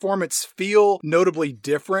the performance feel notably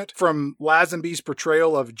different from Lazenby's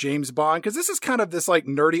portrayal of James Bond, because this is kind of this like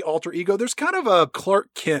nerdy alter ego. There's kind of a Clark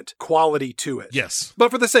Kent quality to it. Yes.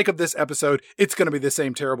 But for the sake of this episode, it's going to be the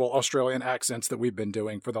same terrible Australian accents that we've been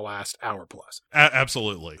doing for the last hour plus.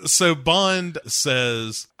 Absolutely. So Bond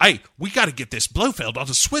says, hey, we got to get this Blofeld out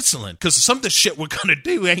of Switzerland because some of the shit we're going to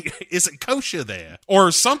do isn't kosher there.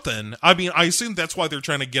 Or something. I mean, I assume that's why they're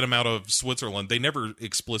trying to get him out of Switzerland. They never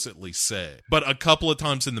explicitly say. But a couple of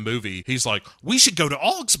times in the movie, he's like, we should go to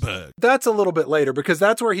Augsburg. That's a little bit later because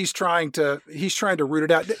that's where he's trying to root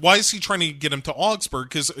it out. Why is he trying to get him to Augsburg?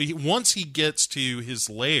 Because once he gets to his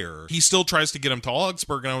lair, he still tries to get him to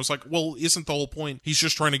Augsburg. And I was like, well, isn't the whole point he's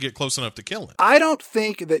just trying to get close enough to kill him? I don't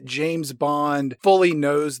think that James Bond fully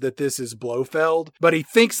knows that this is Blofeld, but he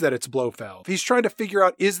thinks that it's Blofeld. He's trying to figure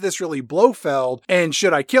out, is this really Blofeld and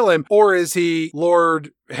should I kill him? Or is he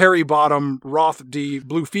Lord Harry Bottom Roth de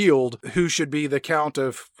Bluefield, who should be the Count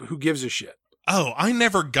of who gives a shit? Oh, I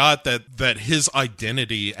never got that his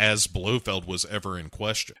identity as Blofeld was ever in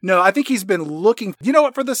question. No, I think he's been looking. You know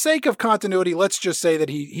what? For the sake of continuity, let's just say that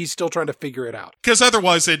he's still trying to figure it out. Because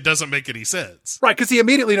otherwise it doesn't make any sense. Right, because he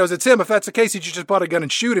immediately knows it's him. If that's the case, he should just butt a gun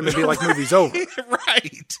and shoot him and be like, movie's over.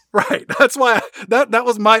 Right. Right. That's why that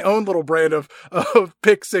was my own little brand of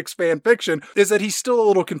Pick 6 fan fiction, is that he's still a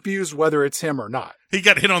little confused whether it's him or not. He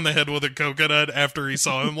got hit on the head with a coconut after he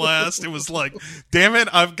saw him last. It was like, damn it,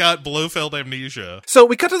 I've got Blofeld amnesia. So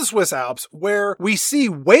we cut to the Swiss Alps, where we see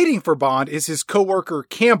waiting for Bond is his coworker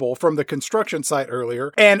Campbell from the construction site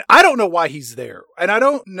earlier. And I don't know why he's there. And I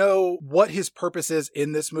don't know what his purpose is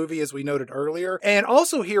in this movie, as we noted earlier. And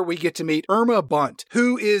also here we get to meet Irma Bunt,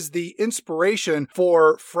 who is the inspiration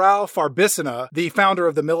for Frau Farbissina, the founder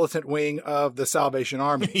of the militant wing of the Salvation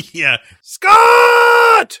Army. Yeah.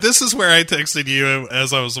 Scott! This is where I texted you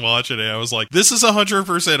as I was watching it. I was like, this is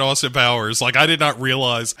 100% Austin Powers. Like, I did not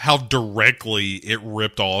realize how directly it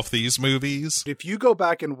ripped off these movies. If you go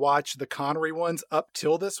back and watch the Connery ones up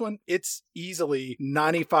till this one, it's easily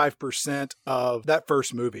 95% of that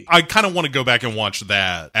first movie. I kind of want to go back and watch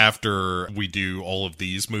that after we do all of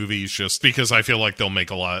these movies, just because I feel like they'll make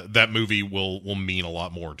that movie will mean a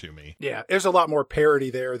lot more to me. Yeah, there's a lot more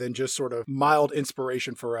parody there than just sort of mild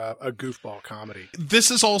inspiration for a goofball comedy.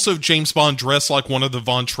 This is also James Bond dressed like one of the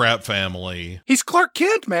Von Trapp family. He's Clark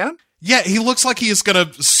Kent, man. Yeah, he looks like he is going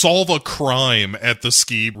to solve a crime at the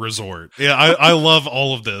ski resort. Yeah, I love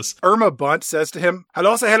all of this. Irma Bunt says to him,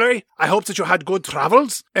 "Hello, Sir Hilary. I hope that you had good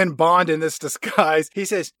travels." And Bond, in this disguise, he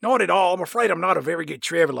says, "Not at all. I'm afraid I'm not a very good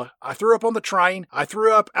traveler. I threw up on the train. I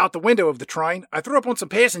threw up out the window of the train. I threw up on some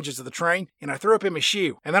passengers of the train. And I threw up in my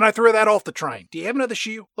shoe. And then I threw that off the train. Do you have another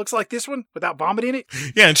shoe? Looks like this one without vomit in it?"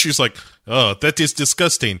 Yeah, and she's like, "Oh, that is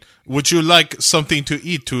disgusting. Would you like something to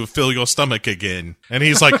eat to fill your stomach again?" And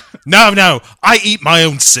he's like, No, I eat my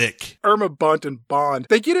own sick. Irma Bunt and Bond,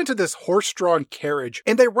 they get into this horse-drawn carriage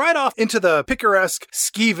and they ride off into the picturesque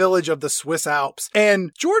ski village of the Swiss Alps.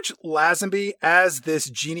 And George Lazenby, as this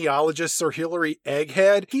genealogist Sir Hilary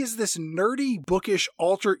Egghead, he is this nerdy, bookish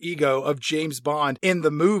alter ego of James Bond in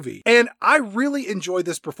the movie. And I really enjoyed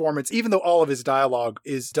this performance, even though all of his dialogue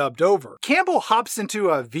is dubbed over. Campbell hops into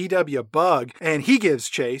a VW Bug and he gives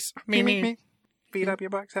chase. Me. VW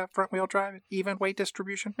Bugs have front-wheel drive, even weight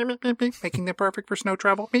distribution, making them perfect for snow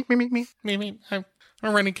travel. Me. I'm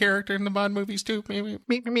a running character in the Bond movies too.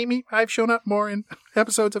 Me. I've shown up more in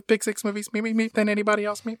episodes of Pick 6 movies, me, than anybody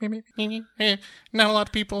else. Me. Not a lot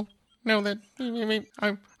of people know that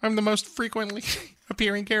I'm the most frequently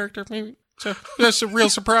appearing character. So that's a real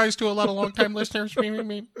surprise to a lot of longtime listeners.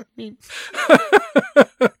 Me.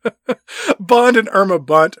 Bond and Irma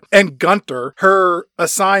Bunt and Gunter, her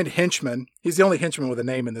assigned henchman. He's the only henchman with a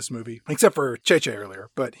name in this movie, except for Che-Che earlier,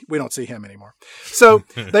 but we don't see him anymore. So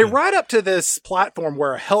they ride up to this platform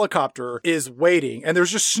where a helicopter is waiting, and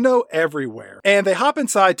there's just snow everywhere. And they hop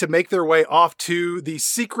inside to make their way off to the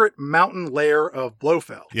secret mountain lair of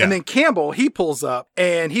Blofeld. Yeah. And then Campbell, he pulls up,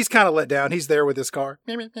 and he's kind of let down. He's there with his car.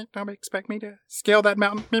 Don't expect me to scale that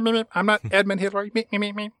mountain. I'm not Edmund Hillary.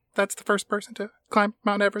 That's the first person to climb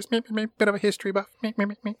Mount Everest. Bit of a history buff.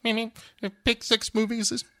 Pick 6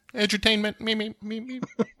 movies is edutainment.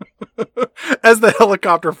 As the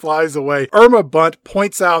helicopter flies away, Irma Bunt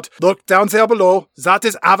points out, look, down there below, that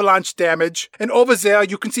is avalanche damage. And over there,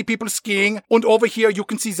 you can see people skiing. And over here, you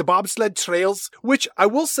can see the bobsled trails. Which, I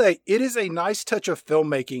will say, it is a nice touch of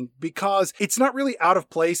filmmaking because it's not really out of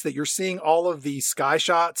place that you're seeing all of the sky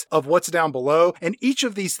shots of what's down below. And each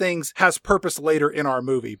of these things has purpose later in our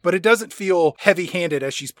movie. But it doesn't feel heavy-handed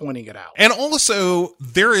as she's pointing it out. And also,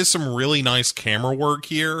 there is some really nice camera work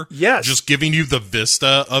here. Yes. Just giving you the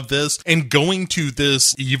vista of this. And going to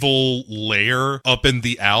this evil lair up in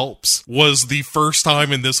the Alps was the first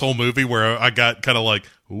time in this whole movie where I got kind of like,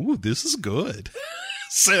 ooh, this is good.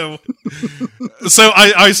 So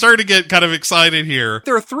I started to get kind of excited here.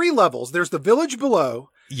 There are 3 levels. There's the village below.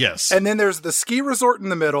 Yes. And then there's the ski resort in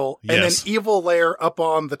the middle, and then evil lair up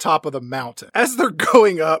on the top of the mountain. As they're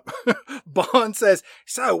going up, Bond says,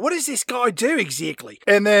 so what does this guy do exactly?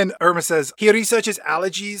 And then Irma says, he researches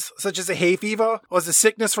allergies, such as a hay fever, or the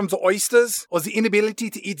sickness from the oysters, or the inability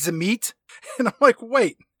to eat the meat. And I'm like,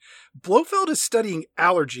 wait. Blofeld is studying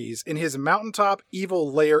allergies in his Mountaintop Evil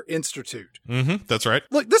Lair Institute. Mm-hmm, that's right.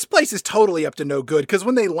 Look, this place is totally up to no good because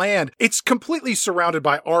when they land, it's completely surrounded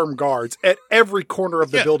by armed guards at every corner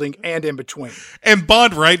of the building and in between. And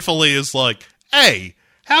Bond rightfully is like, hey,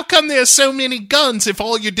 how come there's so many guns if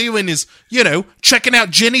all you're doing is, checking out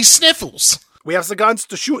Jenny Sniffles? We have the guns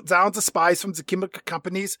to shoot down the spies from the chemical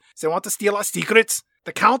companies. They want to steal our secrets.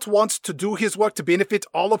 The Count wants to do his work to benefit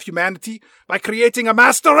all of humanity by creating a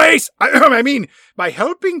master race. I mean, by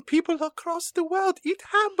helping people across the world eat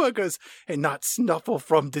hamburgers and not snuffle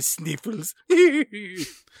from the sniffles.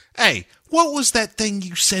 Hey, what was that thing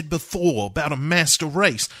you said before about a master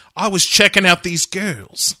race? I was checking out these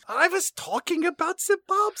girls. I was talking about the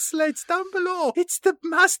bobsleds down below. It's the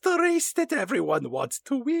master race that everyone wants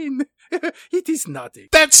to win. It is nothing.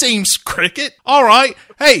 That seems cricket. All right.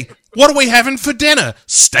 Hey, what are we having for dinner?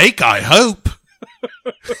 Steak, I hope.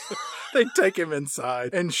 They take him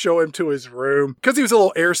inside and show him to his room. Because he was a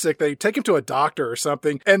little airsick, they take him to a doctor or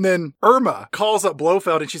something. And then Irma calls up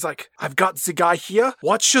Blofeld and she's like, I've got the guy here.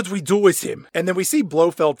 What should we do with him? And then we see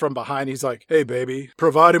Blofeld from behind. He's like, hey, baby,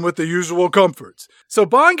 provide him with the usual comforts. So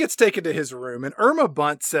Bond gets taken to his room and Irma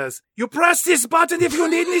Bunt says, you press this button if you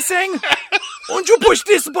need anything. And you push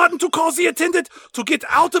this button to call the attendant to get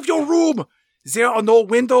out of your room. There are no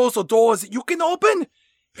windows or doors you can open.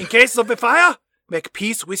 In case of a fire, make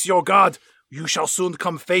peace with your God. You shall soon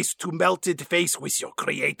come face to melted face with your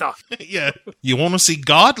creator. Yeah. You want to see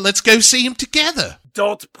God? Let's go see him together.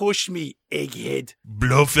 Don't push me, egghead.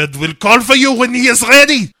 Blofeld will call for you when he is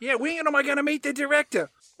ready. Yeah, when am I going to meet the director?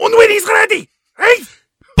 And when he's ready. Hey!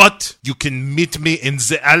 But you can meet me in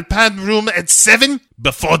the Alpine room at 7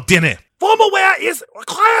 before dinner. Formal wear is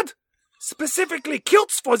required. Specifically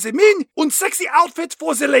kilts for the men and sexy outfits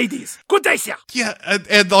for the ladies. Good day, sir. Yeah,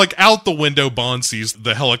 and like out the window, Bond sees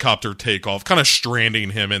the helicopter take off, kind of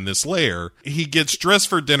stranding him in this lair. He gets dressed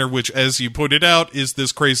for dinner, which, as you pointed out, is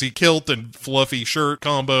this crazy kilt and fluffy shirt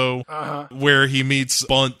combo, where he meets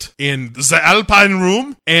Bunt in the Alpine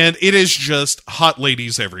room, and it is just hot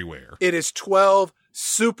ladies everywhere. It is 12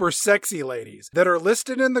 super sexy ladies that are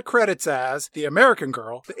listed in the credits as the American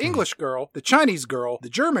girl, the English girl, the Chinese girl, the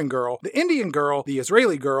German girl, the Indian girl, the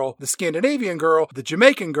Israeli girl, the Scandinavian girl, the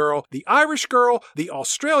Jamaican girl, the Irish girl, the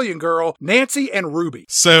Australian girl, Nancy, and Ruby.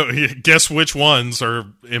 So guess which ones are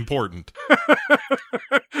important?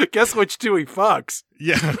 Guess which two he fucks.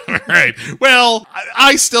 Yeah, right. Well,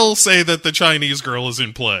 I still say that the Chinese girl is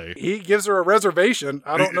in play. He gives her a reservation.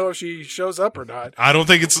 I don't know if she shows up or not. I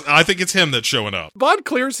think it's him that's showing up. Bond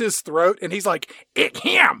clears his throat and he's like, "It's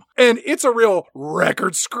him!" And it's a real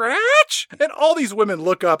record scratch. And all these women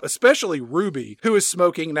look up, especially Ruby, who is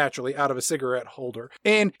smoking naturally out of a cigarette holder.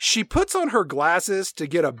 And she puts on her glasses to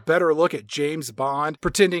get a better look at James Bond,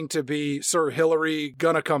 pretending to be Sir Hillary,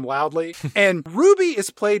 gonna come loudly. And Ruby is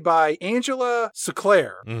played by Angela Seclé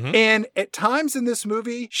Claire. And at times in this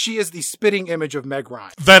movie, she is the spitting image of Meg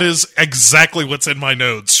Ryan. That is exactly what's in my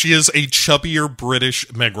notes. She is a chubbier British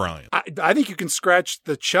Meg Ryan. I think you can scratch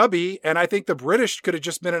the chubby, and I think the British could have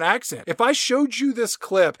just been an accent. If I showed you this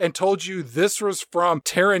clip and told you this was from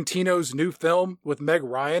Tarantino's new film with Meg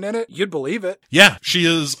Ryan in it, you'd believe it. Yeah, she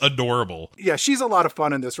is adorable. Yeah, she's a lot of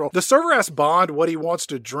fun in this role. The server asks Bond what he wants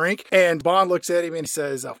to drink, and Bond looks at him and he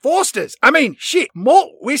says, Foster's.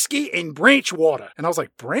 Malt, whiskey, and branch water. And I was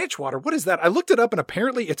like, branch water? What is that? I looked it up, and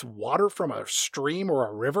apparently it's water from a stream or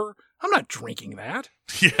a river. I'm not drinking that.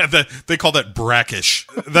 Yeah, they call that brackish.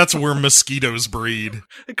 That's where mosquitoes breed.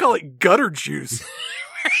 They call it gutter juice.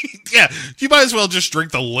 Yeah, you might as well just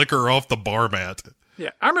drink the liquor off the bar mat.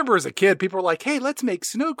 Yeah, I remember as a kid, people were like, hey, let's make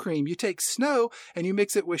snow cream. You take snow and you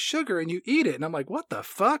mix it with sugar and you eat it. And I'm like, what the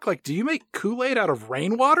fuck? Like, do you make Kool-Aid out of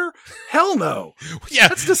rainwater? Hell no. Yeah.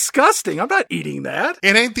 That's disgusting. I'm not eating that.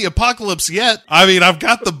 It ain't the apocalypse yet. I mean, I've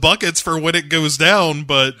got the buckets for when it goes down,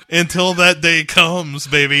 but until that day comes,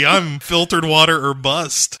 baby, I'm filtered water or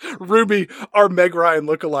bust. Ruby, our Meg Ryan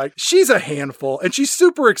lookalike, she's a handful and she's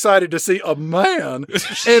super excited to see a man.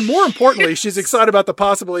 And more importantly, she's excited about the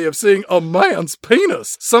possibility of seeing a man's penis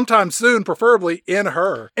sometime soon, preferably in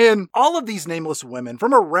her. And all of these nameless women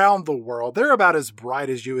from around the world, they're about as bright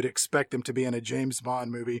as you would expect them to be in a James Bond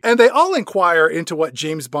movie. And they all inquire into what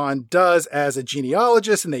James Bond does as a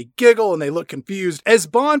genealogist, and they giggle and they look confused as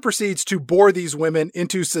Bond proceeds to bore these women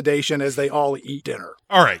into sedation as they all eat dinner.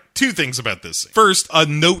 All right, two things about this. First, a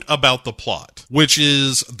note about the plot, which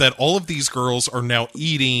is that all of these girls are now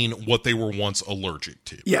eating what they were once allergic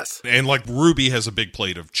to. Yes. And like Ruby has a big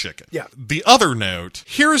plate of chicken. Yeah. The other note,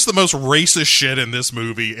 here is the most racist shit in this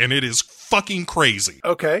movie, and it is fucking crazy.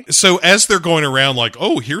 Okay. So as they're going around like,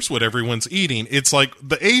 oh, here's what everyone's eating, it's like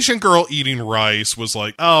the Asian girl eating rice was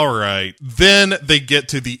like, all right. Then they get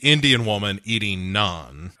to the Indian woman eating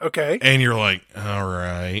naan. Okay. And you're like, all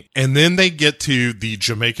right. And then they get to the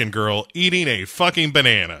Jamaican girl eating a fucking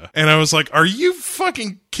banana. And I was like, are you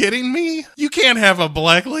fucking kidding me? You can't have a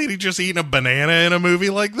black lady just eating a banana in a movie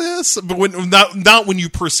like this. But when, not when you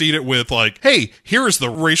proceed it with like, hey, here's the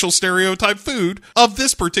racial stereotype food of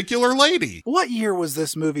this particular lady. What year was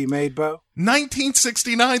this movie made, Bo?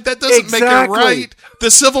 1969. That doesn't Exactly. make it right.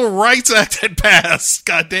 The Civil Rights Act had passed.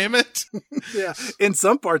 God damn it. Yeah, in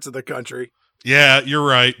some parts of the country. Yeah, you're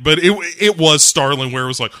right. But it was startling where it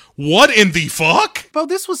was like, what in the fuck? Well,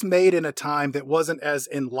 this was made in a time that wasn't as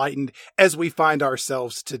enlightened as we find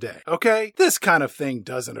ourselves today, okay? This kind of thing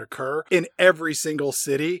doesn't occur in every single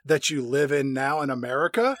city that you live in now in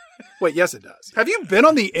America. Wait, yes, it does. Have you been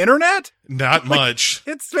on the internet? Not much.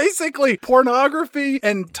 It's basically pornography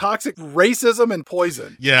and toxic racism and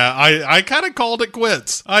poison. Yeah, I kind of called it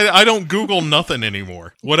quits. I don't Google nothing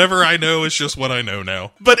anymore. Whatever I know is just what I know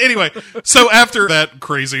now. But anyway, so after that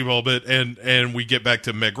crazy moment and we get back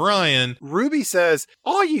to Meg Ryan. Ruby says,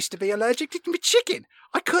 I used to be allergic to chicken.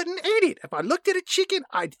 I couldn't eat it. If I looked at a chicken,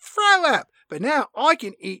 I'd throw up. But now I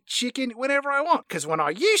can eat chicken whenever I want. Because when I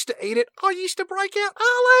used to eat it, I used to break out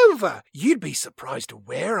all over. You'd be surprised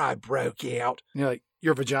where I broke out. And you're like,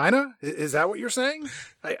 your vagina? Is that what you're saying?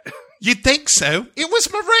 You think so? It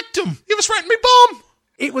was my rectum. It was right in my bum.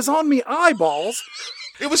 It was on me eyeballs.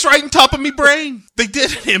 It was right on top of me brain. They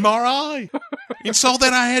did an MRI and saw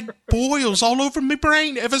that I had boils all over my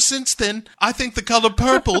brain. Ever since then, I think the color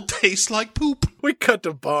purple tastes like poop. We cut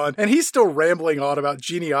to Bond, and he's still rambling on about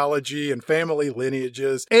genealogy and family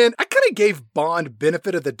lineages. And I kind of gave Bond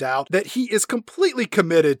benefit of the doubt that he is completely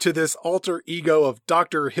committed to this alter ego of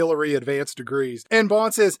Dr. Hillary Advanced Degrees. And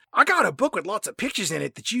Bond says, I got a book with lots of pictures in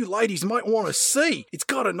it that you ladies might want to see. It's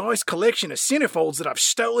got a nice collection of centerfolds that I've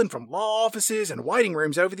stolen from law offices and waiting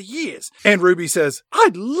rooms over the years. And Ruby says,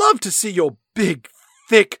 I'd love to see your big,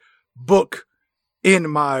 thick book in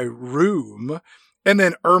my room. And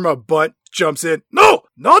then Irma Bunt jumps in. No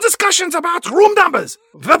discussions about room numbers.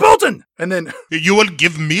 Verboten. And then you will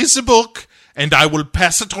give me the book and I will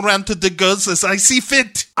pass it around to the girls as I see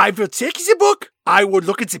fit. I will take the book. I will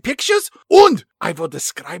look at the pictures and I will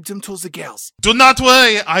describe them to the girls. Do not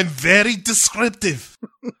worry, I'm very descriptive.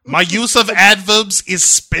 My use of adverbs is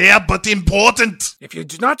spare but important. If you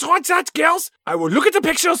do not want that, girls, I will look at the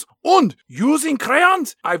pictures and, using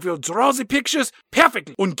crayons, I will draw the pictures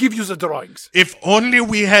perfectly and give you the drawings. If only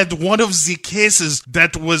we had one of the cases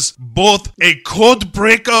that was both a code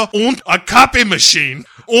breaker and a copy machine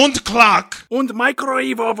and clock. And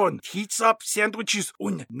microwave oven, heats up sandwiches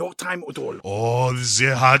and no time at all. Oh,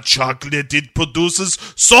 the hot chocolate it produces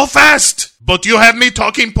so fast. But you have me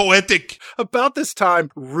talking poetic. About this time,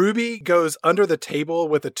 Ruby goes under the table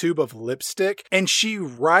with a tube of lipstick and she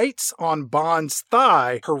writes on Bond's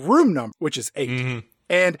thigh her room number, which is 8. Mm-hmm.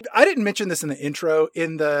 And I didn't mention this in the intro.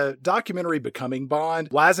 In the documentary Becoming Bond,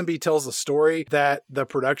 Lazenby tells the story that the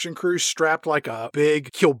production crew strapped like a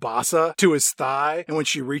big kielbasa to his thigh. And when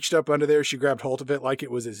she reached up under there, she grabbed hold of it like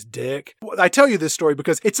it was his dick. I tell you this story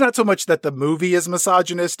because it's not so much that the movie is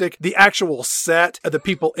misogynistic. The actual set of the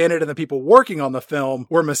people in it and the people working on the film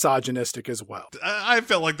were misogynistic as well. I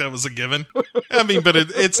felt like that was a given. I mean, but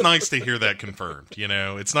it's nice to hear that confirmed. You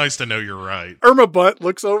know, it's nice to know you're right. Irma Bunt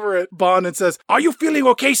looks over at Bond and says, "Are you feeling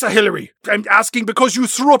okay, Sir Hillary? I'm asking because you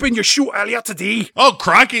threw up in your shoe earlier today." Oh,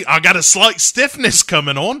 crikey, I got a slight stiffness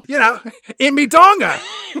coming on. You know, in me donga.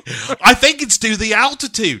 I think it's due to the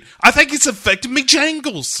altitude. I think it's affecting me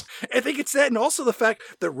jangles. I think it's that, and also the fact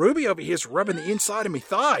that Ruby over here is rubbing the inside of me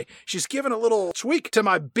thigh. She's giving a little tweak to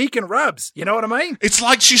my beacon rubs. You know what I mean? It's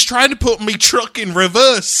like she's trying to put me truck in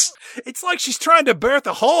reverse. It's like she's trying to birth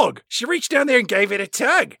a hog. She reached down there and gave it a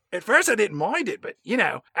tug. At first I didn't mind it, but, you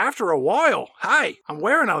know, after a while, hey, I'm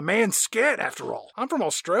wearing a man's skirt after all. I'm from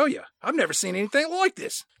Australia. I've never seen anything like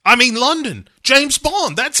this. I mean, London. James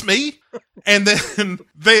Bond, that's me. And then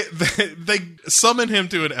they summon him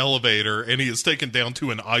to an elevator, and he is taken down to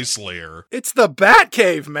an ice lair. It's the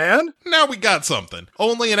Batcave, man. Now we got something.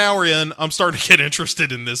 Only an hour in, I'm starting to get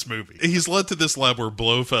interested in this movie. He's led to this lab where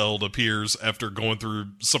Blofeld appears after going through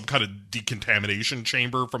some kind of decontamination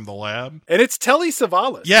chamber from the lab. And it's Telly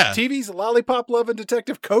Savalas. Yeah. TV's lollipop-loving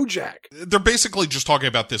detective Kojak. They're basically just talking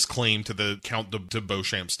about this claim to the Count de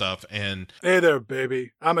Beauchamp stuff, and... Hey there,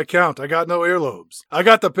 baby. I'm a count. I got no earlobes. I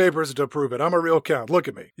got the papers to prove it. I'm a real count. Look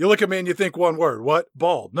at me. You look at me and you think one word. What?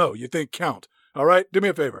 Bald. No, you think count. All right? Do me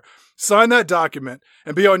a favor. Sign that document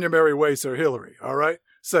and be on your merry way, Sir Hillary. All right?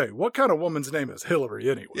 Say, what kind of woman's name is Hillary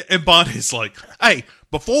anyway? And Bond is like, hey,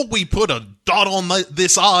 before we put a dot on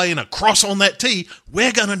this I and a cross on that T,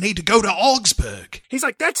 we're going to need to go to Augsburg. He's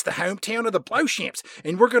like, that's the hometown of the Beauchamps,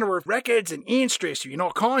 and we're going to have records and ancestry and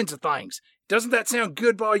all kinds of things. Doesn't that sound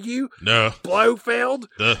good by you? No. Blofeld?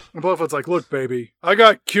 Duh. And Blofeld's like, look, baby, I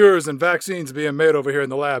got cures and vaccines being made over here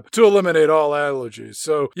in the lab to eliminate all allergies.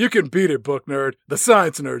 So you can beat it, book nerd. The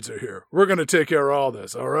science nerds are here. We're going to take care of all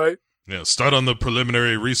this, all right? Yeah, start on the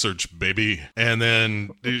preliminary research, baby. And then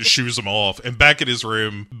he shoos him off. And back at his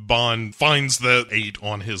room, Bond finds the 8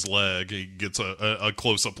 on his leg. He gets a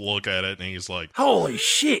close-up look at it, and he's like, holy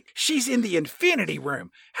shit, she's in the infinity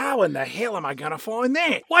room. How in the hell am I going to find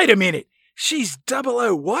that? Wait a minute. She's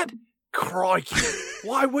 00 what? Crikey.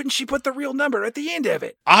 Why wouldn't she put the real number at the end of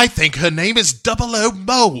it? I think her name is 00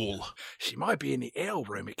 Mole. She might be in the L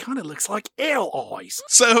room. It kind of looks like L eyes.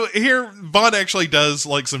 So here, Bond actually does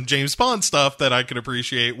like some James Bond stuff that I can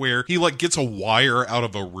appreciate, where he like gets a wire out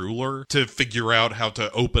of a ruler to figure out how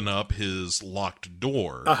to open up his locked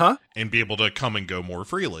door and be able to come and go more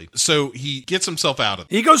freely. So he gets himself out of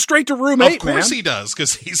it. He goes straight to room 8, Of course he does,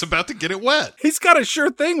 because he's about to get it wet. He's got a sure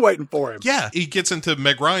thing waiting for him. Yeah, he gets into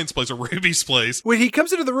Meg Ryan's place, or Ruby's place. When he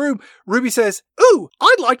comes into the room, Ruby says, ooh,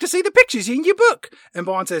 I'd like to see the pictures in your book. And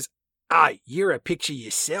Bond says, aye, you're a picture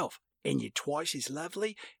yourself, and you're twice as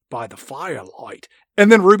lovely by the firelight.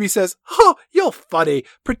 And then Ruby says, oh, you're funny,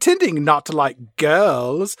 pretending not to like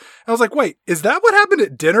girls. And I was like, wait, is that what happened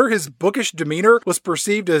at dinner? His bookish demeanor was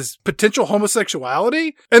perceived as potential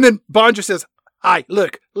homosexuality? And then Bond just says, aye,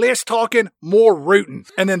 look, less talking, more rooting.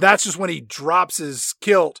 And then that's just when he drops his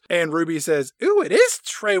kilt and Ruby says, ooh, it is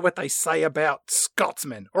true what they say about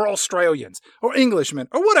Scotsmen or Australians or Englishmen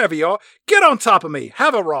or whatever you are. Get on top of me.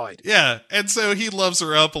 Have a ride. Yeah, and so he loves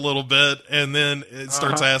her up a little bit and then it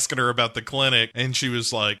starts asking her about the clinic. And she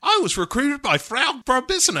was like, I was recruited by Frau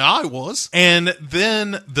Brabissina, I was. And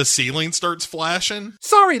then the ceiling starts flashing.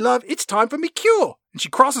 Sorry, love, it's time for me cure. And she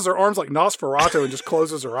crosses her arms like Nosferatu and just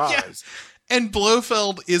closes her eyes. Yeah. And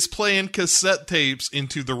Blofeld is playing cassette tapes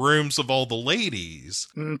into the rooms of all the ladies.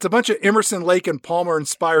 It's a bunch of Emerson, Lake, and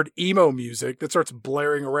Palmer-inspired emo music that starts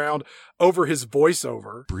blaring around over his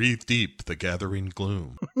voiceover. Breathe deep, the gathering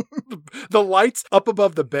gloom. The lights up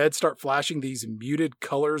above the bed start flashing these muted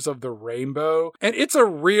colors of the rainbow. And it's a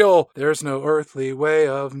real, there's no earthly way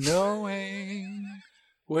of knowing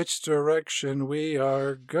which direction we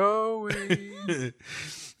are going.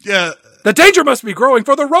 Yeah. The danger must be growing,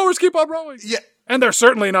 for the rowers keep on rowing. Yeah, And they're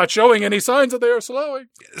certainly not showing any signs that they are slowing.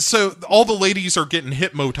 So all the ladies are getting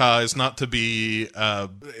hypnotized not to be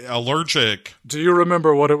allergic. Do you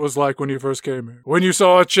remember what it was like when you first came here? When you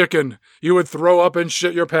saw a chicken, you would throw up and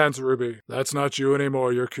shit your pants, Ruby. That's not you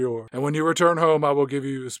anymore, you're cured. And when you return home, I will give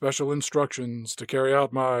you special instructions to carry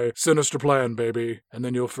out my sinister plan, baby. And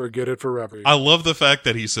then you'll forget it forever. I love the fact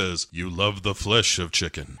that he says, you love the flesh of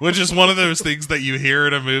chicken. Which is one of those things that you hear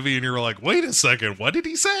in a movie and you're like, wait a second, what did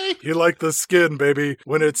he say? You like the skin, baby.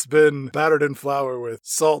 When it's been battered in flour with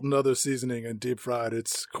salt and other seasoning and deep fried,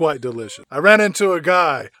 it's quite delicious. I ran into a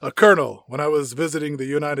guy, a colonel, when I was visiting the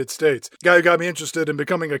United States. Guy who got me interested in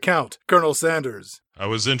becoming a count, Colonel Sanders. I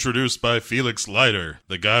was introduced by Felix Leiter.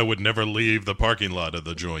 The guy would never leave the parking lot of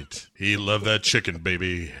the joint. He loved that chicken,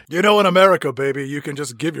 baby. You know, in America, baby, you can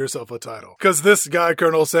just give yourself a title. Because this guy,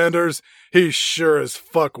 Colonel Sanders, he sure as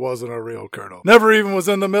fuck wasn't a real colonel. Never even was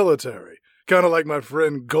in the military. Kind of like my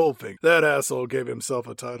friend Goldfink. That asshole gave himself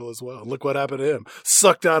a title as well. Look what happened to him.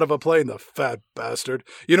 Sucked out of a plane, the fat bastard.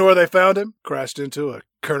 You know where they found him? Crashed into a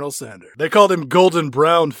Colonel Sanders. They called him Golden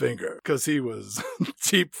Brown Finger because he was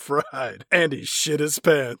deep fried and he shit his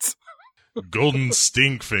pants. Golden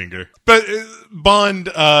stink finger. But Bond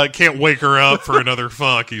can't wake her up for another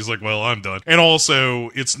fuck. He's like, well, I'm done. And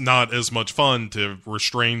also, it's not as much fun to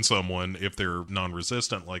restrain someone if they're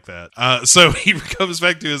non-resistant like that. So he comes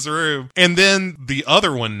back to his room. And then the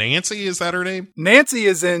other one, Nancy, is that her name? Nancy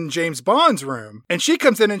is in James Bond's room. And she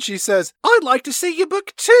comes in and she says, I'd like to see your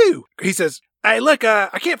book too. He says, hey, look, I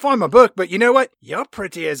can't find my book, but you know what? You're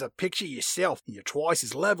pretty as a picture yourself, and you're twice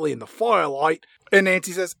as lovely in the firelight. And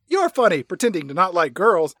Nancy says, you're funny, pretending to not like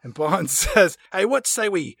girls. And Bond says, hey, what say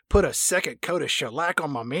we put a second coat of shellac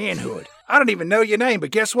on my manhood? I don't even know your name,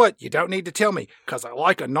 but guess what? You don't need to tell me, because I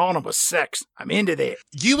like anonymous sex. I'm into that.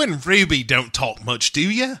 You and Ruby don't talk much, do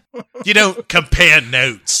you? You don't compare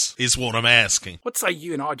notes, is what I'm asking. What say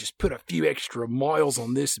you and I just put a few extra miles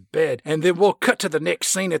on this bed, and then we'll cut to the next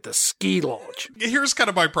scene at the ski lodge. Here's kind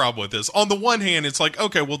of my problem with this. On the one hand, it's like,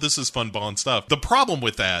 okay, well, this is fun Bond stuff. The problem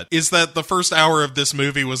with that is that the first hour of this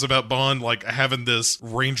movie was about Bond, like, having this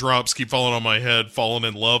raindrops keep falling on my head, falling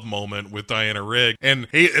in love moment with Diana Rigg, and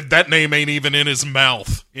that name ain't even in his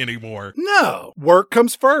mouth anymore. No, work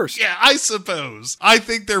comes first. Yeah, I suppose. I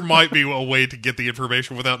think there might be a way to get the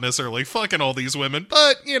information without necessarily fucking all these women,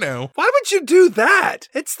 but, you know. Why would you do that?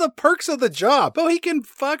 It's the perks of the job. Oh, he can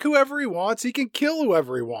fuck whoever he wants. He can kill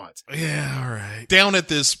whoever he wants. Yeah, all right. Down at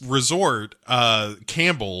this resort,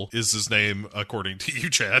 Campbell is his name, according to you,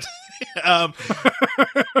 Chad.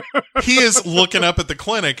 He is looking up at the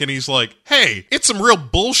clinic and he's like, hey, it's some real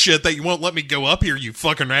bullshit that you won't let me go up here, you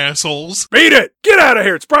fucking assholes. Beat it! Get out of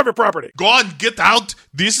here! It's private property! Go on, get out!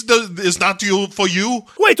 This is not for you.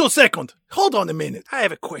 Wait a second! Hold on a minute. I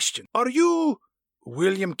have a question. Are you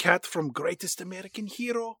William Cat from Greatest American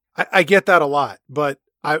Hero? I get that a lot, but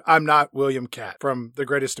I'm not William Cat from The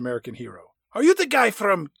Greatest American Hero. Are you the guy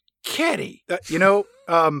from Caddy?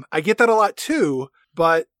 I get that a lot too,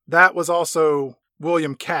 but that was also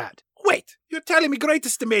William Cat. Wait, you're telling me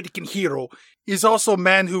Greatest American Hero is also a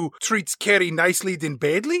man who treats Carrie nicely than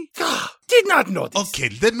badly? Did not know this. Okay,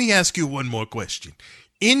 let me ask you one more question.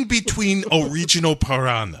 In between Original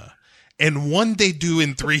Piranha and one they do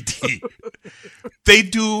in 3D, they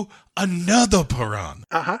do another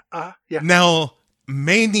Piranha. Yeah. Now,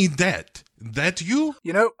 Manny that you?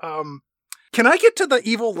 Can I get to the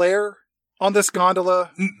evil lair on this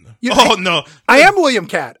gondola? No. I am William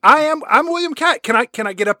Cat. I'm William Cat. Can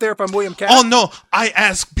I get up there if I'm William Cat? Oh, no. I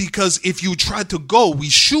ask because if you try to go, we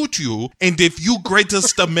shoot you. And if you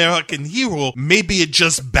Greatest American Hero, maybe it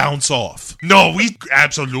just bounce off. No, we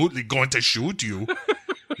absolutely going to shoot you.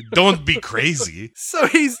 Don't be crazy. So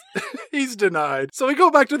he's denied. So we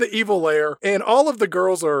go back to the evil lair, and all of the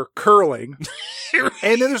girls are curling.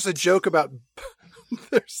 And then there's a joke about...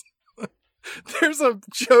 There's a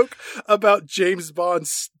joke about James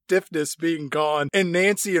Bond's stiffness being gone, and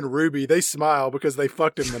Nancy and Ruby, they smile because they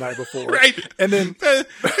fucked him the night before. Right. And then...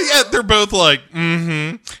 yeah, they're both like,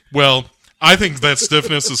 well, I think that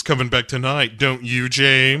stiffness is coming back tonight, don't you,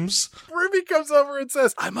 James? Ruby comes over and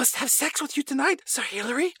says, I must have sex with you tonight, Sir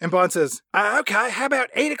Hillary. And Bond says, okay, how about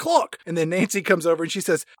 8 o'clock? And then Nancy comes over and she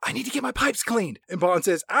says, I need to get my pipes cleaned. And Bond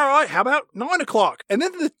says, all right, how about 9 o'clock? And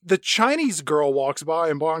then the Chinese girl walks by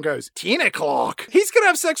and Bond goes, 10 o'clock? He's going to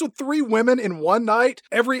have sex with 3 women in one night,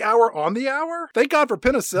 every hour on the hour? Thank God for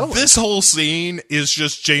penicillin. This whole scene is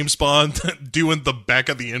just James Bond doing the back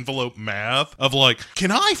of the envelope math of like,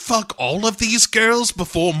 can I fuck all of these girls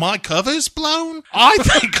before my cover's blown? I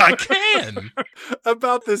think I can. man.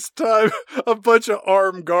 About this time, a bunch of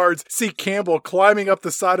armed guards see Campbell climbing up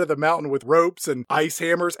the side of the mountain with ropes and ice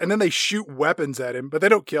hammers, and then they shoot weapons at him, but they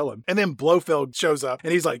don't kill him. And then Blofeld shows up,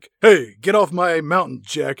 and he's like, "Hey, get off my mountain,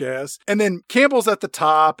 jackass." And then Campbell's at the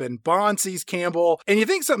top, and Bond sees Campbell, and you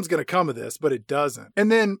think something's going to come of this, but it doesn't.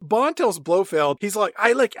 And then Bond tells Blofeld, he's like,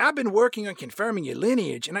 "Hey, look, I've been working on confirming your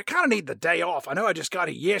lineage, and I kind of need the day off. I know I just got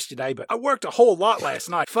it yesterday, but I worked a whole lot last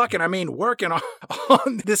night. Working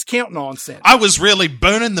on this count nonsense. I was really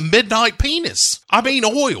burning the midnight penis. I mean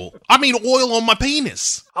oil on my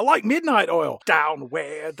penis. I like midnight oil. Down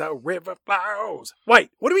where the river flows." Wait,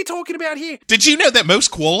 what are we talking about here? Did you know that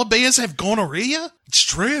most koala bears have gonorrhea? It's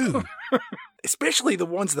true. Especially the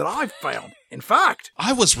ones that I've found. In fact,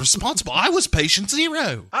 I was responsible. I was patient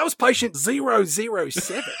 0. I was patient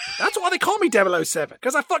 007. That's why they call me 007,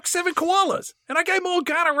 because I fucked 7 koalas, and I gave them all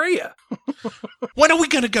gonorrhea. When are we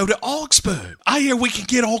going to go to Augsburg? I hear we can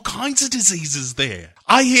get all kinds of diseases there.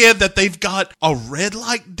 I hear that they've got a red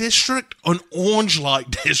light district, an orange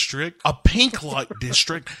light district, a pink light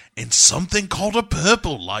district, and something called a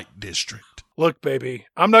purple light district. Look, baby,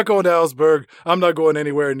 I'm not going to Augsburg. I'm not going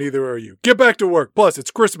anywhere, neither are you. Get back to work. Plus,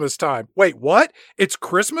 it's Christmas time. Wait, what? It's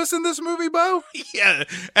Christmas in this movie, Bo? Yeah,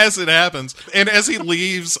 as it happens. And as he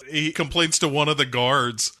leaves, he complains to one of the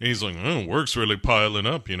guards. He's like, "Oh, work's really piling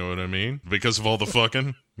up, you know what I mean? Because of all the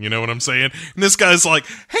fucking." You know what I'm saying? And this guy's like,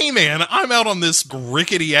 "Hey man, I'm out on this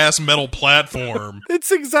rickety ass metal platform." It's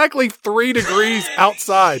exactly 3 degrees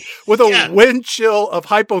outside with a wind chill of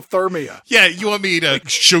hypothermia. Yeah, you want me to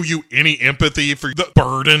show you any empathy for the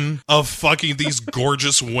burden of fucking these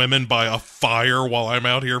gorgeous women by a fire while I'm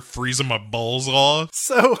out here freezing my balls off?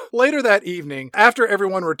 So later that evening, after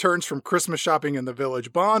everyone returns from Christmas shopping in the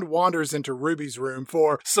village, Bond wanders into Ruby's room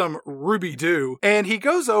for some Ruby-Doo, and he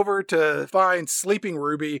goes over to find sleeping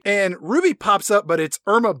Ruby. And Ruby pops up, but it's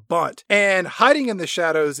Irma Bunt. And hiding in the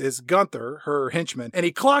shadows is Gunther, her henchman. And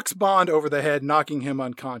he clocks Bond over the head, knocking him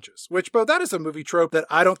unconscious. Which, Bo, that is a movie trope that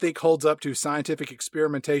I don't think holds up to scientific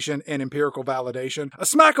experimentation and empirical validation. A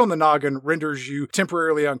smack on the noggin renders you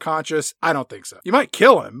temporarily unconscious. I don't think so. You might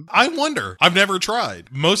kill him. I wonder. I've never tried.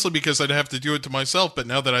 Mostly because I'd have to do it to myself. But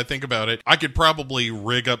now that I think about it, I could probably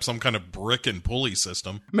rig up some kind of brick and pulley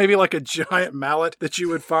system. Maybe like a giant mallet that you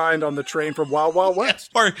would find on the train from Wild Wild West.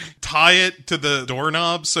 Or tie it to the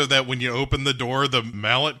doorknob so that when you open the door, the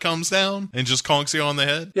mallet comes down and just conks you on the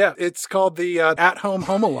head. Yeah, it's called the at-home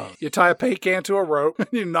Home Alone. You tie a paint can to a rope and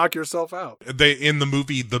you knock yourself out. In the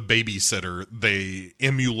movie The Babysitter, they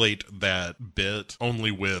emulate that bit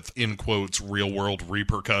only with, in quotes, real-world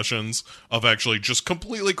repercussions of actually just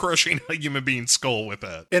completely crushing a human being's skull with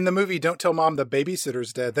that. In the movie Don't Tell Mom the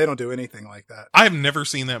Babysitter's Dead, they don't do anything like that. I've never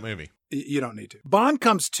seen that movie. You don't need to. Bond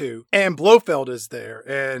comes to, and Blofeld is there,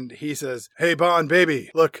 and he says, "Hey, Bond,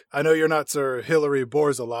 baby, look, I know you're not Sir Hilary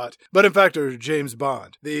Borzalot, but in fact are James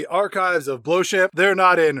Bond. The archives of Blowship, they're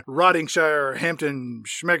not in Rottingshire, Hampton,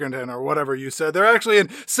 Schmegerton, or whatever you said. They're actually in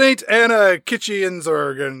St. Anna,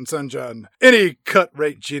 Kitchinsburg, and Sunjan. Any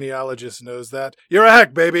cut-rate genealogist knows that. You're a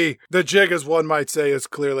hack, baby. The jig, as one might say, is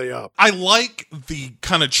clearly up." I like the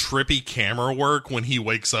kind of trippy camera work when he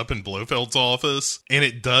wakes up in Blofeld's office, and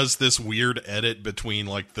it does this weird edit between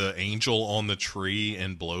like the angel on the tree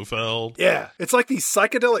and Blofeld. Yeah, it's like these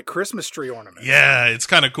psychedelic Christmas tree ornaments. Yeah, it's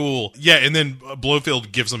kind of cool. Yeah, and then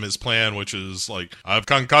Blofeld gives him his plan, which is like, "I've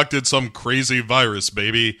concocted some crazy virus,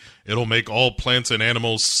 baby. It'll make all plants and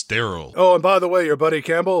animals sterile." Oh, and by the way, your buddy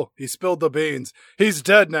Campbell, he spilled the beans. He's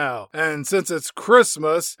dead now. And since it's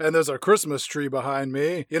Christmas, and there's a Christmas tree behind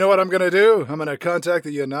me, you know what I'm going to do? I'm going to contact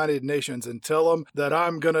the United Nations and tell them that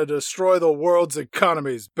I'm going to destroy the world's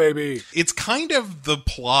economies, baby. It's kind of the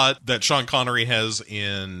plot that Sean Connery has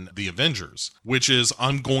in The Avengers, which is,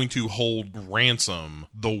 I'm going to hold ransom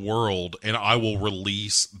the world and I will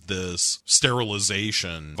release this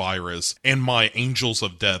sterilization virus, and my angels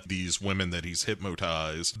of death, these women that he's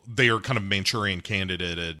hypnotized, they are kind of Manchurian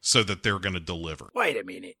candidated so that they're going to deliver. Wait a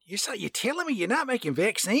minute. You're telling me you're not making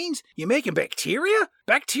vaccines? You're making bacteria?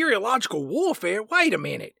 Bacteriological warfare? Wait a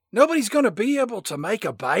minute. Nobody's going to be able to make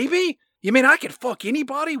a baby? You mean I could fuck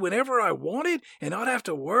anybody whenever I wanted and not have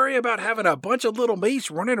to worry about having a bunch of little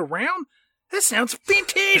me's running around? That sounds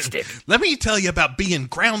fantastic. Let me tell you about being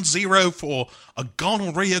ground zero for a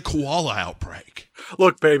gonorrhea koala outbreak.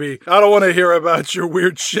 Look, baby, I don't want to hear about your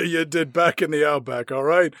weird shit you did back in the outback, all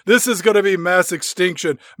right? This is going to be mass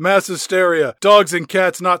extinction, mass hysteria, dogs and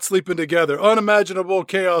cats not sleeping together, unimaginable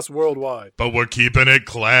chaos worldwide. But we're keeping it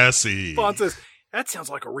classy. Bond says, that sounds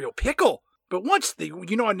like a real pickle. But once the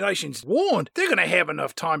United Nations warned, they're going to have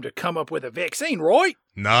enough time to come up with a vaccine, right?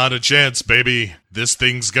 Not a chance, baby. This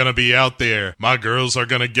thing's gonna be out there. My girls are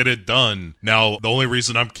gonna get it done. Now, the only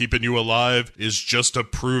reason I'm keeping you alive is just to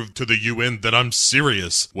prove to the UN that I'm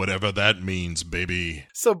serious, whatever that means, baby.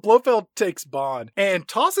 So Blofeld takes Bond and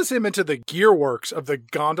tosses him into the gearworks of the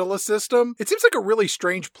gondola system. It seems like a really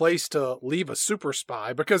strange place to leave a super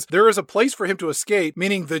spy because there is a place for him to escape,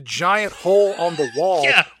 meaning the giant hole on the wall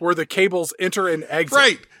where the cables enter and exit.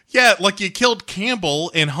 Right. Yeah, like you killed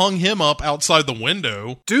Campbell and hung him up outside the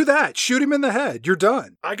window. Do that. Shoot him in the head. You're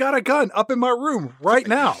done. I got a gun up in my room right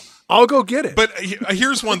now. I'll go get it. But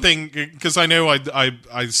here's one thing, because I know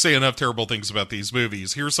I say enough terrible things about these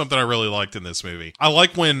movies. Here's something I really liked in this movie. I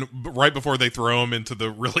like when, right before they throw him into the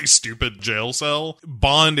really stupid jail cell,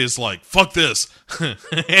 Bond is like, fuck this,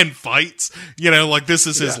 and fights. You know, like this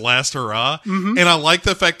is his last hurrah. Mm-hmm. And I like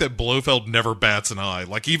the fact that Blofeld never bats an eye.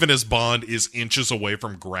 Like even as Bond is inches away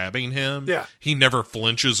from grabbing him, he never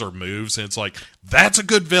flinches or moves. And it's like, that's a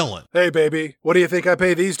good villain. Hey, baby, what do you think I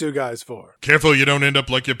pay these two guys for? Careful you don't end up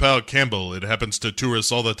like your pal Campbell. It happens to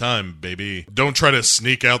tourists all the time, baby. Don't try to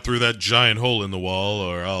sneak out through that giant hole in the wall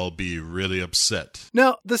or I'll be really upset.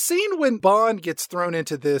 Now, the scene when Bond gets thrown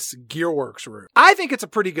into this gearworks room, I think it's a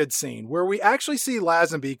pretty good scene where we actually see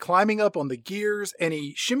Lazenby climbing up on the gears and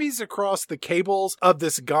he shimmies across the cables of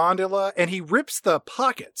this gondola and he rips the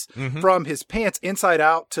pockets from his pants inside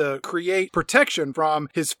out to create protection from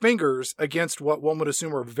his fingers against what one would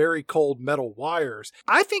assume are very cold metal wires.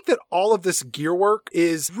 I think that all of this gear work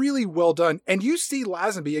is really well done. And you see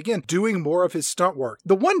Lazenby, again, doing more of his stunt work.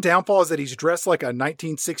 The one downfall is that he's dressed like a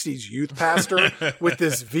 1960s youth pastor with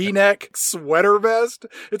this V-neck sweater vest.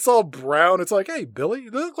 It's all brown. It's like, hey, Billy,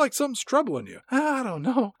 you look like something's troubling you. I don't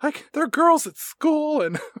know. Like, there are girls at school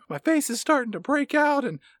and my face is starting to break out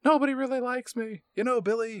and nobody really likes me. You know,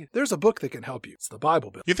 Billy, there's a book that can help you. It's the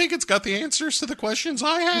Bible, Billy. You think it's got the answers to the questions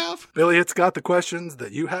I have? Billy, it's got the questions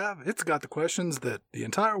that you have. It's got the questions that the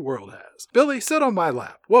entire world has. Billy, sit on my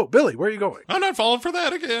lap. Whoa, Billy, where are you going? I'm not falling for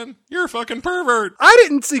that again. You're a fucking pervert. I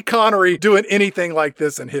didn't see Connery doing anything like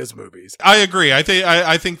this in his movies. I agree. I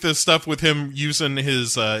think the stuff with him using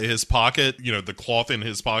his pocket, you know, the cloth in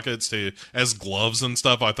his pockets as gloves and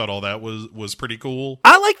stuff, I thought all that was pretty cool.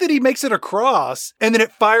 I like that he makes it across and then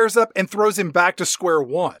it fires up and throws him back to square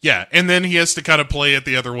one. Yeah, and then he has to kind of play it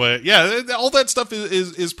the other way. Yeah, all that stuff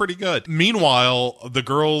is pretty good. Meanwhile, the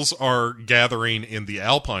girls are gathering in the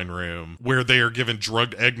Alpine room where they are given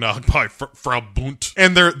drugged eggnog by Frau Bunt.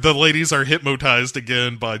 And the ladies are hypnotized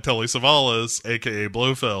again by Telly Savalas, aka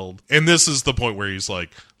Blofeld. And this is the point where he's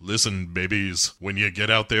like, listen, babies, when you get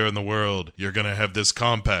out there in the world, you're gonna have this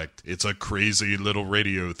compact. It's a crazy little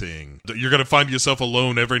radio thing. You're gonna find yourself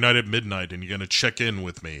alone every night at midnight and you're gonna check in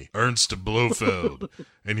with me, Ernst Blofeld.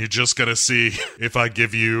 And you're just gonna see if I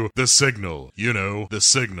give you the signal. You know, the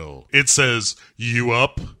signal. It says, you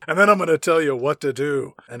up? And then I'm gonna tell you what to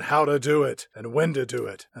do, and how to do it, and when to do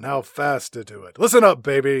it, and how fast to do it. Listen up,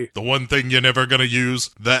 baby. The one thing you're never gonna use,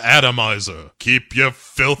 the atomizer. Keep your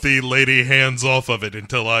filthy lady hands off of it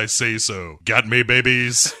until I say so. Got me,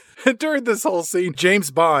 babies? And during this whole scene,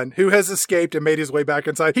 James Bond, who has escaped and made his way back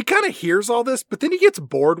inside, he kind of hears all this, but then he gets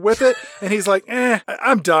bored with it, and he's like,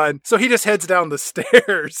 I'm done. So he just heads down the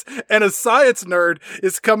stairs, and a science nerd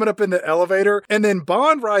is coming up in the elevator, and then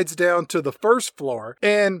Bond rides down to the first floor,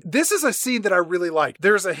 and this is a scene that I really like.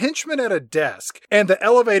 There's a henchman at a desk, and the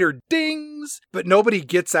elevator dings, but nobody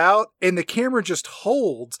gets out, and the camera just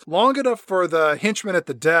holds long enough for the henchman at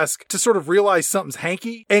the desk to sort of realize something's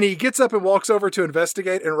hanky, and he gets up and walks over to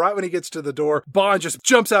investigate, and right when he gets to the door, Bond just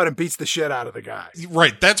jumps out and beats the shit out of the guy.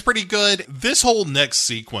 Right, that's pretty good. This whole next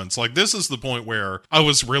sequence, like this is the point where I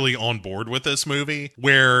was really on board with this movie,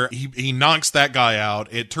 where he knocks that guy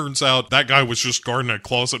out. It turns out that guy was just guarding a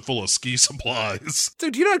closet full of ski supplies.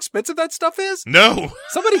 Dude, do you know how expensive that stuff is? No.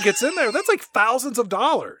 Somebody gets in there, that's like thousands of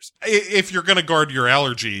dollars. If you're gonna guard your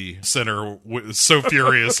allergy center so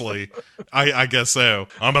furiously, I guess so.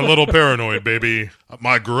 I'm a little paranoid, baby.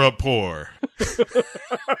 I grew up poor.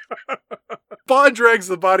 Bond drags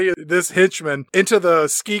the body of this henchman into the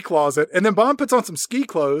ski closet, and then Bond puts on some ski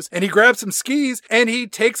clothes, and he grabs some skis, and he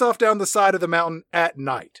takes off down the side of the mountain at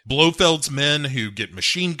night. Blofeld's men who get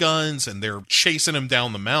machine guns, and they're chasing him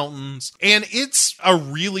down the mountains. And it's a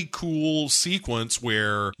really cool sequence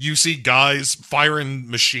where you see guys firing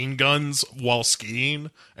machine guns while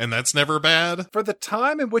skiing, and that's never bad. For the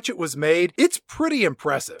time in which it was made, it's pretty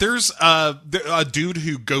impressive. There's a dude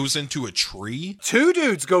who goes into a tree. Two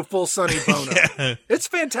dudes go full Sonny Bono. Yeah. It's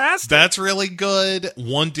fantastic. That's really good.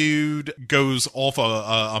 One dude goes off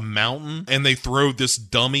a mountain and they throw this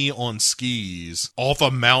dummy on skis off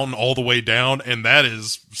a mountain all the way down, and that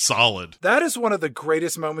is solid. That is one of the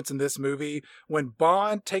greatest moments in this movie when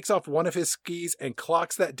Bond takes off one of his skis and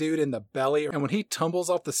clocks that dude in the belly. And when he tumbles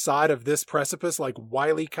off the side of this precipice like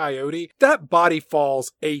Wile E. Coyote, that body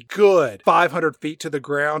falls a good 500 feet to the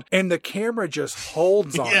ground and the camera just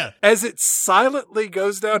holds on it. As it silently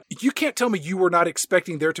goes down. You can't tell me you were not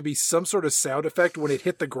expecting there to be some sort of sound effect when it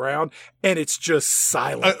hit the ground and it's just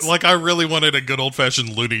silence. I really wanted a good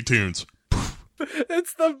old-fashioned Looney Tunes.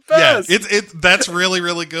 It's the best. Yeah, that's really,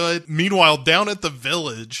 really good. Meanwhile, down at the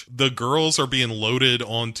village, the girls are being loaded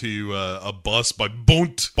onto a bus by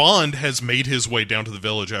Bond. Bond has made his way down to the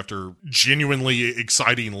village after genuinely,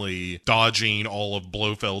 excitingly dodging all of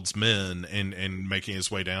Blofeld's men and making his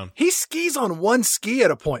way down. He skis on one ski at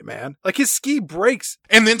a point, man. Like, his ski breaks.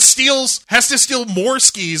 And then has to steal more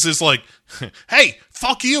skis. Is like, hey,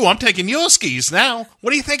 fuck you, I'm taking your skis now. What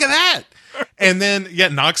do you think of that? And then,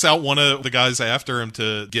 knocks out one of the guys after him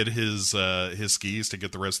to get his skis to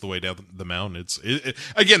get the rest of the way down the mountain.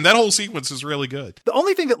 Again, that whole sequence is really good. The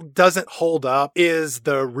only thing that doesn't hold up is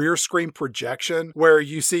the rear screen projection where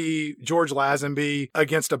you see George Lazenby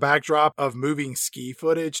against a backdrop of moving ski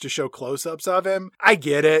footage to show close-ups of him. I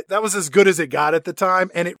get it. That was as good as it got at the time.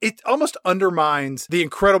 And it almost undermines the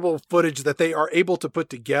incredible footage that they are able to put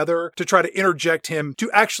together to try to interject him to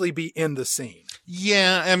actually be in the scene.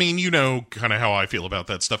 Yeah, I mean, you know kind of how I feel about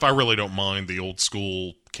that stuff. I really don't mind the old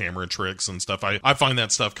school camera tricks and stuff. I find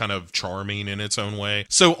that stuff kind of charming in its own way.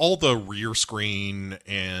 So all the rear screen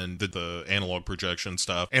and the analog projection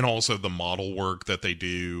stuff, and also the model work that they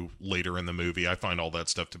do later in the movie, I find all that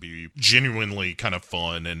stuff to be genuinely kind of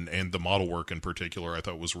fun, and the model work in particular I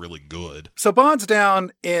thought was really good. So Bond's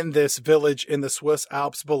down in this village in the Swiss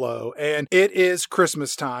Alps below, and it is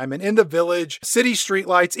Christmas time, and in the village, city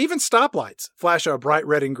streetlights, even stoplights, flash a bright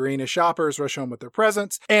red and green as shoppers rush home with their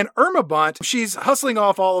presents, and Irma Bunt, she's hustling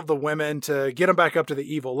off all of the women to get them back up to the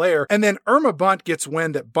evil lair. And then Irma Bunt gets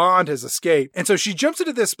wind that Bond has escaped. And so she jumps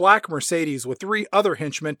into this black Mercedes with 3 other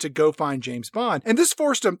henchmen to go find James Bond. And this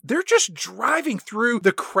forced them, they're just driving through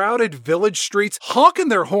the crowded village streets, honking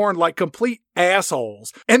their horn like complete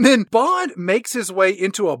assholes. And then Bond makes his way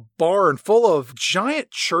into a barn full of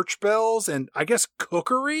giant church bells and I guess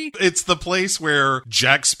cookery. It's the place where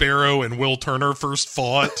Jack Sparrow and Will Turner first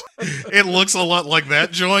fought. It looks a lot like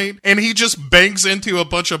that joint. And he just bangs into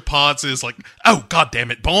a bunch of pots and is like, oh, God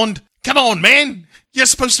damn it, Bond. Come on, man. You're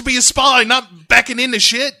supposed to be a spy, not backing into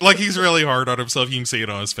shit. Like, he's really hard on himself. You can see it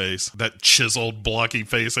on his face. That chiseled, blocky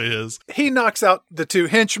face of his. He knocks out the 2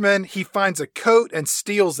 henchmen. He finds a coat and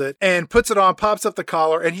steals it and puts it on, pops up the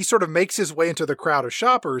collar, and he sort of makes his way into the crowd of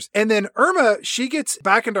shoppers. And then Irma, she gets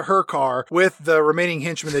back into her car with the remaining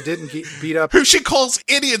henchmen that didn't get beat up. Who she calls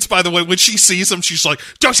idiots, by the way. When she sees them, she's like,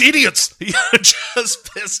 those idiots!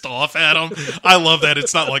 Just pissed off at them. I love that.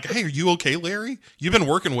 It's not like, hey, are you okay, Larry? You've been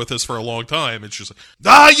working with us for a long time. It's just like,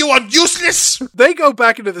 you are useless! They go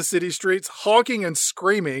back into the city streets honking and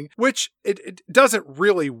screaming, which it doesn't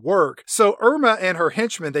really work. So Irma and her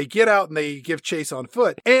henchmen, they get out and they give chase on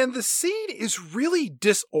foot. And the scene is really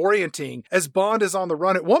disorienting as Bond is on the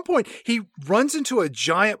run. At one point, he runs into a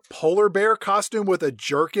giant polar bear costume with a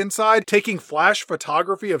jerk inside, taking flash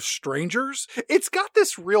photography of strangers. It's got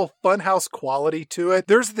this real funhouse quality to it.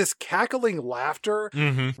 There's this cackling laughter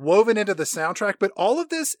woven into the soundtrack, but all of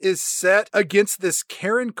this is set against this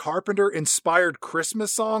Karen Carpenter-inspired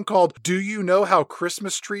Christmas song called Do You Know How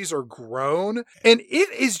Christmas Trees Are Grown? And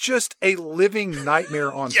it is just a living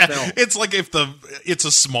nightmare on film. It's like if It's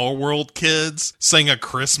a Small World kids sang a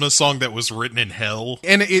Christmas song that was written in hell.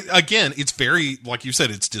 And it's very, like you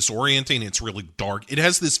said, it's disorienting. It's really dark. It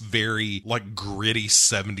has this very, like, gritty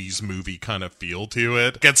 70s movie kind of feel to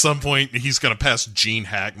it. At some point, he's going to pass Gene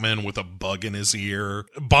Hackman with a bug in his ear.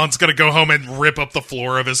 Bond's going to go home and rip up the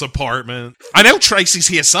floor of his apartment. I know Tracy's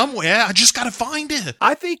here somewhere. I just got to find it.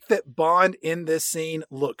 I think that Bond in this scene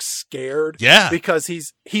looks scared. Yeah. Because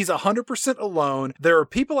he's 100% alone. There are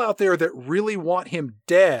people out there that really want him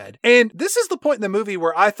dead. And this is the point in the movie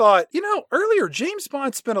where I thought, earlier James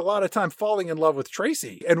Bond spent a lot of time falling in love with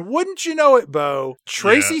Tracy. And wouldn't you know it, Bo,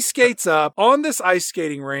 Tracy skates up on this ice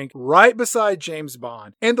skating rink right beside James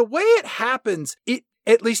Bond. And the way it happens,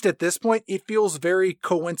 at least at this point, it feels very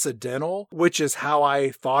coincidental, which is how I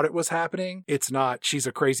thought it was happening. It's not, she's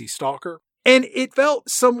a crazy stalker. And it felt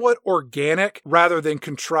somewhat organic rather than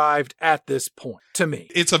contrived at this point, to me.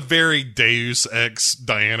 It's a very Deus Ex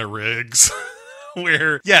Diana Riggs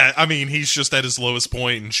Where, yeah, I mean, he's just at his lowest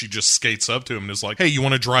point and she just skates up to him and is like, hey, you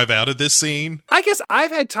want to drive out of this scene? I guess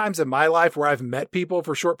I've had times in my life where I've met people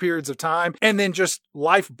for short periods of time and then just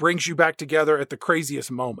life brings you back together at the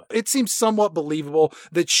craziest moment. It seems somewhat believable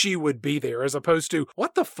that she would be there as opposed to,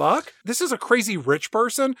 what the fuck? This is a crazy rich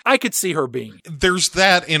person? I could see her being. There's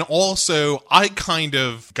that, and also, I kind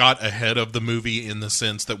of got ahead of the movie in the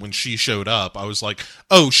sense that when she showed up, I was like,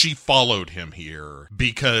 oh, she followed him here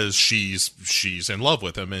because she's in love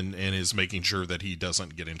with him and is making sure that he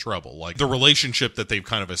doesn't get in trouble. Like, the relationship that they've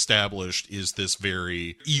kind of established is this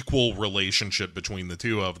very equal relationship between the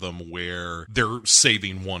two of them where they're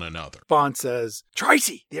saving one another. Bond says,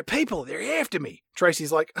 Tracy, they're people, they're after me.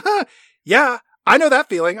 Tracy's like, yeah, I know that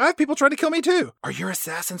feeling. I have people trying to kill me too. Are your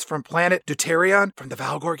assassins from planet Deuterion from the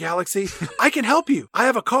Valgor galaxy? I can help you. I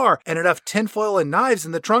have a car and enough tinfoil and knives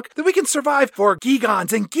in the trunk that we can survive for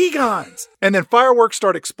Gigons and Gigons. And then fireworks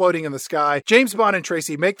start exploding in the sky. James Bond and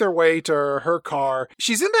Tracy make their way to her car.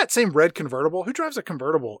 She's in that same red convertible. Who drives a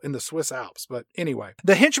convertible in the Swiss Alps? But anyway,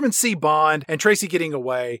 the henchmen see Bond and Tracy getting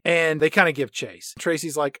away and they kind of give chase.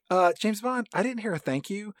 Tracy's like, James Bond, I didn't hear a thank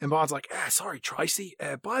you. And Bond's like, sorry, Tracy.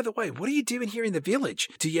 By the way, what are you doing here in the village?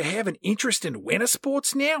 Do you have an interest in winter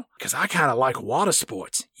sports now? Because I kind of like water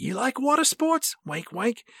sports. You like water sports? Wink,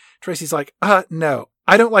 wink. Tracy's like, no.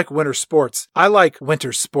 I don't like winter sports. I like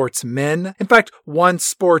winter sportsmen. In fact, one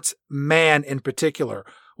sports man in particular.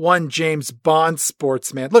 One James Bond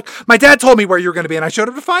sportsman. Look, my dad told me where you were going to be and I showed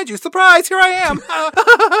up to find you. Surprise, here I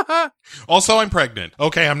am. Also, I'm pregnant.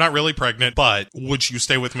 Okay, I'm not really pregnant, but would you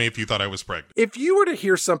stay with me if you thought I was pregnant? If you were to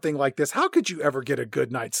hear something like this, how could you ever get a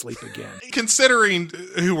good night's sleep again? Considering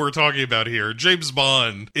who we're talking about here, James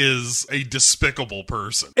Bond is a despicable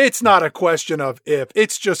person. It's not a question of if,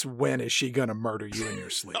 it's just when is she going to murder you in your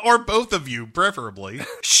sleep. Or both of you, preferably.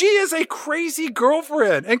 She is a crazy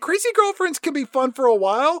girlfriend, and crazy girlfriends can be fun for a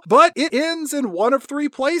while, but it ends in one of three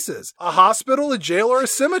places: a hospital, a jail, or a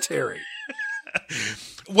cemetery.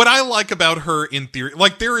 What I like about her in theory,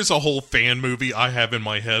 like there is a whole fan movie I have in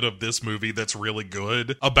my head of this movie that's really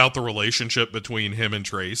good about the relationship between him and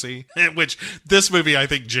Tracy, which this movie I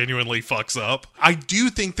think genuinely fucks up. I do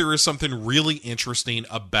think there is something really interesting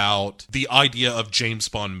about the idea of James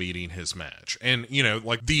Bond meeting his match. And, you know,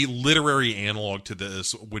 like the literary analog to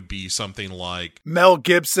this would be something like Mel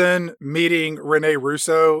Gibson meeting Rene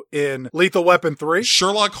Russo in Lethal Weapon 3.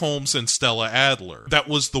 Sherlock Holmes and Stella Adler. That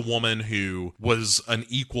was the woman who was an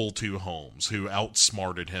equal to Holmes, who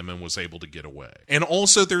outsmarted him and was able to get away. And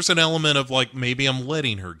also there's an element of like, maybe I'm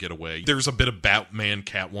letting her get away. There's a bit of Batman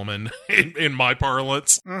Catwoman in my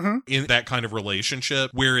parlance in that kind of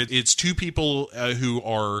relationship where it's two people who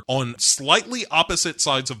are on slightly opposite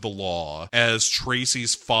sides of the law, as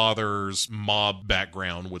Tracy's father's mob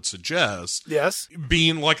background would suggest. Yes.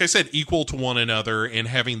 Being, like I said, equal to one another and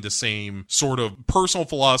having the same sort of personal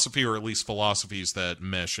philosophy, or at least philosophies that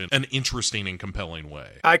mesh in an interesting and compelling way.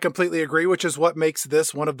 I completely agree, which is what makes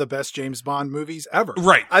this one of the best James Bond movies ever.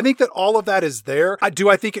 Right. I think that all of that is there. Do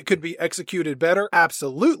I think it could be executed better?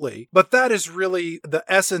 Absolutely. But that is really the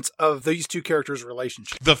essence of these two characters'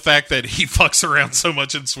 relationship. The fact that he fucks around so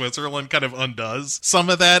much in Switzerland kind of undoes some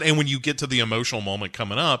of that. And when you get to the emotional moment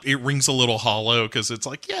coming up, it rings a little hollow because it's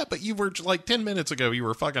like, yeah, but you were like 10 minutes ago, you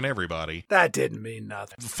were fucking everybody. That didn't mean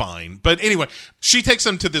nothing. Fine. But anyway, she takes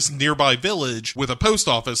him to this nearby village with a post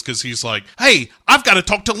office because he's like, hey, I've got to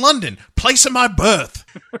talk to London, place of my birth.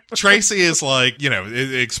 Tracy is like, you know,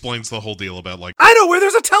 it explains the whole deal about like, I know where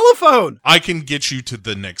there's a telephone. I can get you to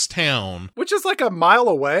the next town. Which is like a mile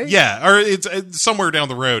away. Yeah, or it's somewhere down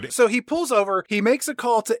the road. So he pulls over, he makes a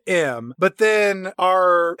call to M, but then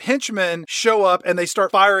our henchmen show up and they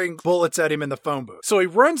start firing bullets at him in the phone booth. So he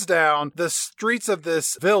runs down the streets of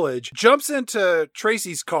this village, jumps into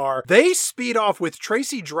Tracy's car. They speed off with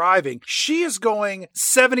Tracy driving. She is going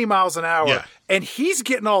 70 miles an hour. Yeah. And he's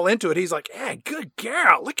getting all into it. He's like, hey, good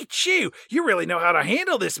girl, look at you. You really know how to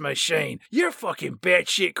handle this machine. You're fucking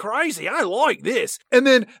batshit crazy. I like this. And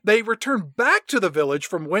then they return back to the village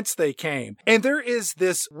from whence they came. And there is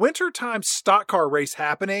this wintertime stock car race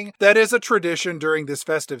happening that is a tradition during this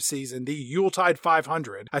festive season, the Yuletide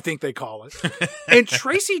 500, I think they call it. And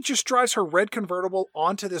Tracy just drives her red convertible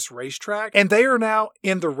onto this racetrack, and they are now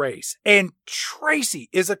in the race. And Tracy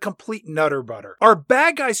is a complete nutter butter. Our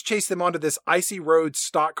bad guys chase them onto this ice icy road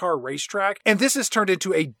stock car racetrack, and this is turned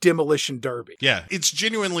into a demolition derby. Yeah, it's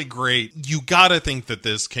genuinely great. You gotta think that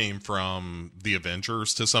this came from the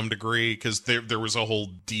Avengers to some degree, because there was a whole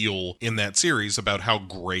deal in that series about how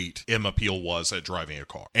great Emma Peel was at driving a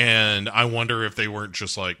car. And I wonder if they weren't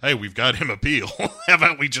just like, hey, we've got Emma Peel. How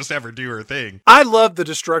about we just have her do her thing? I love the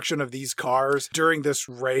destruction of these cars during this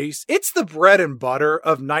race. It's the bread and butter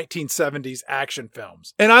of 1970s action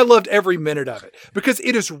films. And I loved every minute of it because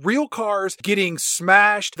it is real cars getting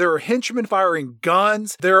smashed. There are henchmen firing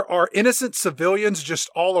guns. There are innocent civilians just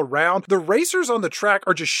all around. The racers on the track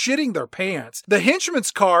are just shitting their pants. The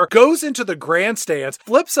henchman's car goes into the grandstands,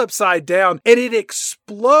 flips upside down, and it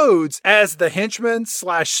explodes as the henchmen /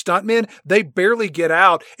 stuntmen, they barely get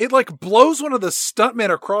out. It like blows one of the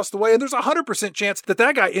stuntmen across the way, and there's a 100% chance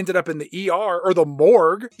that guy ended up in the ER or the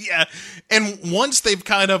morgue. Yeah, and once they've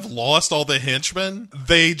kind of lost all the henchmen,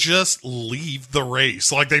 they just leave the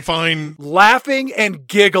race. Like, they find... laughing and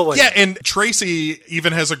giggling. Yeah, and Tracy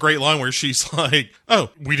even has a great line where she's like, oh,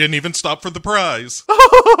 we didn't even stop for the prize.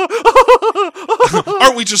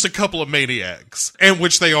 Aren't we just a couple of maniacs? And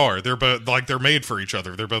which they are. They're both, like, they're made for each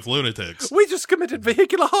other. They're both lunatics. We just committed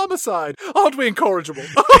vehicular homicide. Aren't we incorrigible?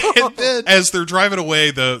 And then, as they're driving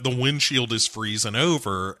away, the windshield is freezing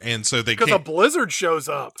over, and so they can't... because a blizzard shows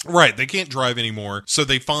up. Right, they can't drive anymore, so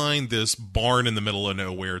they find this barn in the middle of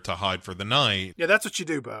nowhere to hide for the night. Yeah, that's what you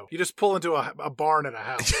do, Bo. You just pull into a barn at a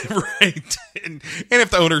house. Right. And if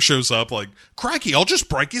the owner shows up, like, crikey, I'll just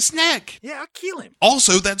break his neck. Yeah, I'll kill him.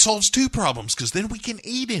 Also, that solves two problems, because then we can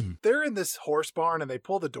eat him. They're in this horse barn, and they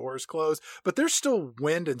pull the doors closed, but there's still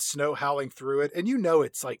wind and snow howling through it, and you know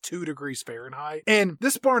it's like 2 degrees Fahrenheit. And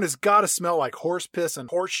this barn has got to smell like horse piss and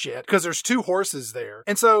horse shit, because there's 2 horses there.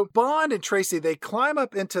 And so Bond and Tracy, they climb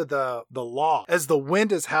up into the loft as the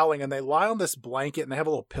wind is howling, and they lie on this blanket, and they have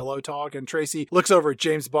a little pillow talk, and Tracy looks over at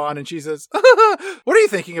James Bond, and she says, what are you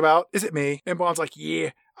thinking about? Is it me? And Bond's like,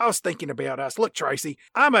 yeah, I was thinking about us. Look, Tracy,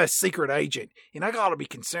 I'm a secret agent, and I gotta be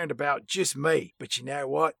concerned about just me. But you know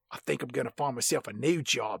what? I think I'm gonna find myself a new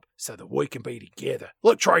job so that we can be together.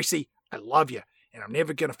 Look, Tracy, I love you, and I'm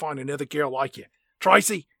never gonna find another girl like you.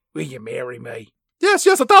 Tracy, will you marry me? Yes,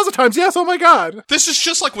 1,000 times yes, oh my God. This is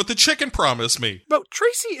just like what the chicken promised me. But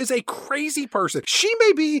Tracy is a crazy person. She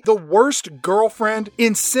may be the worst girlfriend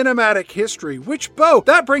in cinematic history, which, Bo,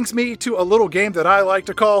 that brings me to a little game that I like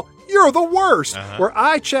to call You're the Worst, where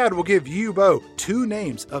I, Chad, will give you, Bo, 2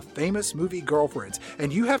 names of famous movie girlfriends,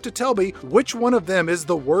 and you have to tell me which one of them is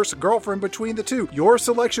the worst girlfriend between the 2. Your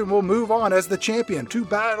selection will move on as the champion to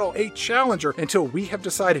battle a challenger until we have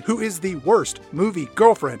decided who is the worst movie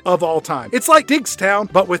girlfriend of all time. It's like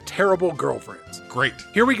Digstown, but with terrible girlfriends. Great.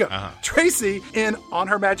 Here we go. Tracy in On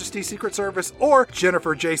Her Majesty's Secret Service, or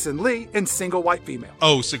Jennifer Jason Leigh in Single White Female.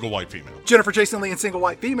 Oh, Single White Female. Jennifer Jason Leigh in Single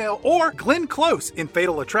White Female, or Glenn Close in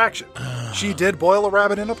Fatal Attraction. She did boil a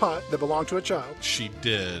rabbit in a pot that belonged to a child. She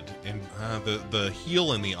did. And the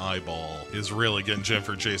heel in the eyeball is really getting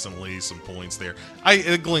Jennifer Jason Leigh some points there.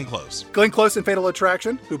 Glenn Close. Glenn Close in Fatal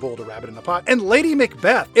Attraction, who boiled a rabbit in a pot. And Lady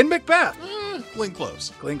Macbeth in Macbeth. Glenn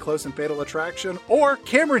Close. Glenn Close in Fatal Attraction, or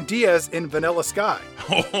Cameron Diaz in Vanilla Sky.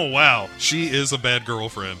 Oh, wow. She is a bad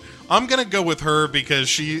girlfriend. I'm going to go with her because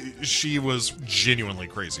she was genuinely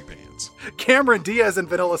crazy pants. Cameron Diaz in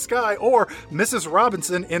Vanilla Sky, or Mrs.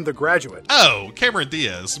 Robinson in The Graduate. Oh, Cameron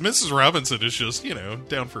Diaz. Mrs. Robinson is just,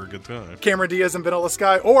 down for a good time. Cameron Diaz in Vanilla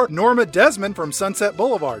Sky, or Norma Desmond from Sunset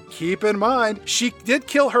Boulevard. Keep in mind, she did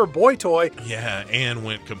kill her boy toy. Yeah, and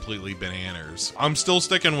went completely bananas. I'm still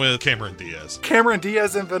sticking with Cameron Diaz. Cameron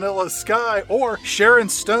Diaz in Vanilla Sky, or Sharon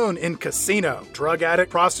Stone in Casino. Drug addict,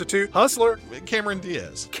 prostitute, hustler. Cameron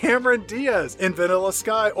Diaz. Cameron Diaz in Vanilla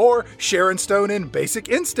Sky, or Sharon Stone in Basic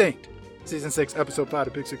Instinct. Season 6, Episode 5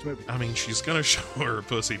 of Big Six Movie. I mean, she's gonna show her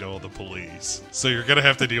pussy to all the police, so you're gonna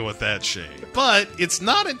have to deal with that shame. But it's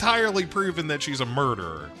not entirely proven that she's a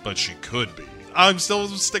murderer, but she could be. I'm still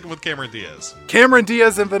sticking with Cameron Diaz. Cameron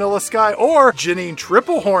Diaz in Vanilla Sky, or Janine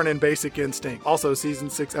Triplehorn in Basic Instinct. Also Season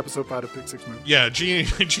 6, Episode 5 of Big Six Movie. Yeah, Jean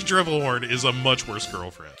Triplehorn is a much worse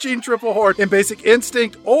girlfriend. Jean Triplehorn in Basic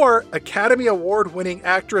Instinct, or Academy Award-winning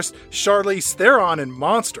actress Charlize Theron in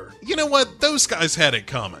Monster. You know what? Those guys had it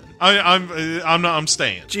coming. I'm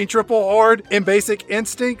staying. Jean Triplehorn in Basic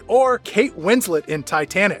Instinct, or Kate Winslet in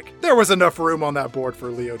Titanic. There was enough room on that board for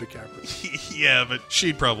Leo DiCaprio. Yeah, but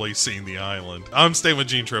she'd probably seen the island. Island. I'm staying with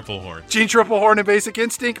Jeanne Tripplehorn. Jeanne Tripplehorn in Basic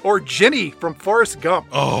Instinct, or Jenny from Forrest Gump?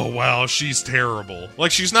 Oh, wow, she's terrible.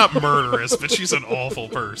 Like, she's not murderous, but she's an awful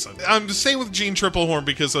person. I'm staying with Jeanne Tripplehorn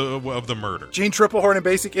because of the murder. Jeanne Tripplehorn in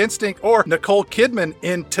Basic Instinct, or Nicole Kidman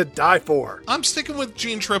in To Die For? I'm sticking with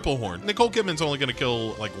Jeanne Tripplehorn. Nicole Kidman's only going to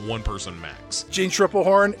kill, like, one person max. Jeanne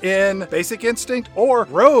Tripplehorn in Basic Instinct, or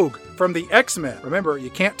Rogue from the X-Men? Remember, you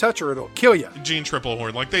can't touch her, it'll kill you. Jeanne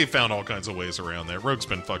Tripplehorn, like, they found all kinds of ways around that. Rogue's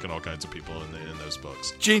been fucking all kinds of people in those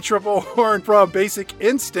books. Jeanne Tripplehorn from Basic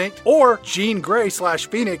Instinct, or Jean Grey /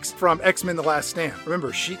 Phoenix from X-Men The Last Stand.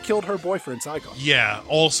 Remember, she killed her boyfriend, Cyclops. Yeah,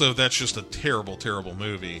 also, that's just a terrible, terrible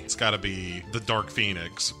movie. It's got to be the Dark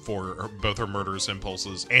Phoenix for both her murderous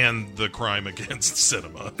impulses and the crime against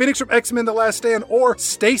cinema. Phoenix from X-Men The Last Stand, or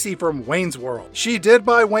Stacy from Wayne's World. She did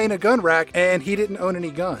buy Wayne a gun rack, and he didn't own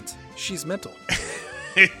any guns. She's mental.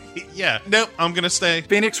 Yeah, nope, I'm gonna stay.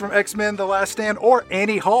 Phoenix from X-Men The Last Stand, or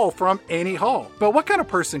Annie Hall from Annie Hall. But what kind of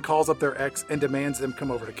person calls up their ex and demands them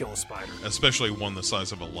come over to kill a spider? Especially one the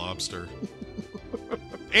size of a lobster.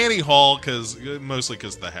 Annie Hall, mostly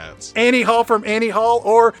because the hats. Annie Hall from Annie Hall,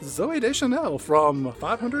 or Zooey Deschanel from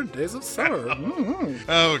 500 Days of Summer.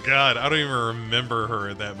 Oh, God, I don't even remember her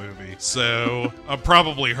in that movie. So,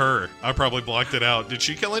 probably her. I probably blocked it out. Did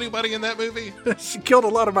she kill anybody in that movie? She killed a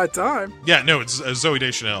lot of my time. Yeah, no, it's Zooey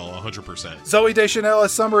Deschanel, 100%. Zooey Deschanel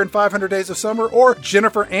as Summer in 500 Days of Summer, or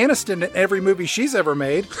Jennifer Aniston in every movie she's ever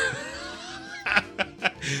made.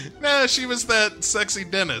 No, she was that sexy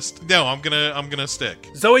dentist. No, I'm gonna stick.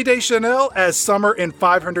 Zooey Deschanel as Summer in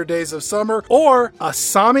 500 Days of Summer, or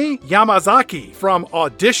Asami Yamazaki from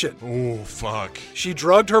Audition. Oh, fuck. She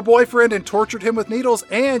drugged her boyfriend and tortured him with needles,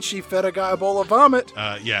 and she fed a guy a bowl of vomit.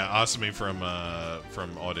 Yeah, Asami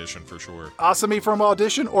from Audition for sure. Asami from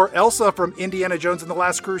Audition, or Elsa from Indiana Jones and the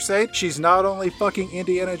Last Crusade. She's not only fucking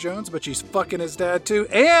Indiana Jones, but she's fucking his dad too,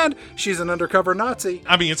 and she's an undercover Nazi.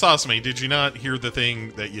 I mean, it's Asami. Did you not hear the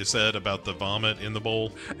thing that you said about the vomit in the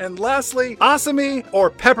bowl? And lastly, Asami or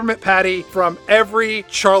Peppermint Patty from every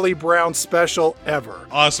Charlie Brown special ever.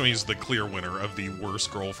 Asami's the clear winner of the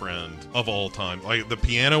worst girlfriend of all time. Like, the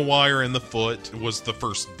piano wire in the foot was the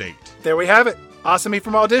first date. There we have it. Asami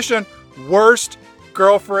from Audition, worst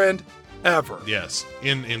girlfriend ever. Yes.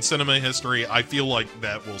 In cinema history, I feel like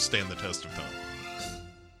that will stand the test of time.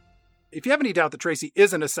 If you have any doubt that Tracy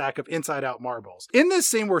isn't a sack of inside-out marbles, in this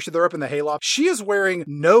scene where they're up in the hayloft, she is wearing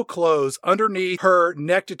no clothes underneath her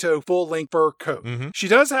neck-to-toe full-length fur coat. Mm-hmm. She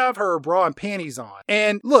does have her bra and panties on.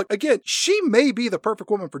 And look, again, she may be the perfect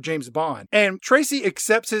woman for James Bond. And Tracy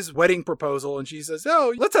accepts his wedding proposal, and she says,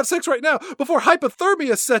 "Oh, let's have sex right now before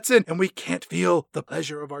hypothermia sets in and we can't feel the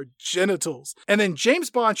pleasure of our genitals." And then James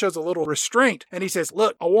Bond shows a little restraint, and he says,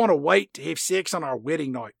 "Look, I want to wait to have sex on our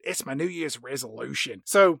wedding night. It's my New Year's resolution."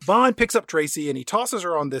 So Bond picks up Tracy and he tosses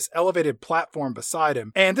her on this elevated platform beside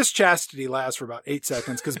him. And this chastity lasts for about 8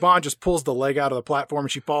 seconds because Bond just pulls the leg out of the platform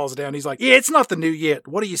and she falls down. He's like, "Yeah, it's nothing new yet.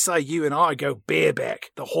 What do you say you and I go bareback?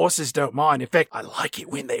 The horses don't mind. In fact, I like it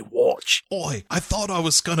when they watch." Oi, I thought I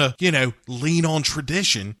was gonna, lean on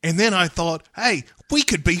tradition. And then I thought, hey, we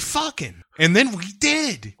could be fucking. And then we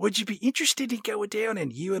did. "Would you be interested in going down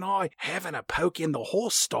and you and I having a poke in the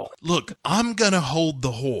horse stall?" "Look, I'm gonna hold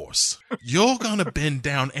the horse. You're gonna bend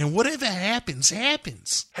down, and whatever happens,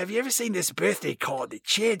 happens." "Have you ever seen this birthday card that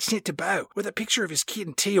Chad sent to Bo with a picture of his kid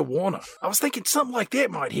in Tijuana? I was thinking something like that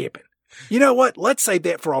might happen." "You know what? Let's save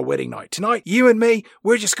that for our wedding night. Tonight, you and me,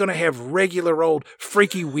 we're just going to have regular old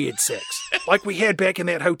freaky weird sex. Like we had back in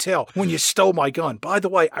that hotel when you stole my gun. By the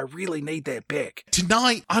way, I really need that back."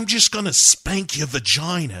 "Tonight, I'm just gonna spank your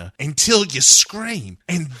vagina until you scream,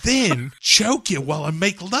 and then choke you while I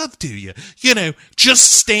make love to you.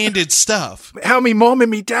 Just standard stuff." "How me mom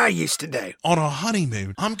and me dad used to do." "On our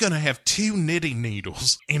honeymoon, I'm gonna have 2 knitting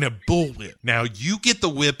needles and a bullwhip. Now you get the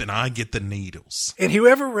whip and I get the needles. And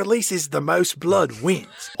whoever releases the most blood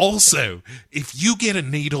wins." Also, if you get a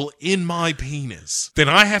needle in my penis, then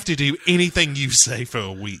I have to do anything you say for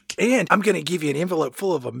a week. "And I'm going to give you an envelope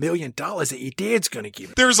full of $1 million that your dad's going to give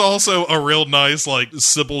you." There's also a real nice,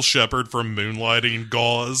 Sybil Shepherd from Moonlighting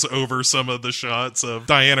gauze over some of the shots of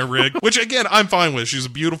Diana Rigg, which, again, I'm fine with. She's a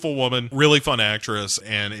beautiful woman, really fun actress,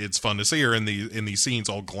 and it's fun to see her in these scenes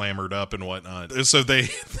all glamored up and whatnot. So they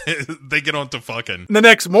get on to fucking. The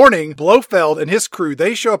next morning, Blofeld and his crew,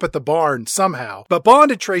 they show up at the barn somehow, but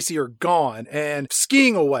Bond and Tracy are gone and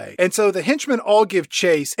skiing away. And so the henchmen all give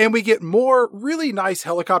chase, and we get more really nice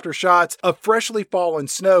helicopter shots of freshly fallen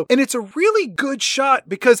snow. And it's a really good shot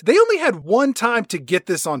because they only had one time to get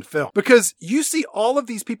this on film, because you see all of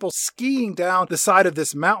these people skiing down the side of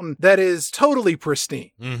this mountain that is totally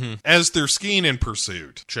pristine. Mm-hmm. As they're skiing in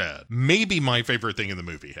pursuit, Chad, maybe my favorite thing in the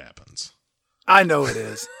movie happens. I know it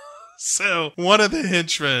is. So, one of the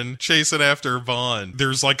henchmen chasing after Bond,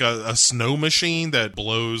 there's like a snow machine that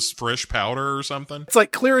blows fresh powder or something. It's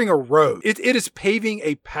like clearing a road. It is paving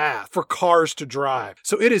a path for cars to drive.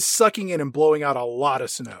 So it is sucking in and blowing out a lot of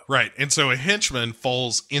snow. Right. And so a henchman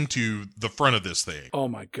falls into the front of this thing. Oh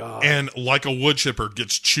my God. And like a wood chipper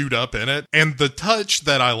gets chewed up in it. And the touch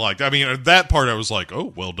that I liked, I mean, that part I was like,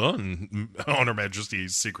 oh, well done, On Her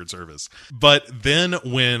Majesty's Secret Service. But then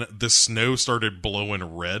when the snow started blowing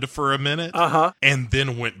red for a minute, and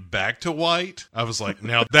then went back to white, I was like,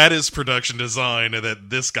 now that is production design that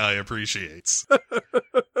this guy appreciates.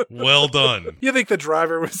 Well done. You think the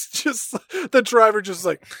driver just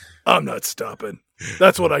like, I'm not stopping.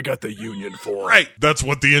 That's what I got the union for. Right. That's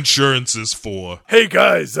what the insurance is for. Hey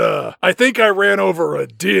guys, I think I ran over a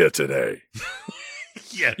deer today.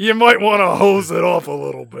 Yeah. You might want to hose it off a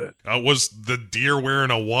little bit. Was the deer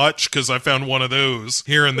wearing a watch? Because I found one of those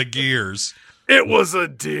here in the gears. It was a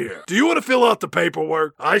deer. Do you want to fill out the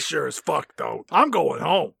paperwork? I sure as fuck don't. I'm going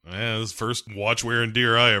home. Yeah, this is the first watch-wearing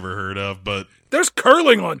deer I ever heard of, but... There's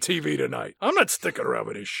curling on TV tonight. I'm not sticking around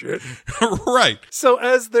with this shit. Right. So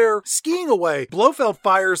as they're skiing away, Blofeld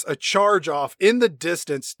fires a charge off in the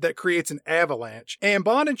distance that creates an avalanche. And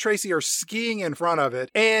Bond and Tracy are skiing in front of it,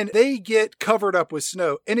 and they get covered up with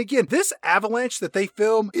snow. And again, this avalanche that they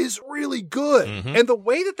film is really good. Mm-hmm. And the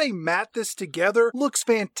way that they mat this together looks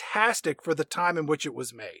fantastic for the time in which it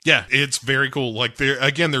was made. Yeah, it's very cool. Like,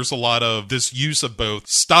 there's a lot of this use of both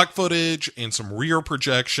stock footage and some rear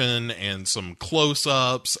projection and some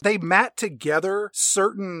close-ups. They mat together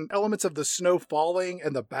certain elements of the snow falling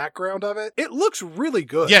and the background of it. It looks really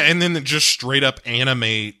good. Yeah, and then just straight up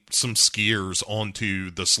animate some skiers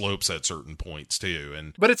onto the slopes at certain points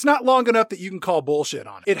too. But it's not long enough that you can call bullshit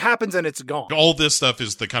on it. It happens and it's gone. All this stuff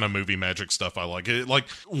is the kind of movie magic stuff I like. Like,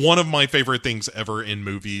 one of my favorite things ever in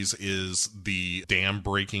movies is the dam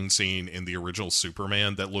breaking scene in the original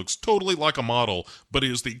Superman that looks totally like a model, but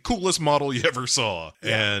is the coolest model you ever saw.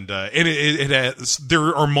 Yeah. And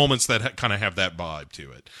there are moments that kind of have that vibe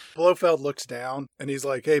to it. Blofeld looks down and he's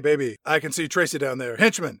like, hey, baby, I can see Tracy down there.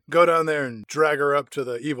 Henchman, go down there and drag her up to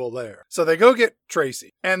the evil lair. So they go get Tracy.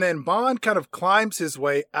 And then Bond kind of climbs his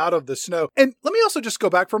way out of the snow. And let me also just go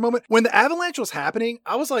back for a moment. When the avalanche was happening,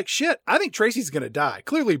 I was like, shit, I think Tracy's going to die.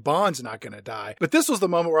 Clearly, Bond's not going to die. But this was the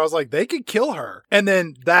moment where I was like, they could kill her. And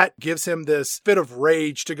then that gives him this fit of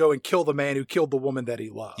rage to go and kill the man who killed the woman that he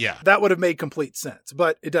loved. Yeah. That would have made complete sense.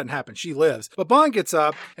 But it doesn't happen. She lives. But Bond gets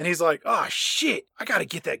up and he's like, oh, shit, I got to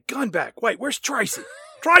get that gun back. Wait, where's Tracy?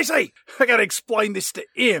 Tracy! I got to explain this to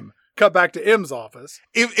M. Cut back to M's office.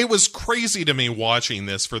 It was crazy to me watching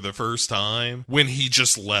this for the first time when he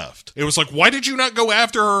just left. It was like, why did you not go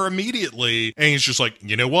after her immediately? And he's just like,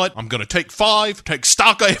 you know what? I'm going to take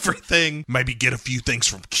stock of everything, maybe get a few things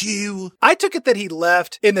from Q. I took it that he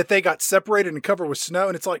left and that they got separated and covered with snow.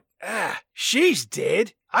 And it's like, she's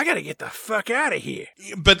dead. I gotta get the fuck out of here.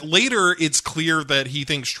 But later, it's clear that he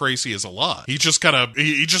thinks Tracy is alive. He just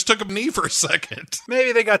he just took a knee for a second.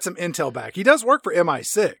 Maybe they got some intel back. He does work for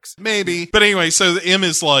MI6. Maybe. But anyway, so M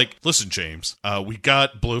is like, listen, James, we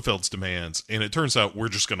got Blofeld's demands, and it turns out we're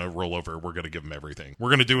just gonna roll over. We're gonna give him everything.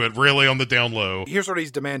 We're gonna do it really on the down low. Here's what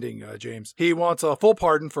he's demanding, James. He wants a full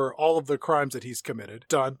pardon for all of the crimes that he's committed.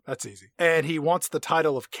 Done. That's easy. And he wants the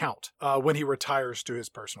title of Count when he retires to his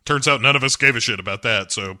personal. Turns out none of us gave a shit about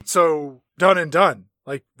that, So done and done.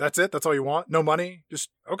 Like, that's it? That's all you want? No money? Just,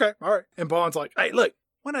 okay, all right. And Bond's like, hey, look,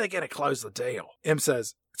 when are they going to close the deal? M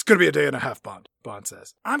says, it's going to be a day and a half, Bond. Bond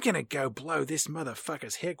says, I'm going to go blow this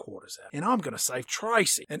motherfucker's headquarters out, and I'm going to save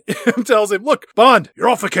Tracy. And M tells him, look, Bond, you're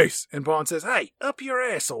off the case. And Bond says, hey, up your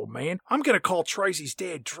ass, old man. I'm going to call Tracy's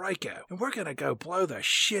dad, Draco, and we're going to go blow the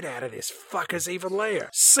shit out of this fucker's evil lair.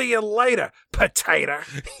 See you later, potato.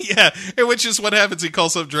 Yeah, which is what happens. He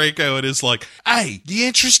calls up Draco and is like, hey, you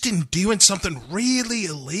interested in doing something really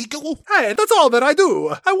illegal? Hey, that's all that I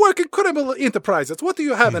do. I work in criminal enterprises. What do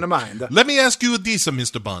you have in mind? Let me ask you this,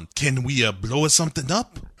 Mr. Bond. Can we blow something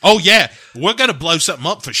up? Oh, yeah. We're going to blow something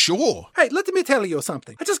up for sure. Hey, let me tell you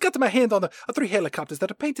something. I just got my hand on the 3 helicopters that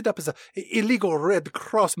are painted up as illegal Red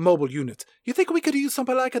Cross mobile units. You think we could use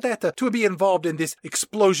something like that to be involved in this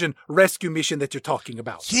explosion rescue mission that you're talking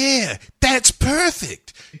about? Yeah, that's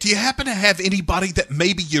perfect. Do you happen to have anybody that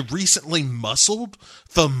maybe you recently muscled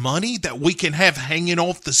for money that we can have hanging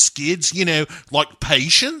off the skids, like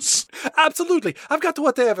patience? Absolutely. I've got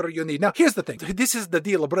whatever you need. Now, here's the thing. This is the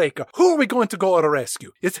deal breaker. Who are we going to go and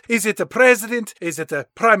rescue? Is it a president? Is it a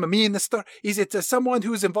prime minister? Is it someone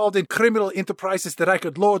who's involved in criminal enterprises that I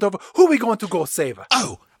could lord over? Who are we going to go save?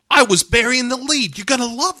 Oh, I was burying the lead. You're gonna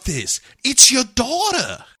love this. It's your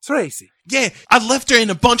daughter. Tracy. Yeah, I left her in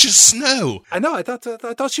a bunch of snow. I know, I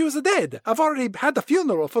thought she was dead. I've already had the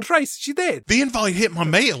funeral for Tracy. She dead. The invite hit my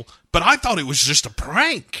mail, but I thought it was just a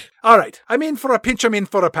prank. All right, I'm in for a pinch, I'm in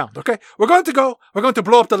for a pound, okay? We're going to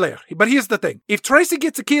blow up the lair. But here's the thing. If Tracy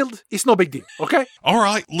gets killed, it's no big deal, okay? All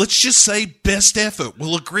right, let's just say best effort.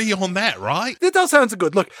 We'll agree on that, right? That all sounds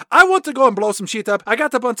good. Look, I want to go and blow some shit up. I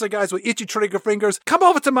got a bunch of guys with itchy trigger fingers. Come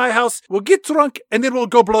over to my house. We'll get drunk, and then we'll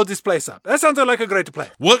go blow this place up. That sounds like a great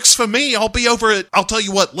plan. Works for me. I'll be over at, I'll tell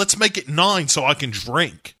you what, let's make it 9 so I can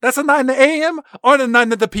drink. That's a 9 a.m. or a 9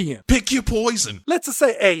 the p.m.? Pick your poison. Let's just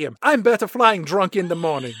say a.m. I'm better flying drunk in the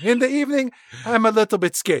morning. In the evening, I'm a little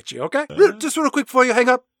bit sketchy, okay? Just real quick before you hang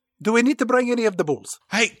up. Do we need to bring any of the bulls?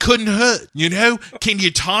 Hey, couldn't hurt, you know? Can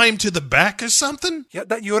you tie him to the back or something? Yeah,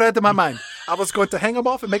 that you read in my mind. I was going to hang them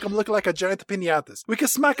off and make them look like a giant piñatas. We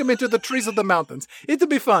could smack them into the trees of the mountains. It'd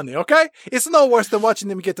be funny, okay? It's no worse than watching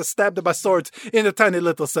them get stabbed by swords in a tiny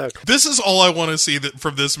little circle. This is all I want to see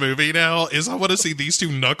from this movie now, is I want to see these two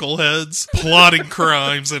knuckleheads plotting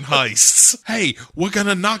crimes and heists. Hey, we're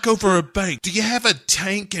gonna knock over a bank. Do you have a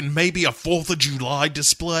tank and maybe a 4th of July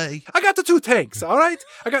display? I got the 2 tanks, all right?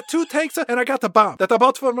 I got 2 tanks and I got a bomb that I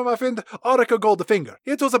bought from my friend Orica Goldfinger.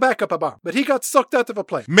 It was a backup bomb, but he got sucked out of a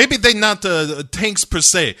plane. Maybe they're not tanks per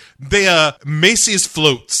se. They are Macy's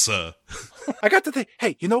floats, I got to think,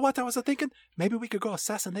 hey, you know what I was thinking? Maybe we could go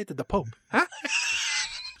assassinate the Pope, huh?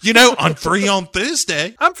 You know, I'm free on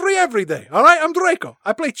Thursday. I'm free every day, all right? I'm Draco.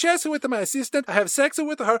 I play chess with my assistant, I have sex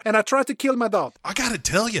with her, and I try to kill my dog. I gotta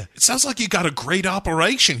tell you, it sounds like you got a great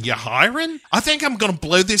operation. You hiring? I think I'm gonna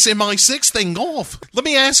blow this MI6 thing off. Let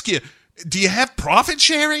me ask you, do you have profit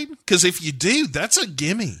sharing? Because if you do, that's a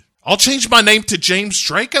gimme. I'll change my name to James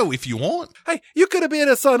Draco if you want. Hey, you could have been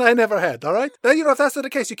a son I never had, all right? Now, you know, if that's the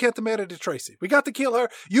case, you can't marry to Tracy. We got to kill her.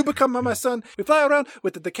 You become my son. We fly around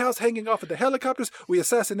with the decals hanging off of the helicopters. We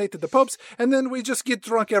assassinated the popes. And then we just get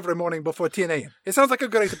drunk every morning before 10 a.m. It sounds like a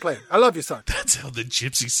great plan. I love you, son. That's how the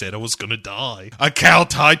gypsy said I was going to die. A cow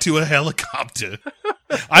tied to a helicopter.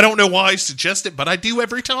 I don't know why I suggest it, but I do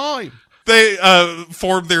every time. They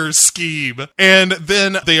form their scheme, and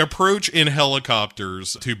then they approach in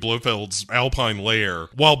helicopters to Blofeld's alpine lair,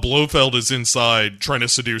 while Blofeld is inside trying to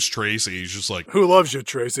seduce Tracy. He's just like, who loves you,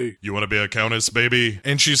 Tracy? You want to be a countess, baby?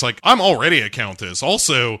 And she's like, I'm already a countess.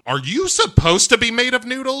 Also, are you supposed to be made of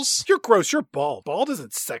noodles? You're gross. You're bald. Bald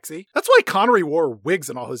isn't sexy. That's why Connery wore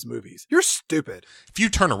wigs in all his movies. You're stupid. If you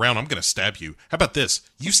turn around, I'm going to stab you. How about this?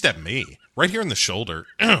 You stab me. Right here in the shoulder.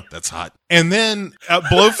 That's hot. And then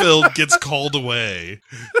Blofeld gets called away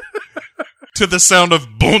to the sound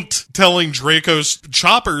of bunt telling Draco's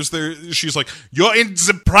choppers. She's like, you're in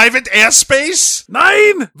the private airspace?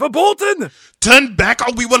 9! Verboten! Turn back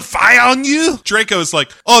or we will fire on you? Draco's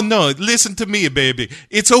like, oh no, listen to me, baby.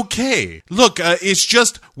 It's okay. Look, it's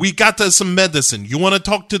just, we got some medicine. You want to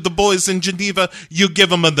talk to the boys in Geneva? You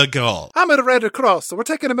give them the call. I'm at the Red Cross, so we're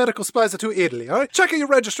taking a medical supplies to Italy, all right? Check your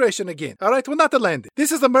registration again, all right? We're not landing.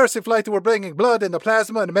 This is a Mercy flight. We're bringing blood and the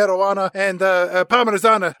plasma and marijuana and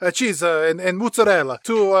Parmesan cheese and mozzarella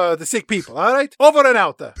to the sick people, all right? Over and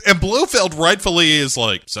out. And Blofeld rightfully is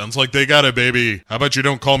like, sounds like they got it, baby. How about you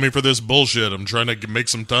don't call me for this bullshit? I'm trying to make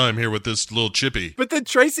some time here with this little chippy. But then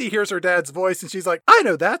Tracy hears her dad's voice and she's like, I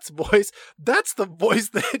know that's voice. That's the voice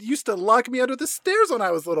that used to lock me under the stairs when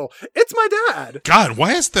I was little. It's my dad. God,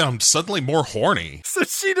 why is them suddenly more horny? So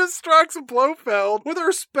she distracts Blofeld with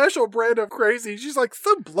her special brand of crazy. She's like,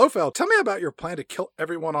 so Blofeld, tell me about your plan to kill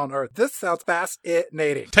everyone on Earth. This sounds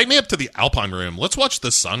fascinating. Take me up to the Alpine room. Let's watch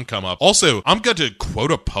the sun come up. Also, I'm going to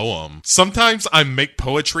quote a poem. Sometimes I make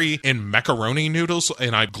poetry in macaroni noodles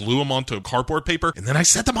and I glue them onto cardboard paper and then I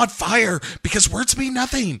set them on fire because words mean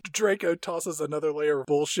nothing. Draco tosses another layer of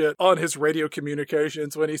bullshit on his radio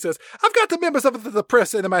communications when he says, I've got the members of the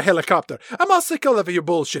press in my helicopter. I'm all sick of your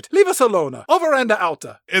bullshit. Leave us alone. Over and out.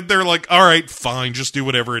 And they're like, all right, fine. Just do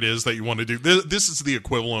whatever it is that you want to do. This is the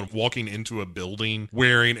equivalent of walking into a building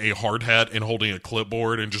wearing a hard hat and holding a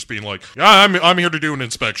clipboard and just being like, yeah, I'm here to do an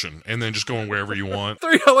inspection. And then just going wherever you want.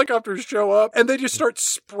 3 helicopters show up and they just start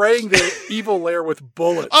spraying the evil lair with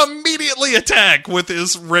bullets. Immediately attack with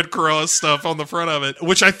his Red Cross stuff on the front of it,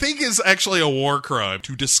 which I think is actually a war crime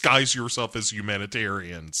to disguise yourself as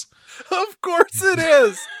humanitarians. Of course it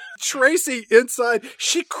is. Tracy inside,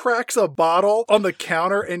 she cracks a bottle on the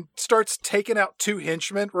counter and starts taking out 2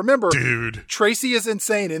 henchmen. Remember, Dude. Tracy is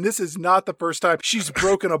insane, and this is not the first time she's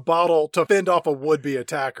broken a bottle to fend off a would-be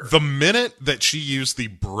attacker. The minute that she used the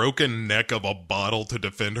broken neck of a bottle to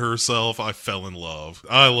defend herself, I fell in love.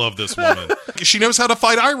 I love this woman. She knows how to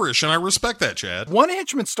fight Irish, and I respect that, Chad. One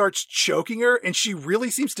henchman starts choking her, and she really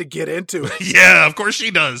seems to get into it. Yeah, of course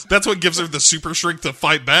she does. That's what gives her the super strength to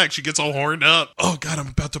fight back. She gets all horned up. Oh, God, I'm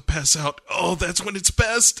about to pass out. Oh, that's when it's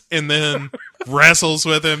best. And then wrestles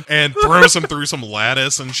with him and throws him through some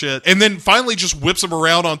lattice and shit. And then finally just whips him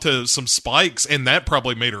around onto some spikes, and that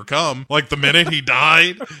probably made her come. Like, the minute he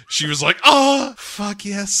died, she was like, oh, fuck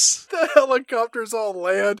yes. The helicopters all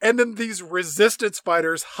land, and then these resistance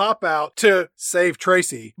fighters hop out to save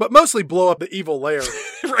Tracy, but mostly blow up the evil lair.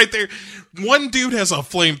 Right there. One dude has a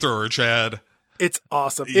flamethrower, Chad. It's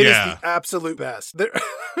awesome. It is the absolute best.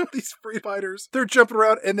 These free fighters, they're jumping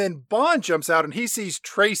around, and then Bond jumps out and he sees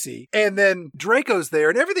Tracy, and then Draco's there,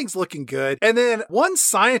 and everything's looking good. And then one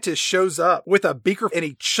scientist shows up with a beaker, and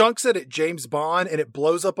he chunks it at James Bond, and it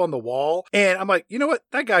blows up on the wall. And I'm like, you know what?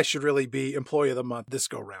 That guy should really be Employee of the Month this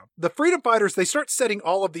go round. The freedom fighters, they start setting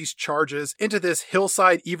all of these charges into this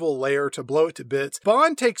hillside evil lair to blow it to bits.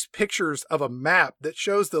 Bond takes pictures of a map that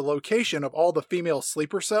shows the location of all the female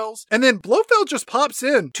sleeper cells, and then Blofeld just pops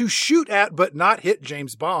in to shoot at but not hit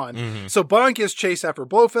James Bond. Mm-hmm. So Bond gives chase after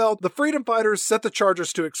Blofeld. The freedom fighters set the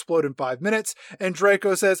charges to explode in 5 minutes, and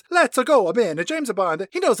Draco says, let's go, man. James Bond,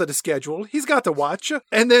 he knows how to schedule. He's got to watch.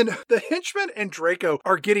 And then the henchmen and Draco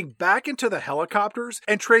are getting back into the helicopters,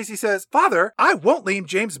 and Tracy says, Father, I won't leave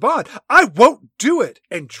James Bond. I won't do it.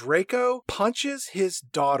 And Draco punches his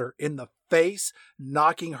daughter in the face,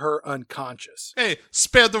 knocking her unconscious. Hey,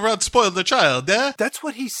 spare the rod, spoil the child, eh? That's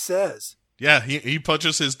what he says. Yeah, he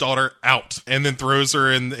punches his daughter out and then throws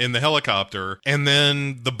her in the helicopter. And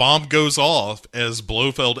then the bomb goes off as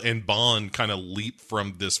Blofeld and Bond kind of leap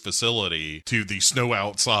from this facility to the snow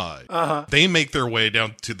outside. Uh-huh. They make their way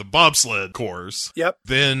down to the bobsled course. Yep.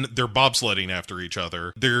 Then they're bobsledding after each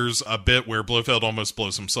other. There's a bit where Blofeld almost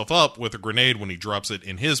blows himself up with a grenade when he drops it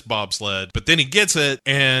in his bobsled. But then he gets it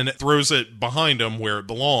and throws it behind him where it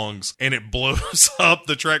belongs. And it blows up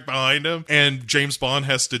the track behind him. And James Bond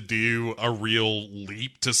has to do a real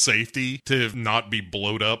leap to safety to not be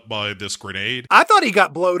blowed up by this grenade. I thought he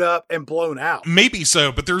got blowed up and blown out. Maybe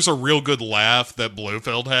so, but there's a real good laugh that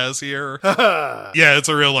Blofeld has here. Yeah, it's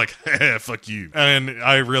a real like, fuck you. And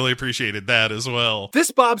I really appreciated that as well.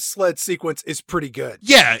 This bobsled sequence is pretty good.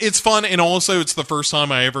 Yeah, it's fun, and also it's the first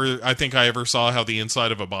time I think I ever saw how the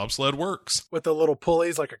inside of a bobsled works. With the little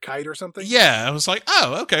pulleys like a kite or something? Yeah, I was like,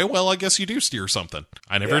 oh, okay, well, I guess you do steer something.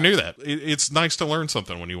 I never knew that. It's nice to learn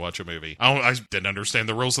something when you watch a movie. I didn't understand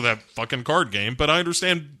the rules of that fucking card game, but I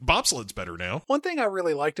understand bobsleds better now. One thing I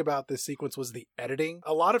really liked about this sequence was the editing.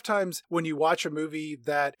 A lot of times when you watch a movie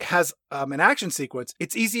that has an action sequence,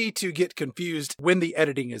 it's easy to get confused when the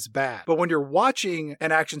editing is bad. But when you're watching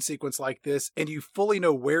an action sequence like this and you fully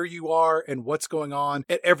know where you are and what's going on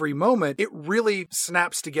at every moment, it really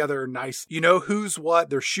snaps together nice. You know who's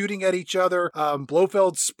what. They're shooting at each other.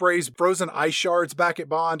 Blofeld sprays frozen ice shards back at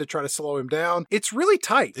Bond to try to slow him down. It's really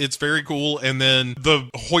tight. It's very cool. And then the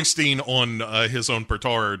hoisting on his own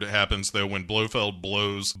petard happens, though, when Blofeld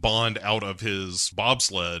blows Bond out of his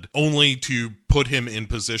bobsled, only to put him in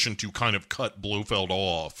position to kind of cut Blofeld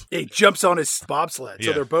off. He jumps on his bobsled,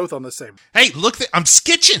 so they're both on the same. Hey, look, I'm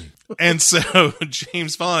skitching! And so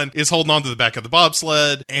James Bond is holding on to the back of the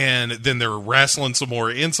bobsled, and then they're wrestling some more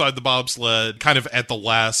inside the bobsled. Kind of at the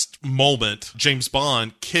last moment, James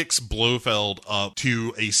Bond kicks Blofeld up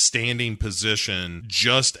to a standing position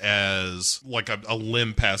just as like a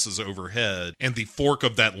limb passes overhead, and the fork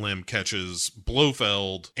of that limb catches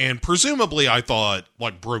Blofeld, and presumably I thought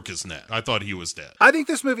like broke his neck. I thought he was dead. I think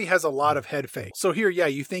this movie has a lot of head fake. So here,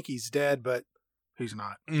 you think he's dead, but he's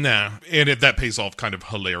not. Nah, and that pays off kind of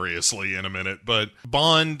hilariously in a minute. But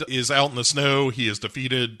Bond is out in the snow. He has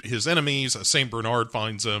defeated his enemies. St. Bernard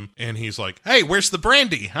finds him, and he's like, hey, where's the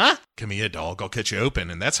brandy, huh? Come here, dog. I'll cut you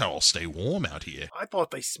open, and that's how I'll stay warm out here. I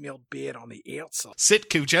thought they smelled bad on the outside. Sit,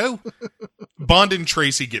 Cujo. Bond and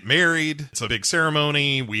Tracy get married. It's a big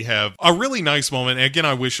ceremony. We have a really nice moment. Again,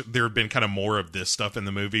 I wish there had been kind of more of this stuff in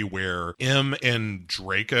the movie where M and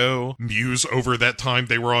Draco muse over that time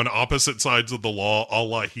they were on opposite sides of the law, a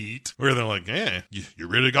la Heat, where they're like, you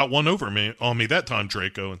really got one over me on me that time,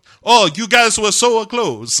 Draco. And, oh, you guys were so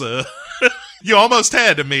close. You almost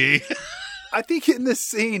had me. I think in this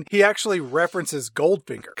scene, he actually references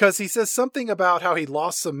Goldfinger because he says something about how he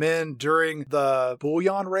lost some men during the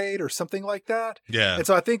Bullion raid or something like that. Yeah. And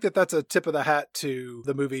so I think that that's a tip of the hat to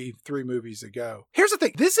the movie 3 movies ago. Here's the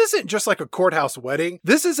thing. This isn't just like a courthouse wedding.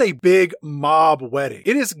 This is a big mob wedding.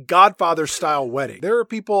 It is Godfather style wedding. There are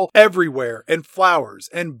people everywhere and flowers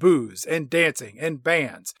and booze and dancing and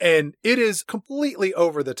bands. And it is completely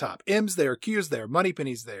over the top. M's there, Q's there,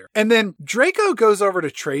 Moneypenny's there. And then Draco goes over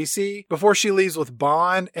to Tracy before she leaves with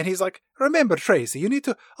Bond. And he's like, remember, Tracy, you need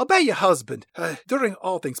to obey your husband during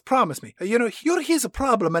all things. Promise me. You're his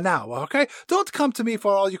problem now, okay? Don't come to me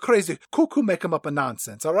for all you crazy cuckoo make him up a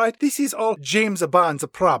nonsense, all right? This is all James Bond's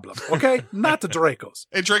problem, okay? Not Draco's.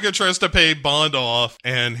 And Draco tries to pay Bond off,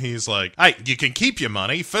 and he's like, hey, you can keep your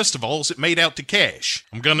money. First of all, is it made out to cash?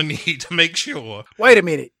 I'm gonna need to make sure. Wait a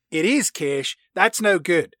minute. It is cash. That's no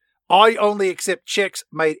good. I only accept checks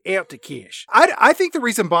made out to cash. I think the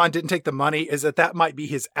reason Bond didn't take the money is that might be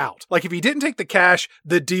his out. Like, if he didn't take the cash,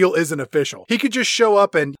 the deal isn't official. He could just show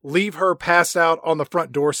up and leave her passed out on the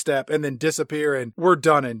front doorstep and then disappear and we're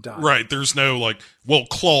done and done. Right. There's no like, well,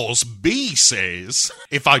 clause B says,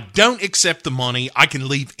 if I don't accept the money, I can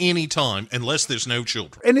leave any time unless there's no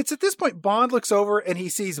children. And it's at this point Bond looks over and he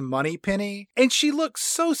sees Moneypenny and she looks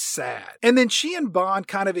so sad. And then she and Bond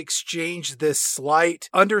kind of exchange this slight,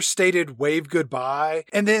 understated wave goodbye,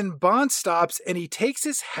 and then Bond stops and he takes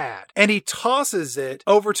his hat and he tosses it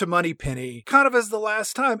over to Moneypenny, kind of as the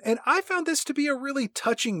last time. And I found this to be a really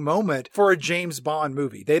touching moment for a James Bond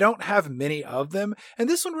movie. They don't have many of them, and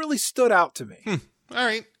this one really stood out to me. All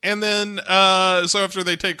right. And then, so after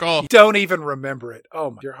they take off. You don't even remember it.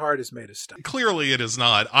 Oh, my, your heart is made of stone. Clearly it is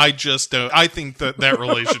not. I just don't. I think that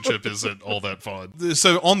relationship isn't all that fun.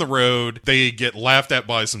 So on the road, they get laughed at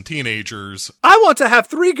by some teenagers. I want to have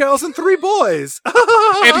 3 girls and 3 boys.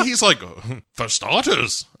 And he's like, for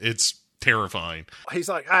starters, it's terrifying. He's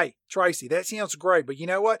like, hey, Tracy, that sounds great. But you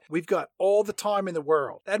know what? We've got all the time in the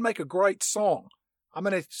world. That'd make a great song. I'm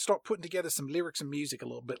going to start putting together some lyrics and music a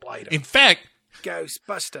little bit later. In fact,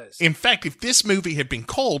 Ghostbusters. In fact, if this movie had been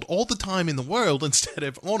called All the Time in the World instead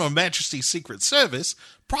of On Her Majesty's Secret Service,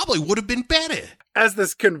 probably would have been better. As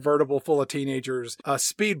this convertible full of teenagers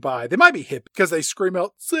speed by, they might be hip because they scream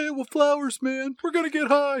out, "Say it with flowers, man. We're going to get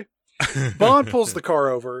high." Bond pulls the car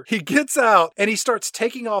over. He gets out and he starts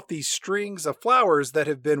taking off these strings of flowers that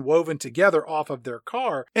have been woven together off of their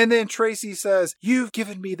car. And then Tracy says, "You've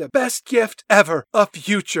given me the best gift ever, a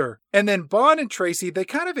future." And then Bond and Tracy, they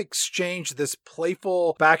kind of exchange this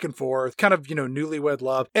playful back and forth, kind of, newlywed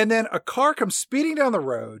love. And then a car comes speeding down the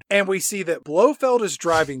road and we see that Blofeld is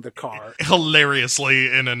driving the car. Hilariously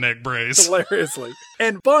in a neck brace. Hilariously.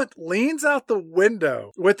 And Bond leans out the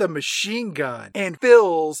window with a machine gun and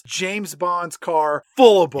fills James Bond's car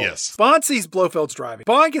full of bullets. Yes. Bond sees Blofeld's driving.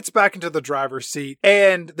 Bond gets back into the driver's seat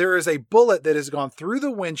and there is a bullet that has gone through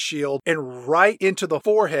the windshield and right into the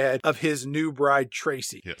forehead of his new bride,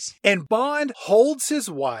 Tracy. Yes. And Bond holds his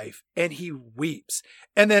wife and he weeps.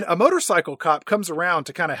 And then a motorcycle cop comes around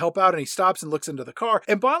to kind of help out and he stops and looks into the car.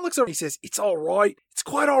 And Bond looks over and he says, "It's all right. It's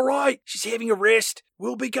quite all right. She's having a rest.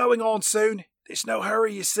 We'll be going on soon. There's no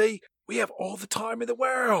hurry, you see. We have all the time in the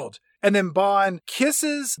world." And then Bond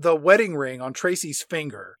kisses the wedding ring on Tracy's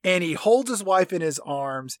finger and he holds his wife in his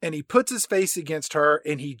arms and he puts his face against her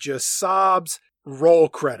and he just sobs. Roll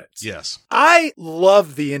credits. Yes. I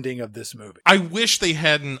love the ending of this movie. I wish they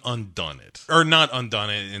hadn't undone it. Or not undone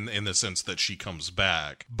it in the sense that she comes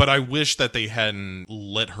back. But I wish that they hadn't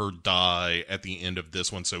let her die at the end of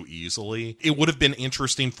this one so easily. It would have been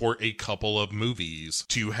interesting for a couple of movies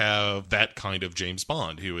to have that kind of James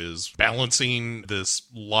Bond who is balancing this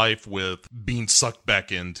life with being sucked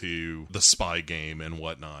back into the spy game and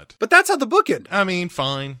whatnot. But that's how the book ended. I mean,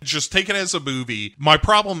 fine. Just take it as a movie. My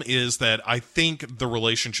problem is that I think the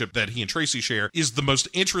relationship that he and Tracy share is the most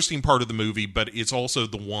interesting part of the movie, but it's also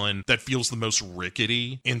the one that feels the most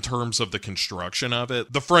rickety in terms of the construction of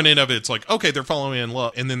it. The front end of it's like, okay, they're falling in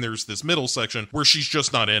love. And then there's this middle section where she's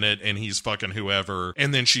just not in it and he's fucking whoever.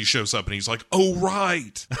 And then she shows up and he's like, "Oh,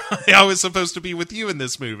 right. I was supposed to be with you in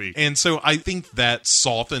this movie." And so I think that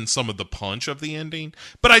softens some of the punch of the ending.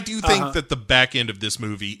 But I do think that the back end of this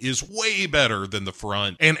movie is way better than the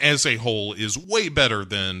front, and as a whole is way better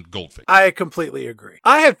than Goldfinger. I completely completely agree.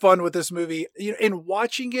 I had fun with this movie. In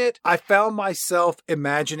watching it, I found myself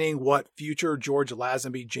imagining what future George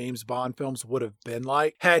Lazenby James Bond films would have been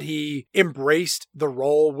like had he embraced the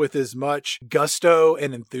role with as much gusto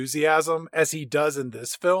and enthusiasm as he does in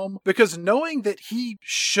this film. Because knowing that he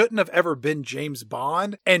shouldn't have ever been James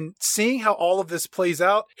Bond and seeing how all of this plays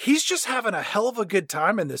out, he's just having a hell of a good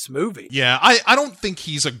time in this movie. Yeah, I don't think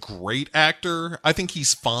he's a great actor. I think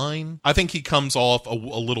he's fine. I think he comes off a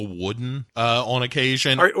little wooden on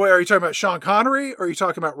occasion. Are you talking about Sean Connery? Are you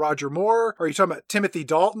talking about Roger Moore? Are you talking about Timothy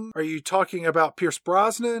Dalton? Are you talking about Pierce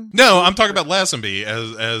Brosnan? No, I'm talking about Lazenby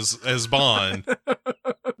as Bond.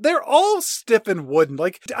 They're all stiff and wooden.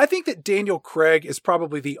 Like, I think that Daniel Craig is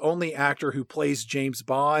probably the only actor who plays James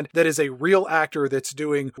Bond that is a real actor that's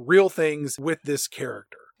doing real things with this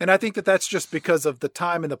character. And I think that that's just because of the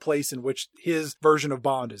time and the place in which his version of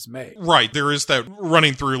Bond is made. Right. There is that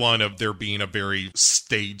running through line of there being a very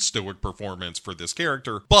staid, stoic performance for this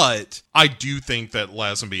character. But I do think that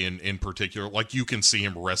Lazenby in particular, like, you can see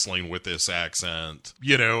him wrestling with this accent.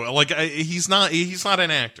 You know, like, he's not an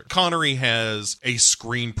actor. Connery has a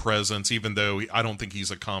screen presence, even though I don't think he's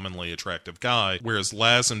a commonly attractive guy. Whereas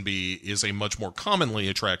Lazenby is a much more commonly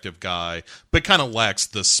attractive guy, but kind of lacks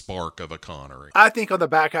the spark of a Connery. I think on the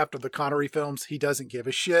back after the Connery films, he doesn't give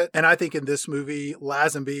a shit. And I think in this movie,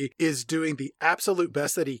 Lazenby is doing the absolute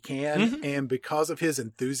best that he can. Mm-hmm. And because of his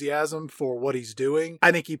enthusiasm for what he's doing,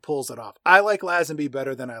 I think he pulls it off. I like Lazenby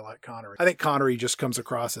better than I like Connery. I think Connery just comes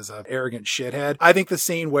across as an arrogant shithead. I think the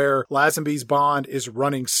scene where Lazenby's Bond is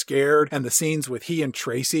running scared and the scenes with he and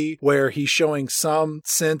Tracy where he's showing some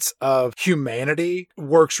sense of humanity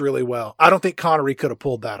works really well. I don't think Connery could have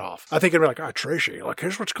pulled that off. I think it'd be like, Tracy, like,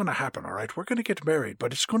 here's what's going to happen, all right? We're going to get married,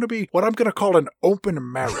 but it's going to be what I'm going to call an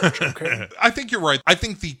open marriage, okay? I think you're right. I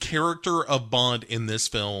think the character of Bond in this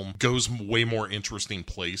film goes way more interesting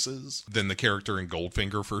places than the character in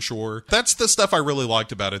Goldfinger, for sure. That's the stuff I really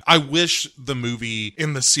liked about it. I wish the movie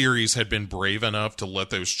in the series had been brave enough to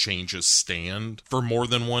let those changes stand for more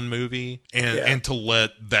than one movie and to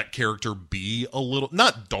let that character be a little,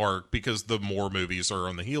 not dark, because the Moore movies are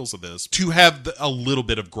on the heels of this, to have a little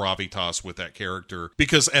bit of gravitas with that character,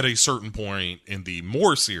 because at a certain point in the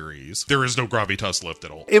Moore series, there is no gravitas left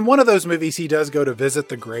at all. In one of those movies, he does go to visit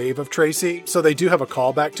the grave of Tracy, so they do have a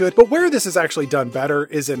callback to it. But where this is actually done better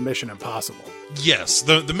is in Mission Impossible. Yes,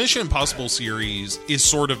 the Mission Impossible series is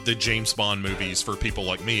sort of the James Bond movies for people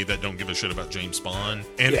like me that don't give a shit about James Bond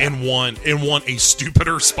and want a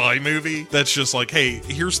stupider spy movie that's just like, hey,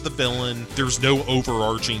 here's the villain. There's no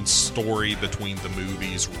overarching story between the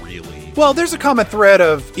movies, really. Well, there's a common thread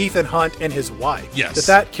of Ethan Hunt and his wife. Yes.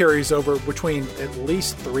 That carries over between at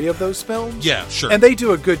least 3 of those films. Yeah, sure. And they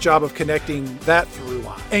do a good job of connecting that through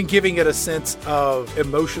line and giving it a sense of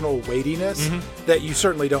emotional weightiness that you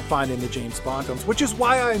certainly don't find in the James Bond films, which is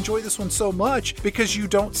why I enjoy this one so much, because you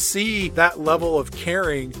don't see that level of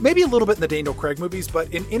caring, maybe a little bit in the Daniel Craig movies,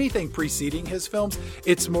 but in anything preceding his films,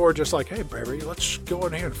 it's more just like, hey, baby, let's go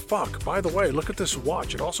in here and fuck. By the way, look at this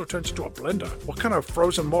watch. It also turns into a blender. What kind of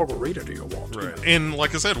frozen margarita do you want? Right. And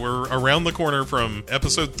like I said, we're around the corner from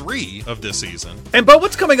episode 3 of this season. And but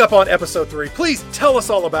what's coming up on episode 3? Please tell us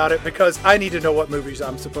all about it, because I need to know what movies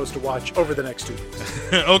I'm supposed to watch over the next 2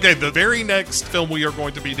 weeks. Okay, the very next film we are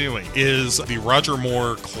going to be doing is the Roger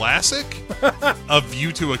Moore classic, A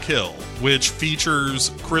View to a Kill, which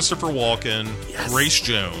features Christopher Walken, Grace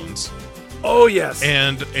Jones, oh yes,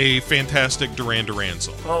 and a fantastic Duran Duran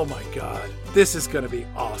song. Oh my god. This is going to be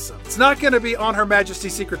awesome. It's not going to be On Her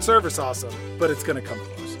Majesty's Secret Service awesome, but it's going to come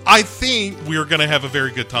close. I think we're going to have a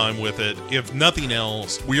very good time with it. If nothing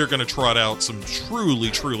else, we are going to trot out some truly,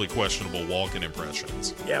 truly questionable Walken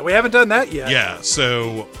impressions. Yeah, we haven't done that yet. Yeah,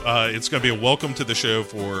 so it's going to be a welcome to the show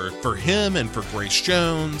for him and for Grace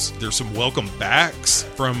Jones. There's some welcome backs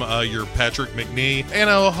from your Patrick McNee. And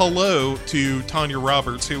a hello to Tanya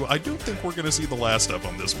Roberts, who I don't think we're going to see the last of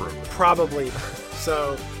on this program. Probably.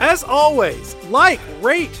 So, as always, like,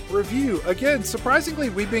 rate, review. Again, surprisingly,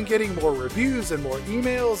 we've been getting more reviews and more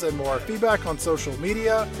emails and more feedback on social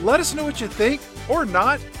media. Let us know what you think, or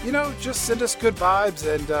not. You know, just send us good vibes,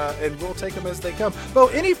 and we'll take them as they come. Bo,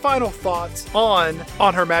 any final thoughts on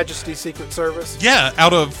Her Majesty's Secret Service? Yeah,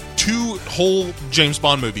 out of 2 whole James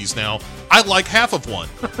Bond movies now, I like half of one.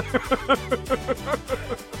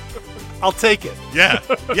 I'll take it. Yeah,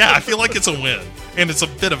 I feel like it's a win, and it's a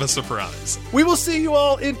bit of a surprise. We will see you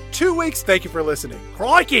all in 2 weeks. Thank you for listening.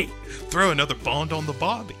 Crikey! Throw another Bond on the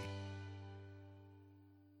Bobby.